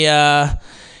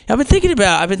 I've been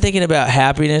thinking about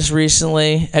happiness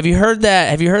recently. Have you heard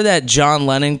that John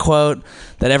Lennon quote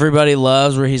that everybody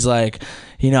loves, where he's like,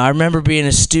 I remember being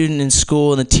a student in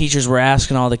school and the teachers were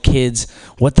asking all the kids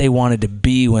what they wanted to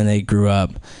be when they grew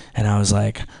up, and I was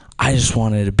like, I just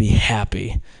wanted to be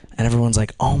happy. And everyone's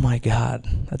like, oh my God,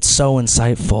 that's so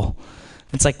insightful.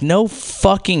 It's like, no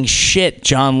fucking shit,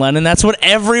 John Lennon. That's what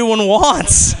everyone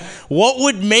wants. What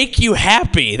would make you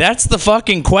happy? That's the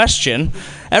fucking question.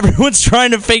 Everyone's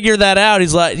trying to figure that out.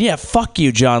 He's like, yeah, fuck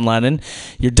you, John Lennon.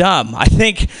 You're dumb. I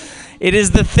think it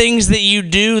is the things that you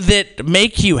do that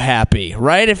make you happy,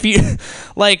 right? If you,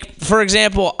 like, for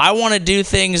example, I want to do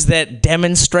things that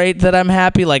demonstrate that I'm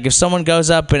happy. Like, if someone goes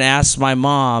up and asks my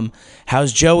mom,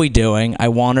 how's Joey doing? I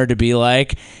want her to be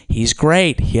like, he's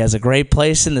great. He has a great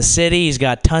place in the city. He's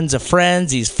got tons of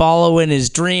friends. He's following his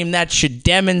dream. That should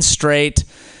demonstrate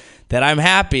that I'm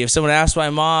happy. If someone asks my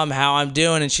mom how I'm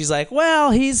doing and she's like,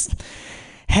 well, he's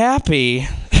happy.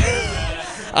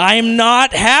 I'm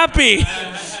not happy.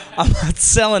 I'm not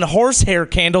selling horsehair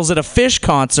candles at a Fish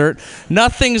concert.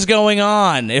 Nothing's going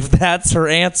on if that's her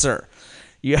answer.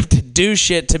 You have to do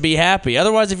shit to be happy.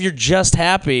 Otherwise, if you're just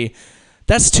happy,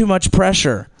 that's too much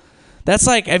pressure. That's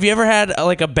like, have you ever had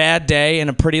like a bad day in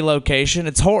a pretty location?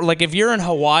 It's like if you're in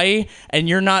Hawaii and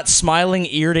you're not smiling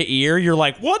ear to ear, you're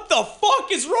like, what the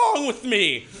fuck is wrong with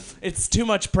me? It's too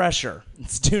much pressure.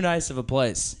 It's too nice of a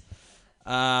place.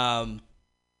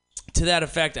 To that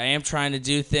effect, I am trying to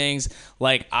do things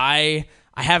like I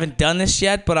haven't done this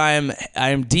yet, but I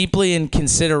am deeply in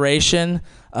consideration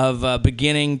of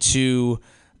beginning to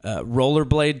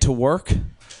rollerblade to work.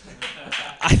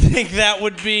 I think that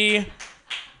would be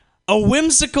a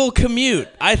whimsical commute.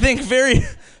 I think very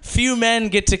few men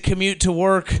get to commute to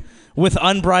work with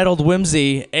unbridled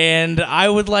whimsy, and I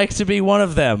would like to be one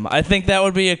of them. I think that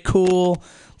would be a cool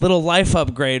little life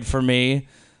upgrade for me.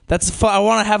 I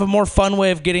want to have a more fun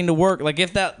way of getting to work. Like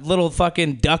if that little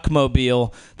fucking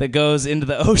duckmobile that goes into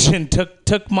the ocean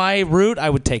took my route, I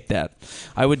would take that.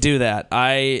 I would do that.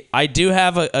 I do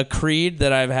have a creed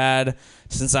that I've had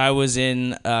since I was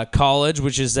in college,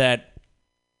 which is that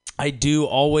I do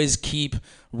always keep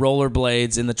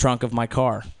rollerblades in the trunk of my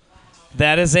car.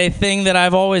 That is a thing that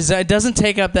I've always... It doesn't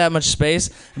take up that much space.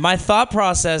 My thought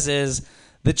process is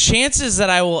the chances that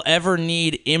I will ever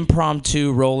need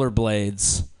impromptu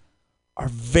rollerblades are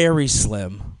very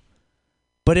slim.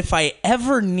 But if I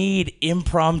ever need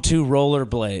impromptu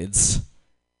rollerblades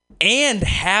and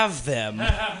have them,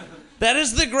 that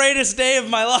is the greatest day of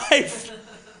my life.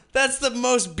 That's the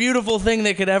most beautiful thing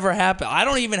that could ever happen. I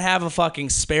don't even have a fucking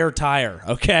spare tire,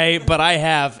 okay? But I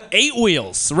have 8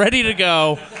 wheels ready to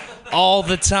go all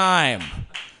the time.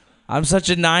 I'm such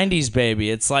a 90s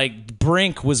baby. It's like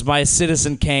Brink was my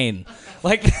Citizen Kane.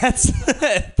 Like that's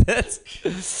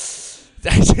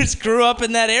I just grew up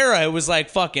in that era. It was like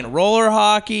fucking roller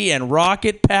hockey and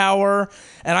rocket power,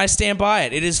 and I stand by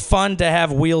it. It is fun to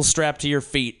have wheels strapped to your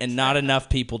feet, and not enough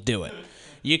people do it.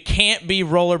 You can't be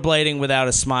rollerblading without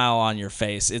a smile on your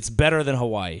face. It's better than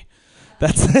Hawaii.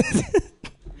 That's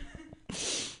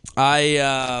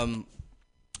I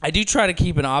do try to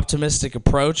keep an optimistic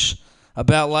approach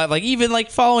about life. Like even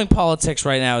like following politics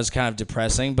right now is kind of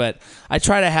depressing, but I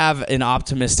try to have an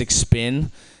optimistic spin.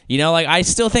 You know, like I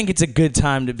still think it's a good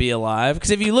time to be alive, because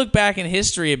if you look back in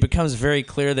history, it becomes very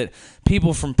clear that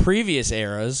people from previous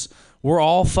eras were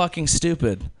all fucking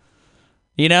stupid.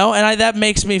 You know, and that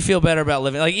makes me feel better about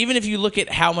living. Like even if you look at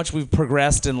how much we've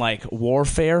progressed in like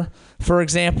warfare, for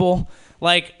example,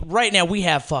 like right now we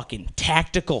have fucking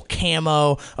tactical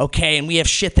camo, okay, and we have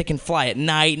shit that can fly at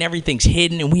night and everything's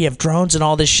hidden, and we have drones and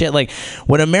all this shit. Like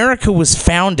when America was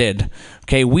founded,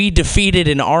 okay, we defeated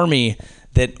an army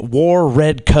that wore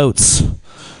red coats.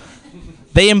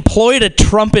 They employed a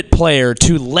trumpet player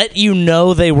to let you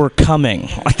know they were coming.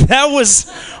 Like that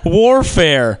was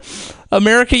warfare.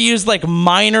 America used like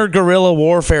minor guerrilla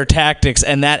warfare tactics,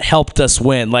 and that helped us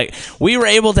win. Like we were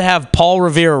able to have Paul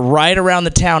Revere ride around the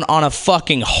town on a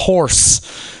fucking horse,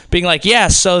 being like, yeah,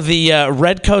 so the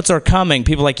redcoats are coming.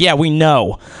 People are like, yeah, we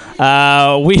know.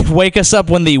 We wake us up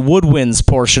when the woodwinds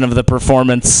portion of the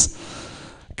performance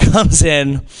comes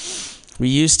in. We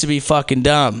used to be fucking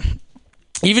dumb.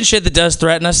 Even shit that does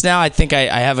threaten us now, I think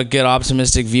I have a good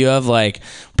optimistic view of. Like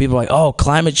people are like, oh,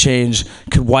 climate change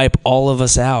could wipe all of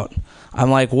us out. I'm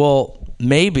like, well,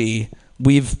 maybe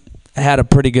we've had a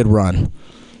pretty good run.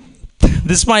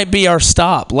 This might be our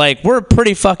stop. Like, we're a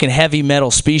pretty fucking heavy metal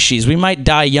species. We might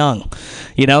die young.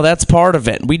 You know, that's part of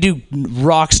it. We do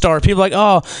rock star. People are like,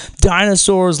 oh,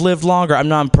 dinosaurs lived longer. I'm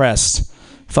not impressed.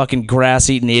 fucking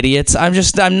grass-eating idiots. I'm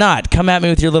not. Come at me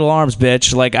with your little arms,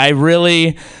 bitch. Like, I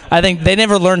think they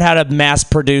never learned how to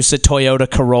mass-produce a Toyota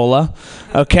Corolla,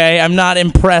 okay? I'm not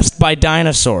impressed by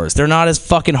dinosaurs. They're not as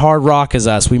fucking hard rock as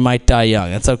us. We might die young.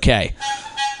 That's okay.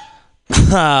 Did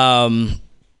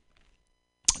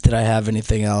I have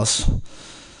anything else?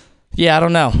 Yeah, I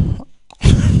don't know.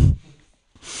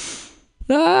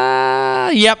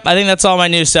 Yep, I think that's all my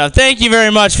new stuff. Thank you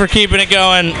very much for keeping it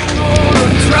going.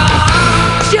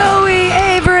 Joey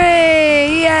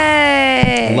Avery,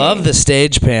 yay! Love the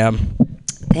stage, Pam.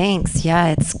 Thanks. Yeah,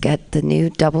 it's got the new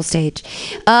double stage.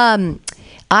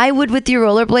 I would, with your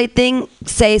rollerblade thing,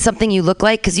 say something you look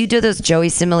like, because you do those Joey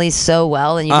similes so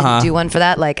well, and you didn't do one for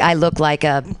that. Like, I look like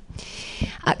a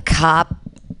cop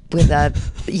with a,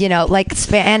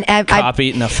 cop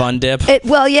eating a fun dip.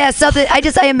 Something.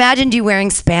 I imagined you wearing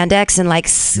spandex and like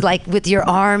with your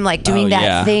arm, like doing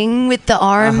that thing with the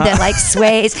arm that like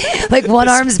sways, like one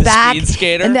arm's back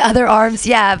and the other arm's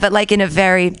but like in a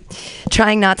very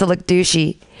trying not to look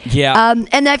douchey. Yeah.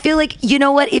 And I feel like, you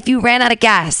know what? If you ran out of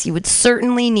gas, you would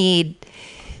certainly need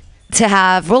to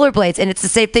have rollerblades, and it's the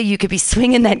same thing. You could be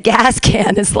swinging that gas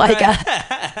can as like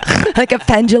a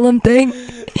pendulum thing.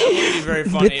 Very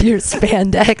funny. With your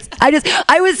spandex.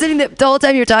 I was sitting there the whole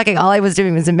time you were talking. All I was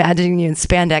doing was imagining you in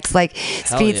spandex, like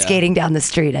speed skating down the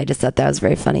street. I just thought that was a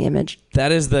very funny image.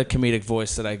 That is the comedic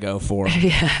voice that I go for.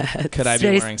 Could I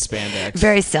be wearing spandex?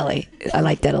 Very silly. I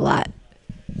liked it a lot.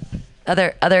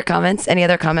 Other comments? Any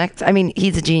other comments? I mean,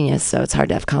 he's a genius, so it's hard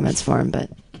to have comments for him. But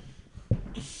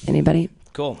anybody?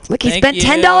 Cool. Look, he spent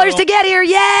 $10 to get here.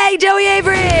 Yay, Joey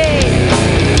Avery!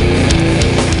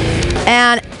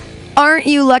 And aren't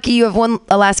you lucky you have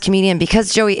a last comedian?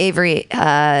 Because Joey Avery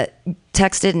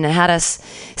texted and had us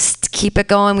keep it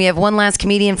going. We have one last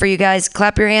comedian for you guys.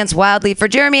 Clap your hands wildly for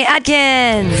Jeremy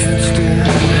Adkins.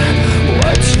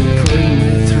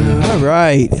 All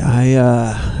right.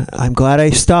 I'm glad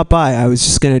I stopped by. I was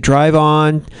just going to drive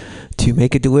on to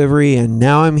make a delivery, and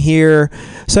now I'm here.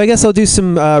 So I guess I'll do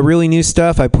some really new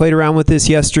stuff. I played around with this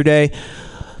yesterday.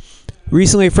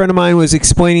 Recently, a friend of mine was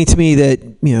explaining to me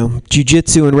that,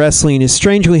 jiu-jitsu and wrestling is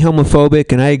strangely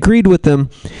homophobic, and I agreed with them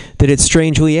that it's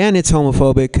strangely and it's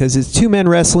homophobic because it's two men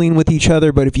wrestling with each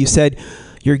other, but if you said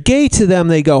you're gay to them,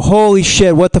 they go, holy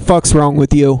shit, what the fuck's wrong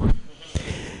with you?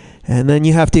 And then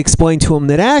you have to explain to them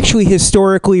that actually,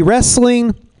 historically,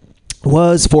 wrestling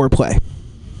was foreplay.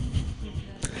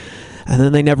 And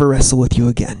then they never wrestle with you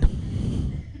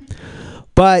again.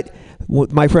 But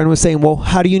what my friend was saying, well,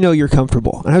 how do you know you're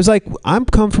comfortable? And I was like, I'm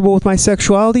comfortable with my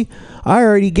sexuality. I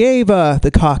already gave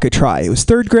the cock a try. It was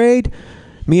 3rd grade.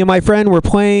 Me and my friend were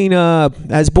playing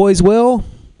As Boys Will,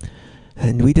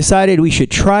 and we decided we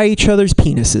should try each other's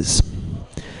penises.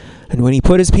 And when he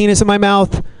put his penis in my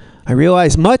mouth, I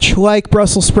realized, much like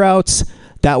Brussels sprouts,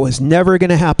 that was never going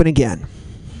to happen again.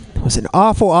 It was an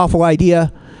awful, awful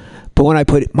idea. But when I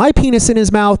put my penis in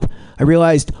his mouth, I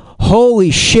realized, holy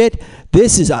shit,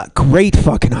 this is a great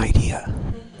fucking idea.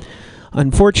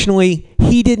 Unfortunately,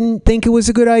 he didn't think it was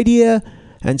a good idea,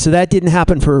 and so that didn't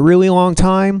happen for a really long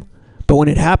time. But when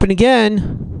it happened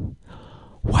again,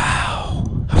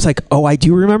 wow. I was like, oh, I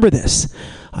do remember this.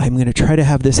 I'm going to try to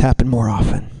have this happen more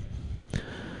often.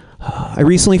 I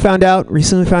recently found out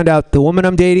the woman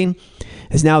I'm dating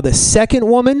is now the second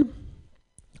woman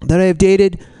that I have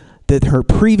dated that her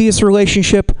previous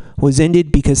relationship was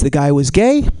ended because the guy was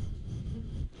gay.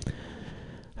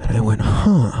 And I went,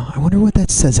 I wonder what that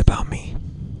says about me.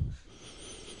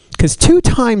 Because 2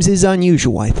 times is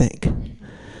unusual, I think.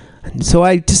 And so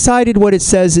I decided what it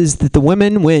says is that the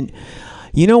women went,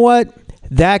 you know what?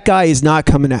 That guy is not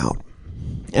coming out.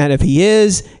 And if he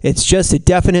is, it's just a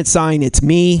definite sign it's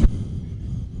me.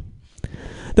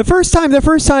 The first time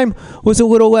was a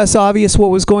little less obvious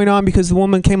what was going on because the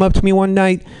woman came up to me one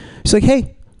night. She's like,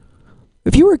 hey,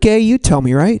 if you were gay, you'd tell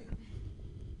me, right?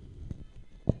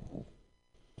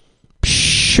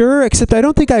 Sure, except I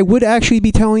don't think I would actually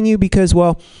be telling you because,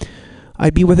 well,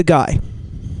 I'd be with a guy.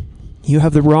 You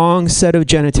have the wrong set of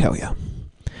genitalia.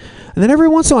 And then every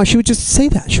once in a while, she would just say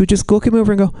that. She would just look at me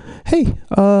over and go, hey,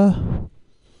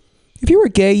 if you were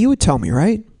gay, you would tell me,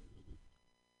 right?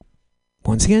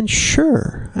 Once again,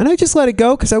 sure. And I just let it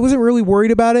go because I wasn't really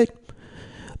worried about it.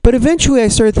 But eventually I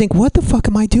started to think, what the fuck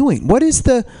am I doing? What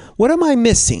am I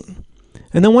missing?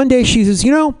 And then one day she says,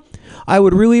 I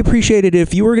would really appreciate it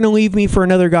if you were going to leave me for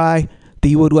another guy, that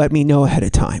you would let me know ahead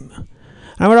of time. And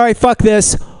I went, all right, fuck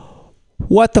this.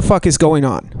 What the fuck is going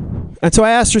on? And so I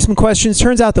asked her some questions.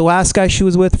 Turns out the last guy she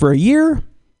was with for a year,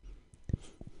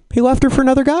 he left her for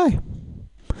another guy.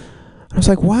 I was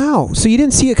like, wow, so you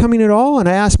didn't see it coming at all? And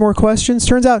I asked more questions.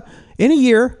 Turns out in a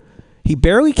year, he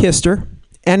barely kissed her,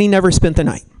 and he never spent the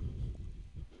night.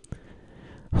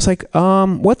 I was like,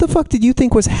 what the fuck did you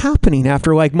think was happening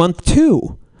after like month 2?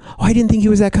 Oh, I didn't think he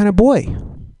was that kind of boy.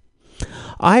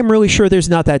 I'm really sure there's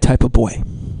not that type of boy.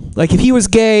 Like, if he was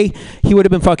gay, he would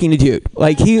have been fucking a dude.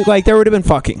 Like, there would have been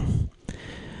fucking.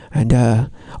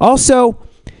 And also,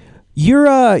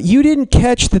 you didn't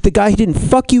catch that the guy who didn't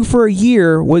fuck you for a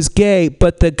year was gay,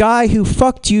 but the guy who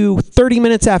fucked you 30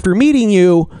 minutes after meeting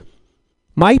you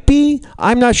might be.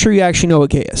 I'm not sure you actually know what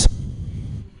gay is.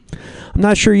 I'm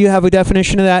not sure you have a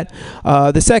definition of that.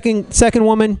 The second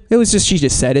woman, she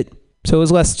just said it, so it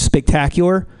was less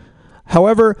spectacular.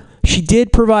 However, she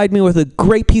did provide me with a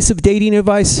great piece of dating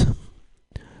advice.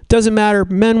 Doesn't matter,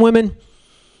 men, women.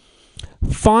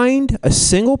 Find a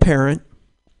single parent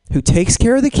who takes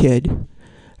care of the kid,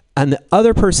 and the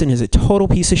other person is a total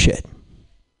piece of shit.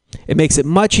 It makes it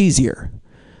much easier.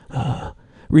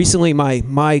 Recently,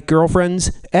 my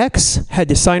girlfriend's ex had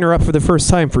to sign her up for the first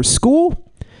time for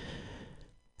school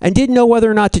and didn't know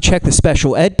whether or not to check the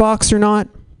special ed box or not,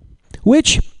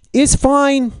 which is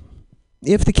fine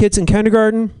if the kid's in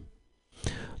kindergarten,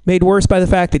 made worse by the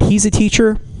fact that he's a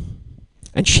teacher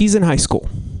and she's in high school.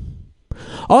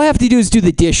 All I have to do is do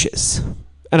the dishes,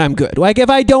 and I'm good. Like, if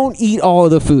I don't eat all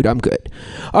of the food, I'm good.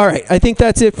 All right, I think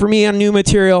that's it for me on new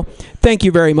material. Thank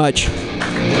you very much.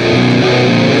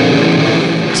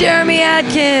 Jeremy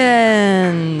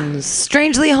Adkins.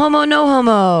 Strangely homo, no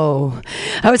homo.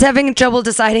 I was having trouble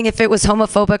deciding if it was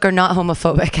homophobic or not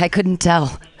homophobic. I couldn't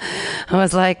tell. I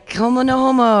was like, homo, no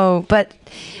homo. But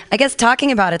I guess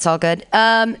talking about it's all good.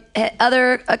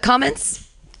 Other comments?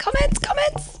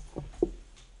 Comments?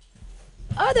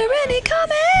 Are there any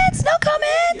comments? No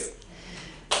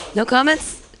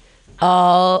comments?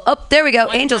 Oh, there we go.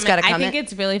 Angel's got a comment. I think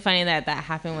it's really funny that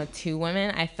happened with 2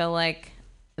 women. I feel like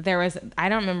there was, I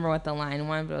don't remember what the line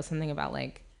was, but it was something about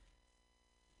like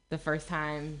the first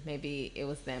time maybe it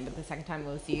was them, but the second time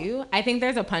it was you. I think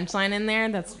there's a punchline in there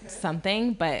that's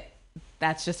something, but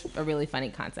that's just a really funny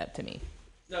concept to me.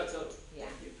 No, totally. Yeah.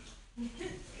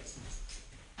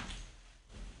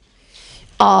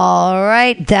 All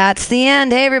right, that's the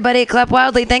end. Hey, everybody, clap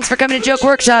wildly. Thanks for coming to Joke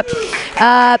Workshop.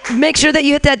 Make sure that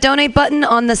you hit that donate button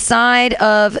on the side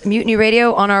of Mutiny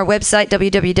Radio on our website,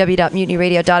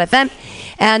 www.mutinyradio.fm.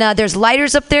 And there's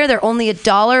lighters up there. They're only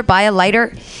 $1. Buy a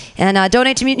lighter. And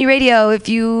donate to Mutiny Radio if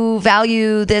you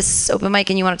value this open mic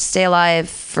and you want it to stay alive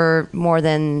for more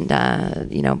than,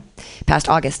 past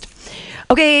August.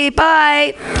 Okay,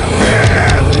 bye.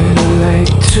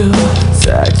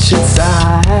 Touch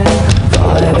inside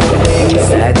for the things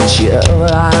that you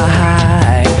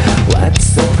like. What's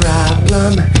the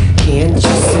problem? Can't you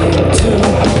seem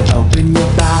to open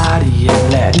your body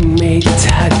and let me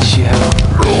touch you?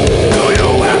 Do you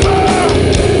ever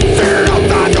feel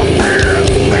outside your fears?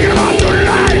 Thinking about your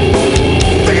life,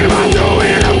 thinking about your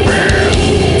interference.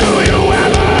 Do you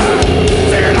ever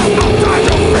feel outside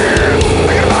your fears?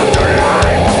 Thinking about your life, thinking about your life.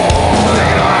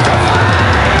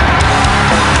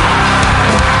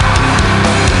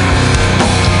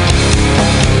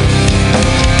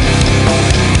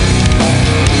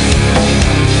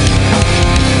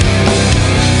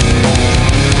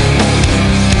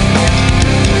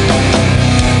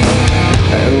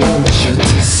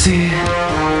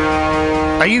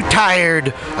 Are you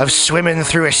tired of swimming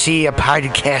through a sea of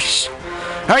podcasts?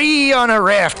 Are ye on a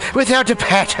raft without a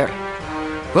paddle?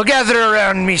 Well, gather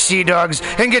around me, sea dogs,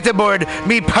 and get aboard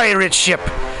me pirate ship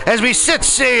as we set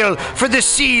sail for the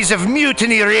seas of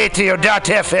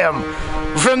MutinyRadio.fm.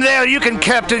 From there, you can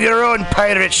captain your own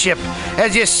pirate ship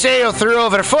as you sail through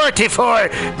over 44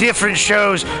 different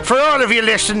shows for all of your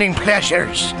listening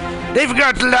pleasures. They've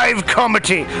got live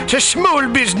comedy to small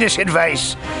business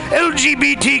advice,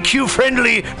 LGBTQ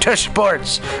friendly to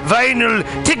sports, vinyl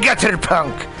to gutter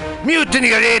punk.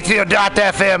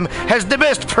 MutinyRadio.fm has the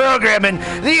best programming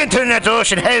the internet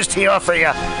ocean has to offer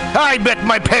you. I bet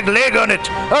my peg leg on it,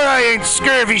 or I ain't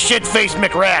scurvy shit-faced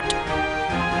McRat.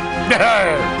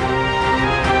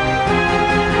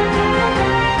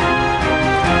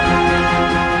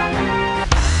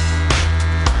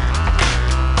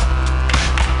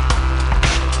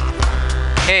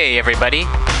 Hey everybody,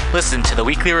 listen to the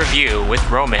Weekly Review with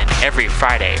Roman every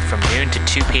Friday from noon to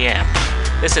 2 p.m.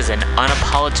 This is an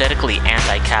unapologetically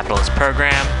anti-capitalist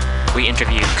program. We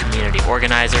interview community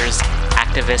organizers,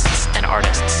 activists, and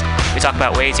artists. We talk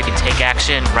about ways you can take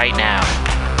action right now.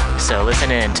 So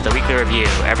listen in to the Weekly Review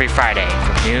every Friday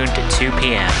from noon to 2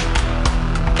 p.m.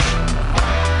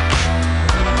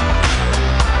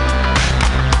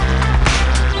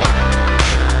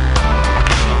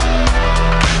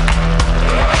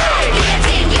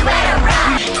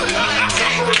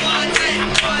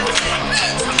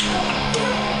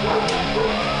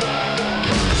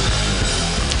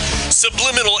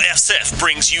 Subliminal SF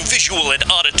brings you visual and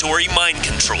auditory mind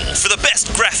control. For the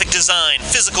best graphic design,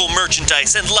 physical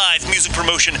merchandise, and live music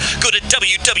promotion, go to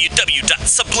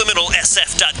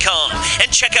www.subliminalsf.com and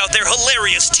check out their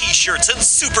hilarious t-shirts and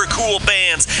super cool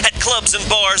bands at clubs and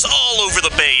bars all over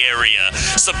the Bay Area.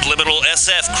 Subliminal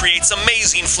SF creates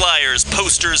amazing flyers,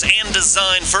 posters, and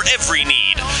design for every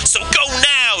need. So go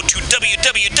now to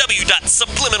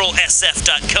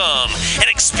www.subliminalsf.com and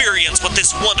experience what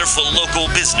this wonderful local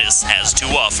business has to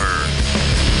offer.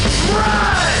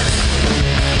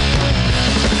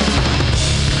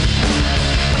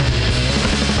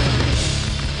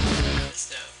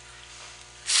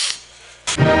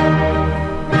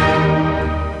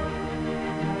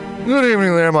 Good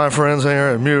evening there, my friends here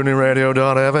at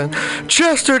MutinyRadio.fm.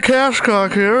 Chester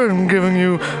Cashcock here, and giving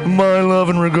you my love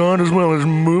and regard as well as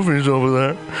movies over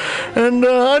there. And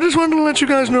I just wanted to let you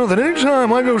guys know that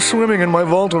anytime I go swimming in my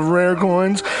vault of rare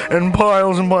coins and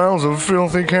piles of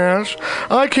filthy cash,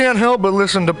 I can't help but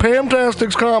listen to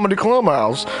Pamtastic's Comedy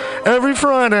Clubhouse every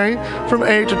Friday from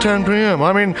 8 to 10 p.m.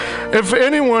 I mean, if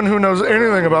anyone who knows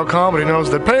anything about comedy knows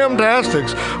that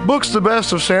Pamtastic's books the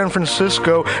best of San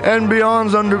Francisco and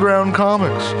beyond's underground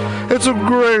comics. It's a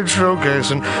great showcase,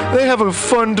 and they have a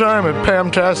fun time at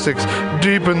Pamtastic's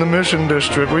deep in the Mission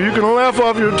District, where you can laugh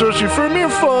off your tushy for a mere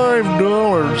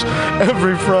 $5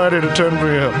 every Friday to 10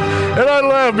 p.m. And I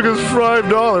laugh because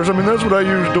 $5, I mean, that's what I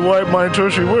use to wipe my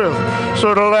tushy with.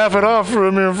 So to laugh it off for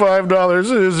a mere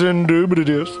 $5 is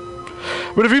indubitious.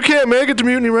 But if you can't make it to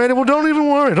Mutiny Radio, well, don't even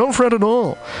worry. Don't fret at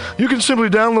all. You can simply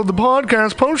download the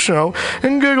podcast post-show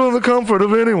and giggle in the comfort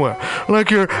of anywhere,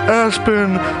 like your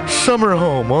Aspen summer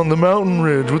home on the mountain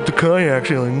ridge with the kayak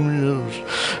feeling.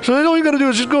 So all you got to do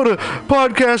is just go to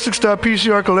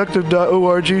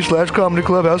podcastics.pcrcollective.org/comedy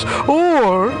clubhouse,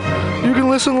 or you can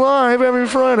listen live every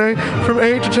Friday from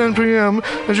 8 to 10 p.m.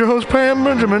 as your host Pam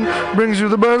Benjamin brings you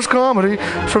the best comedy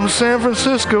from San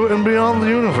Francisco and beyond the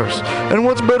universe. And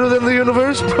what's better than the universe?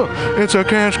 It's a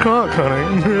cash cock,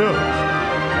 honey. Yeah.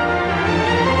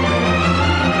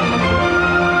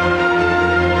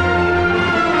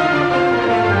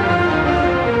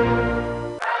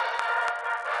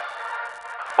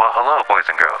 Well, hello, boys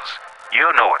and girls.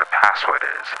 You know what a password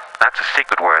is. That's a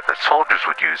secret word that soldiers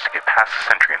would use to get past the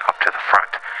sentry and up to the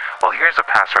front. Well, here's a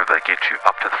password that gets you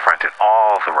up to the front in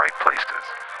all the right places.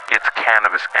 It's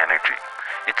cannabis energy.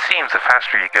 It seems the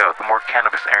faster you go, the more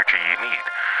cannabis energy you need.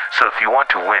 So if you want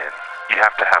to win, you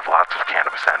have to have lots of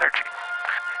cannabis energy.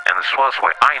 And the swellest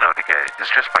way I know to get it is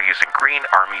just by using Green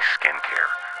Army Skincare.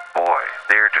 Boy,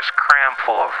 they're just cram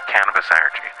full of cannabis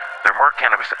energy. There are more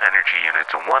cannabis energy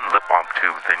units in one lip balm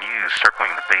tube than you use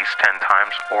circling the base 10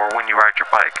 times or when you ride your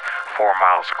bike 4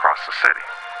 miles across the city.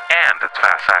 And it's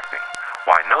fast acting.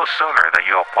 Why, no sooner than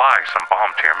you apply some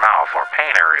balm to your mouth or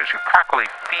pain areas, you practically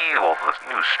feel the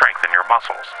new strength in your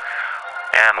muscles.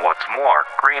 And what's more,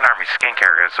 Green Army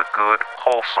Skincare is a good,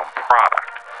 wholesome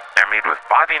product. They're made with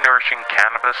body-nourishing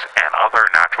cannabis and other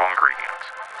natural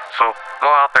ingredients. So go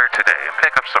out there today and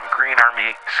pick up some Green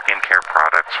Army Skincare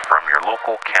products from your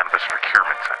local cannabis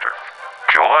procurement center.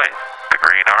 Join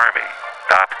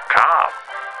thegreenarmy.com.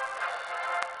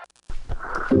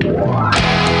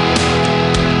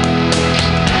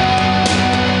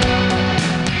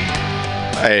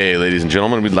 Hey, ladies and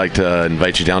gentlemen, we'd like to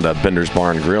invite you down to Bender's Bar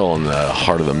and Grill in the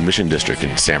heart of the Mission District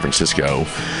in San Francisco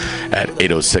at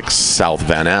 806 South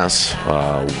Van Ness.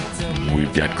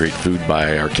 We've got great food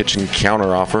by our kitchen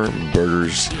counter offer: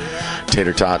 burgers,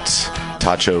 tater tots,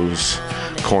 tachos,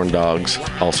 corn dogs,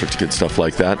 all sorts of good stuff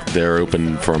like that. They're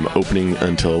open from opening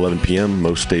until 11 p.m.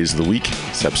 most days of the week,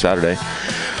 except Saturday.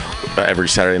 Every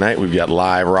Saturday night, we've got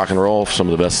live rock and roll, some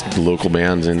of the best local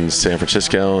bands in San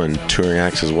Francisco and touring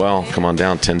acts as well. Come on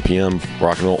down, 10 p.m.,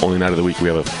 rock and roll, only night of the week. We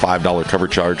have a $5 cover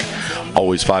charge,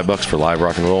 always $5 for live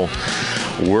rock and roll.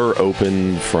 We're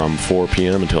open from 4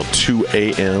 p.m. until 2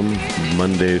 a.m.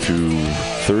 Monday through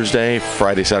Thursday,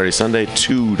 Friday, Saturday, Sunday,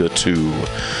 2 to 2.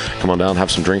 Come on down,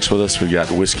 have some drinks with us. We've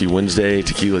got Whiskey Wednesday,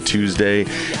 Tequila Tuesday,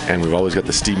 and we've always got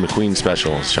the Steve McQueen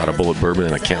special, shot of Bullet Bourbon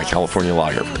and a can of California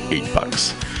Lager for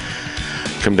 $8.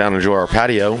 Come down and enjoy our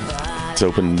patio. It's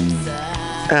open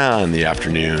in the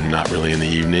afternoon, not really in the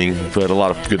evening, but a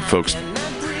lot of good folks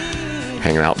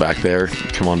hanging out back there.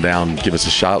 Come on down, give us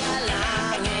a shout.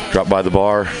 Drop by the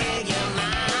bar,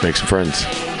 make some friends.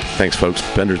 Thanks, folks.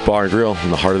 Bender's Bar and Grill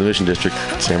in the heart of the Mission District,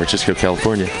 San Francisco,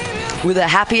 California. With a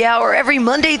happy hour every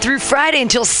Monday through Friday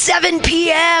until 7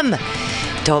 p.m.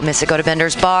 Don't miss it. Go to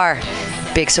Bender's Bar.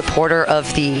 Big supporter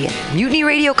of the Mutiny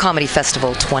Radio Comedy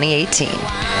Festival 2018.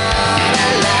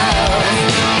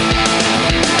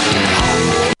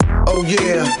 Oh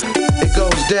yeah, it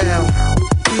goes down.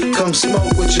 Come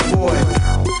smoke with your boy.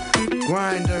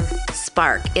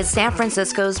 Spark is San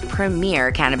Francisco's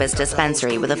premier cannabis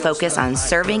dispensary with a focus on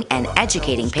serving and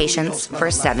educating patients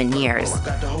for 7 years.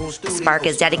 Spark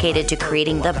is dedicated to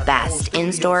creating the best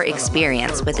in-store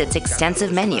experience with its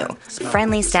extensive menu,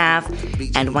 friendly staff,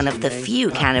 and one of the few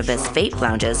cannabis vape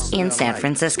lounges in San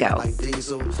Francisco.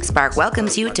 Spark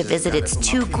welcomes you to visit its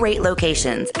 2 great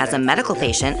locations as a medical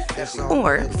patient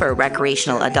or for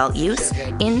recreational adult use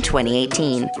in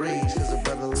 2018.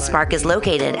 Spark is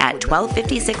located at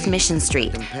 1256 Mission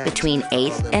Street between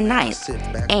 8th and 9th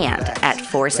and at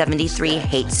 473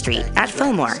 Haight Street at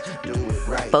Fillmore.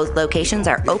 Both locations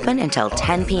are open until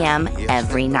 10 p.m.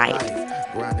 every night.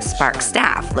 Spark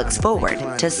staff looks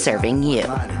forward to serving you.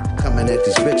 Coming at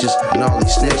these bitches and all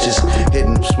these snitches,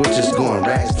 hitting them switches, going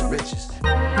rags to riches.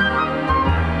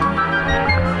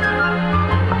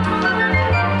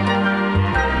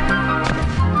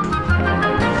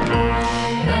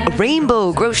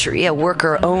 Rainbow Grocery, a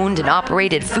worker-owned and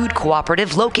operated food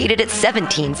cooperative located at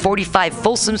 1745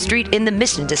 Folsom Street in the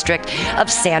Mission District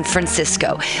of San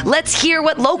Francisco. Let's hear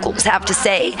what locals have to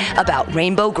say about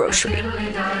Rainbow Grocery.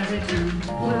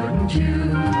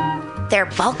 Their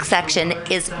bulk section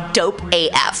is dope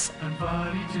AF.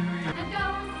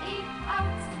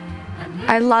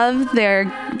 I love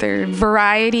their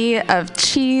variety of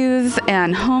cheese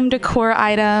and home decor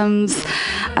items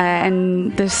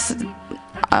and this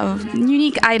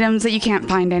unique items that you can't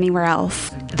find anywhere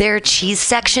else. Their cheese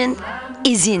section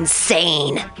is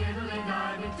insane.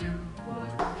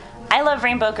 I love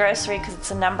Rainbow Grocery because it's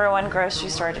the #1 grocery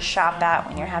store to shop at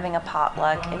when you're having a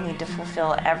potluck and need to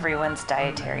fulfill everyone's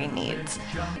dietary needs.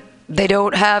 They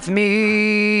don't have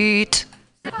meat.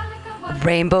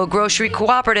 Rainbow Grocery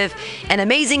Cooperative, an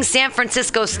amazing San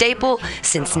Francisco staple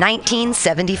since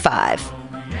 1975.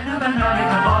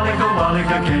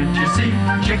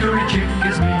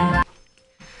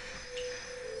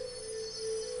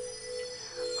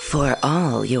 For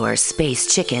all your space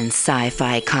chicken,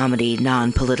 sci-fi, comedy,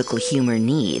 non-political humor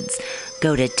needs,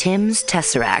 go to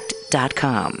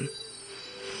timstesseract.com.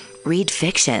 Read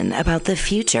fiction about the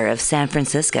future of San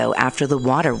Francisco after the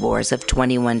water wars of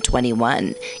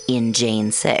 2121 in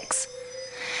Jane 6.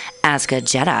 Ask a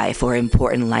Jedi for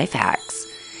important life hacks.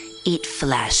 Eat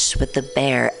flesh with the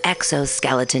bare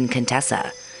exoskeleton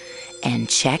Contessa. And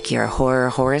check your horror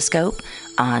horoscope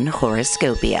on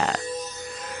Horoscopia.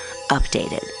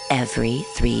 Updated every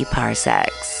 3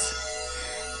 parsecs.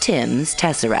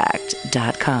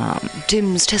 TimsTesseract.com.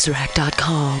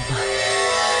 TimsTesseract.com.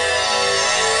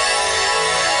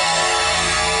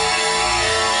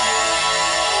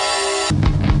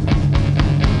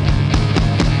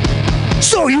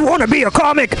 So you want to be a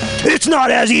comic? It's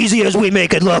not as easy as we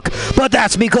make it look, but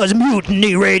that's because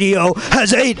Mutiny Radio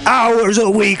has 8 hours a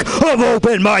week of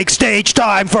open mic stage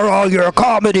time for all your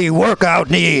comedy workout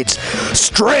needs.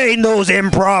 Strain those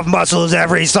improv muscles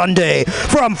every Sunday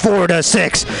from 4 to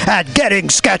 6 at Getting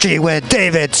Sketchy with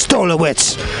David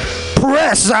Stolowitz.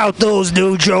 Press out those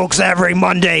new jokes every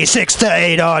Monday, 6 to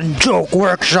 8 on Joke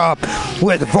Workshop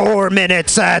with 4-minute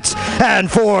sets and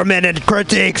 4-minute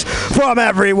critiques from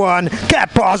everyone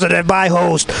kept positive by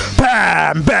host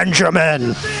Pam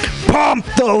Benjamin. Pump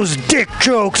those dick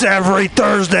jokes every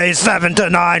Thursday, 7 to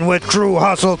 9 with True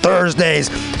Hustle Thursdays.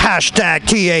 Hashtag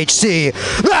THC.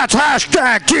 That's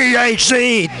hashtag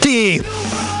THC.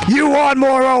 You want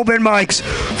more open mics?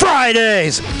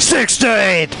 Fridays, 6 to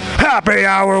 8. Happy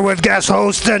hour with guest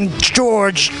host and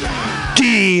George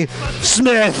D.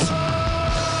 Smith.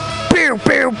 Pew,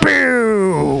 pew,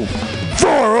 pew.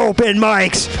 4 open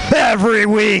mics every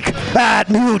week at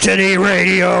Mutiny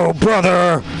Radio,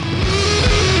 brother.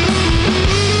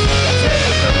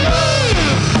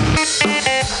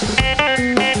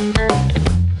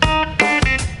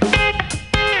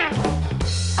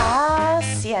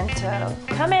 Asiento.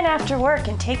 Come in after work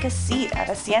and take a seat at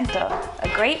Asiento, a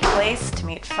great place to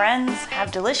meet friends,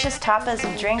 have delicious tapas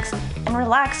and drinks, and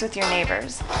relax with your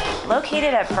neighbors.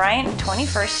 Located at Bryant and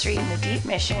 21st Street in the Deep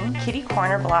Mission, kitty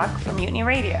corner block from Mutiny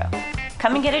Radio.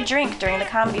 Come and get a drink during the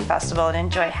comedy festival and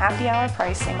enjoy happy hour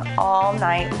pricing all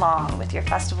night long with your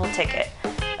festival ticket.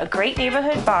 A great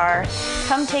neighborhood bar.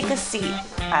 Come take a seat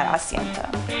at Asiento.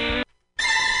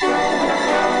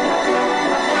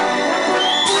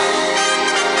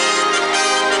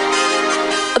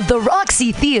 The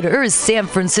Roxy Theater is San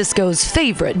Francisco's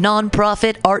favorite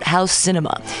nonprofit art house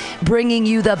cinema, bringing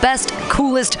you the best,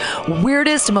 coolest,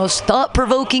 weirdest, most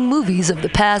thought-provoking movies of the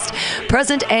past,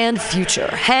 present, and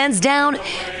future. Hands down,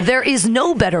 there is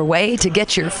no better way to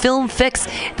get your film fix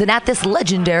than at this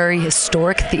legendary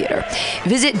historic theater.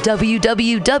 Visit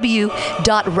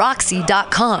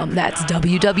www.roxy.com. That's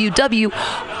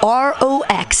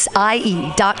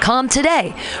www.roxie.com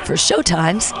today for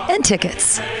showtimes and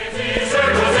tickets.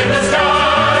 Everybody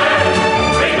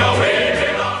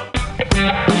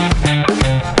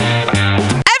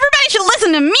should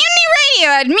listen to Mutiny Radio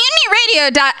at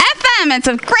mutinyradio.fm. It's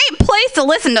a great place to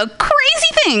listen to crazy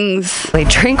things.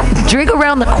 Drink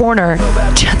around the corner,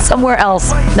 somewhere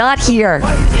else, not here.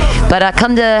 But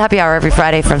come to happy hour every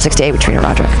Friday from 6 to 8 with Trina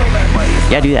Roderick.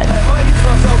 Yeah, do that.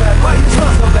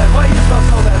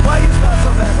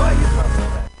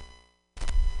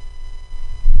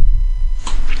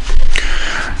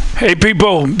 Hey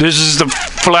people, this is the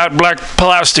Flat Black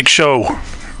Plastic Show,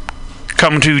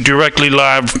 coming to you directly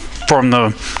live from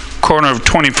the corner of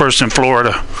 21st and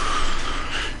Florida.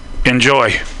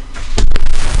 Enjoy.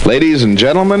 Ladies and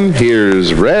gentlemen,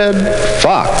 here's Red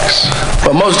Fox.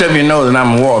 Well, most of you know that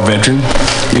I'm a war veteran.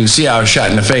 You can see I was shot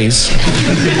in the face.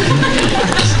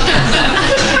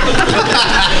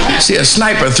 See, a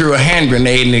sniper threw a hand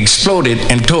grenade and exploded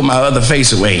and tore my other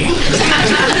face away.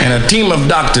 And a team of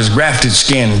doctors grafted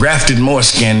skin, grafted more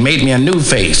skin, made me a new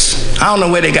face. I don't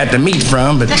know where they got the meat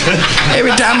from, but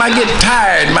every time I get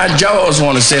tired, my jaws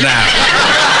want to sit down.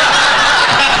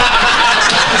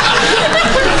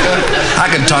 I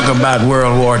could talk about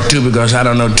World War II because I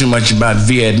don't know too much about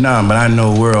Vietnam, but I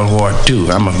know World War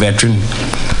II. I'm a veteran.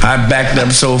 I backed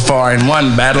up so far in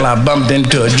one battle, I bumped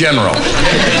into a general.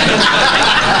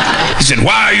 He said,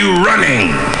 "Why are you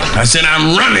running?" I said,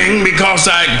 "I'm running because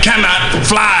I cannot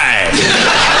fly."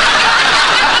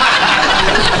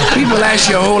 People ask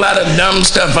you a whole lot of dumb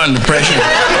stuff under pressure.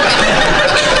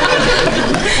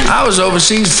 I was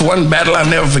overseas for one battle I'll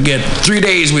never forget. 3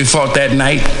 days we fought that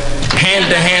night.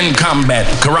 Hand-to-hand combat,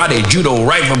 karate, judo,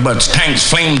 rifle butts, tanks,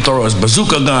 flamethrowers,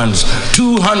 bazooka guns,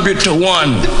 200 to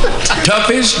 1.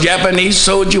 Toughest Japanese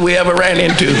soldier we ever ran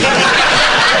into.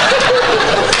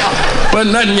 But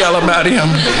nothing yell about him.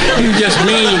 He was just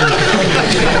mean.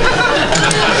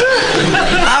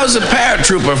 I was a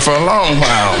paratrooper for a long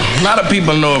while. A lot of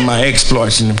people know of my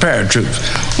exploits in the paratroops.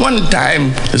 One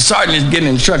time, the sergeant is getting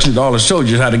instructions to all the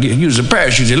soldiers how to use a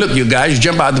parachute. He said, "Look, you guys, you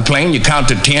jump out of the plane, you count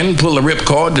to 10, pull the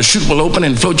ripcord, the chute will open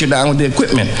and float you down with the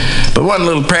equipment." But one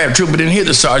little paratrooper didn't hear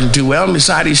the sergeant too well, and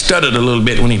besides, he stuttered a little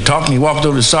bit when he talked, and he walked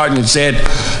over to the sergeant and said,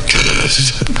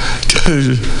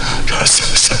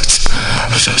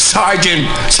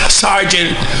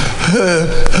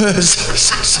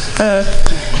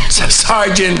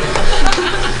 Sergeant,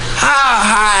 how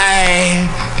high,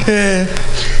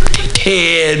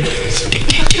 Ted,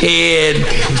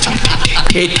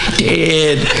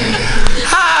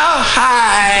 how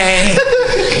high,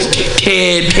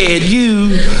 Ted,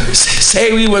 you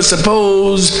say we were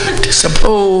supposed,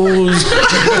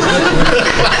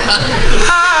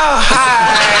 how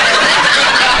high,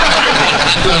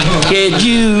 Ted,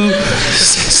 you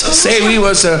say we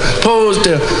were supposed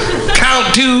to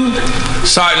count to?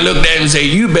 Sergeant looked at him and said,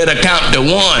 "You better count to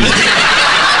 1.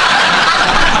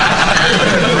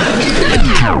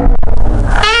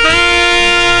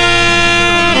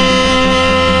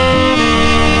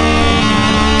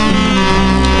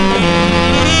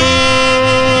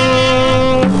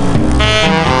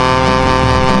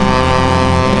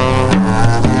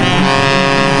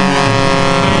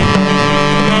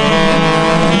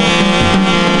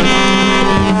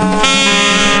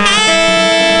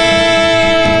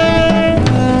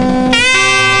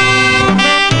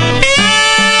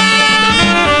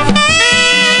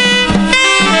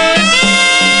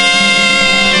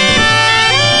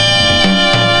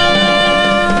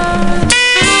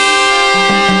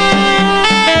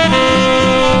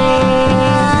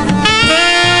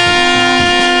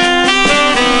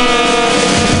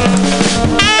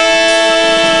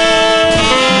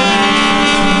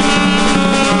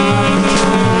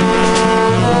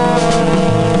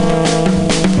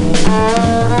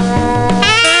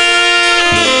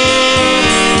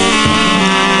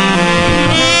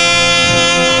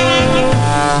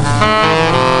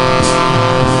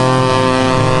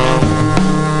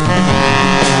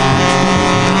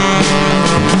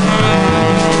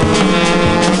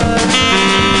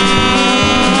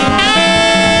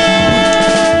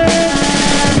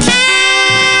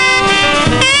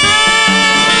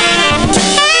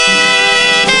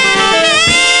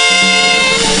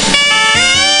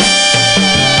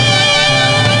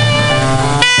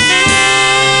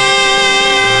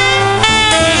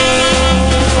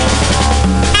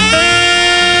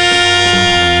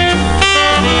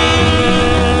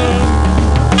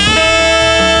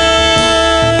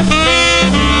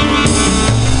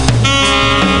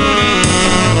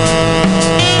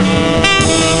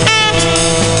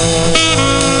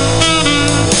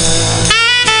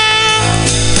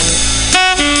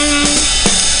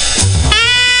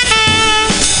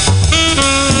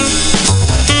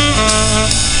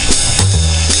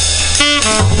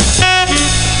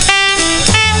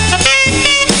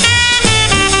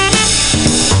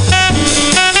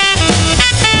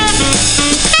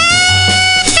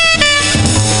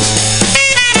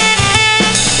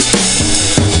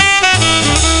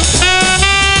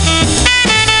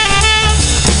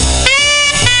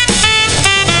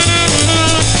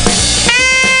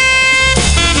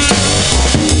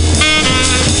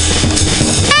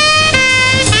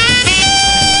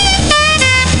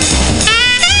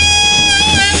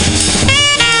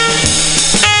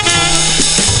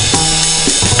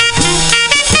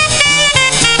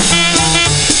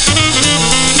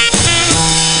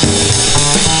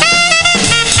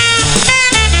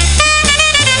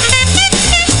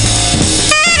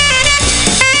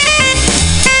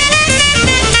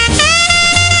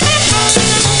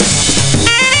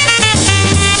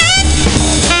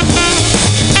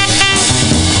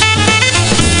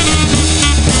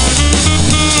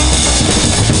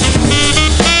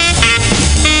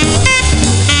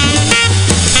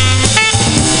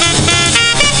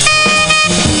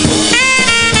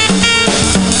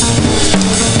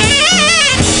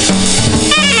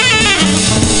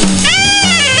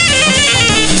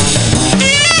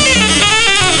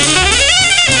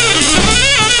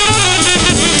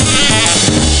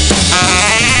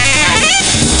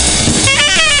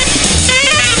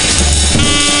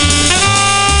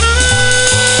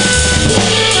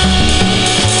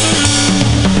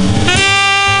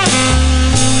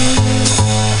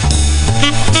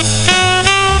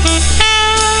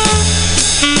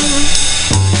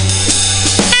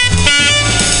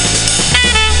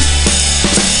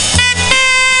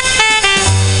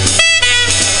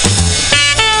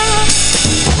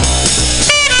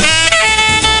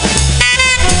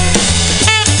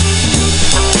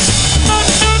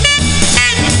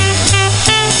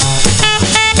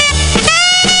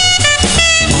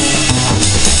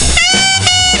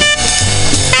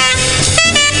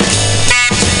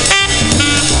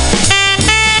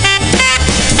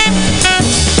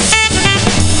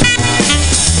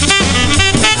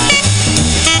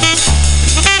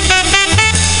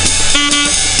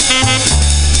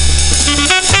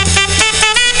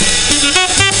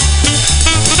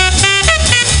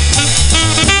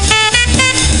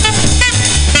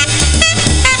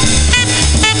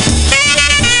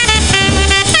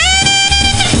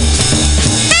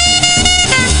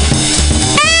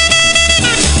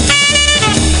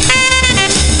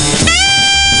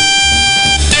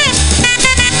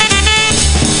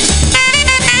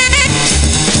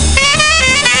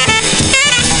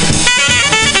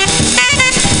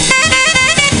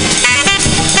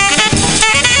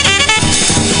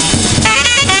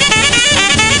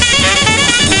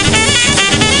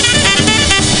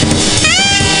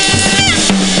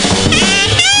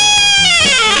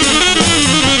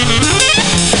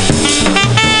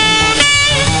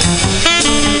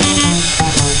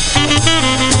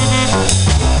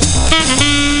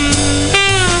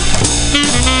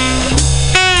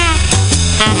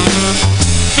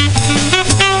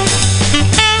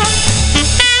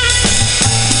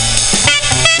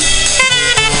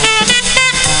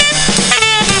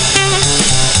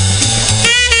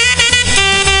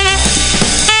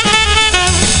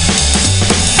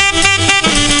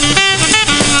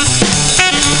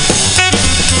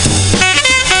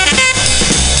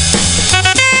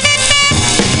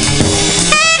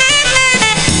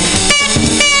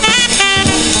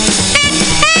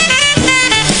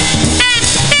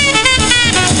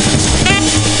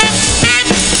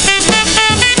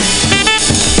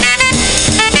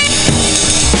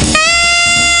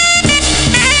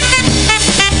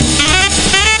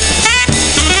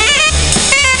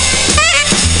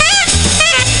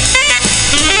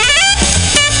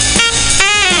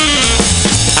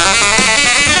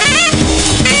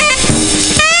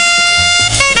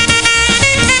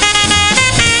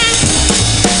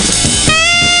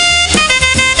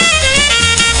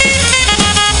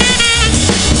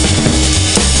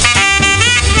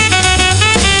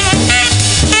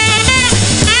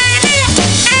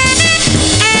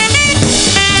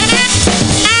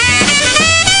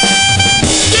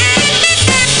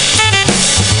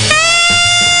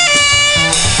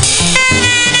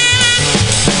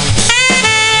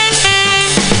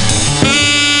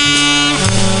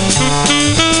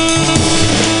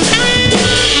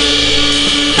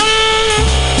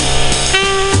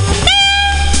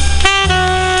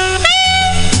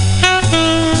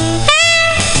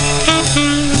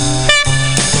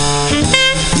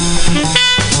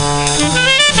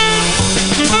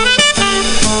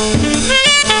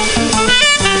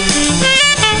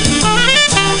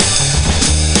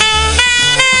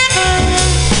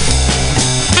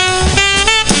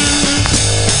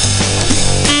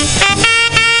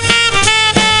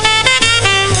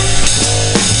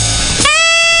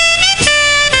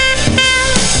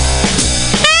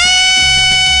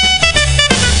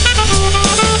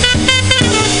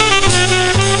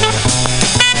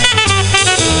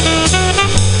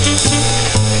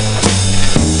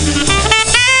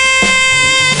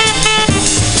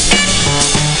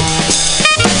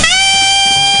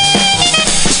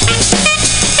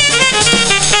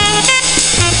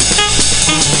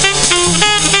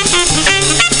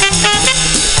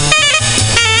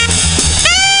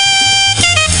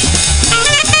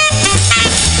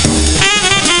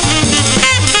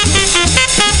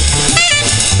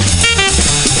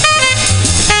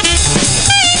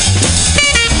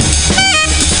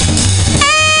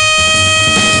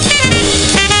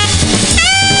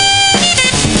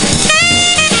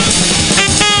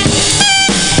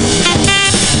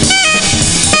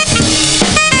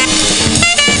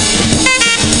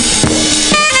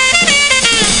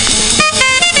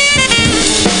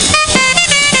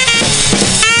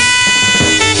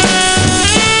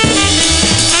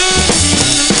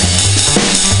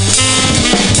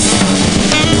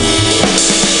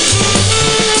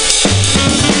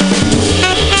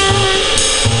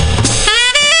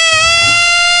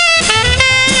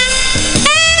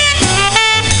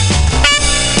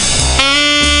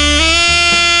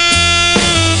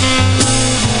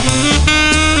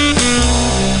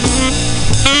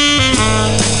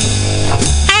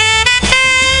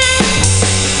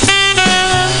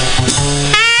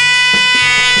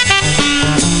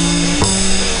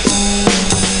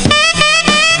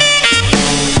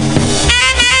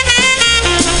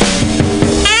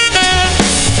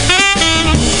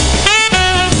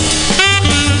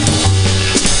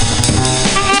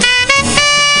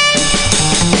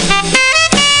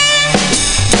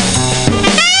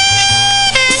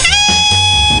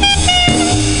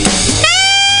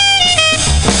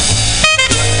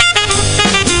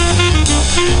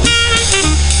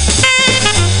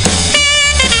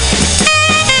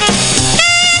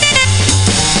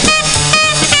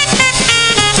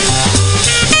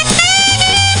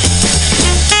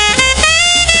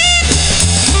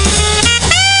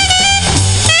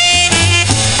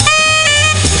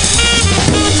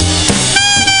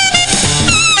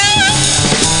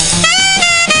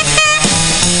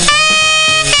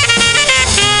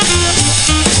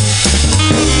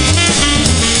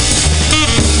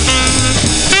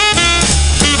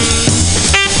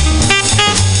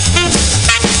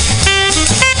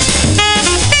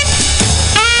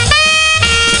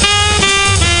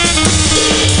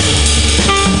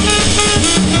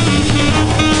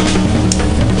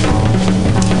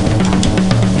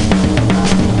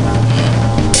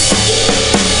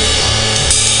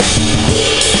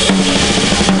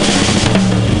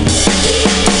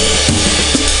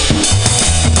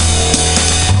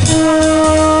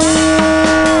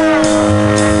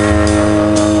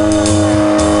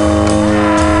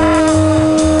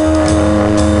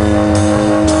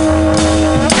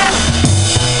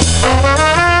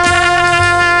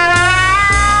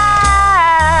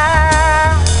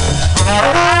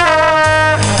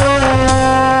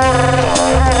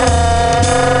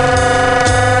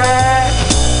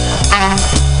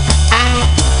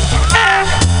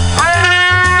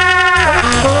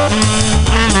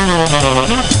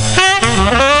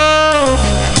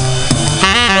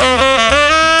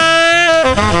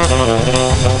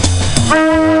 Bye.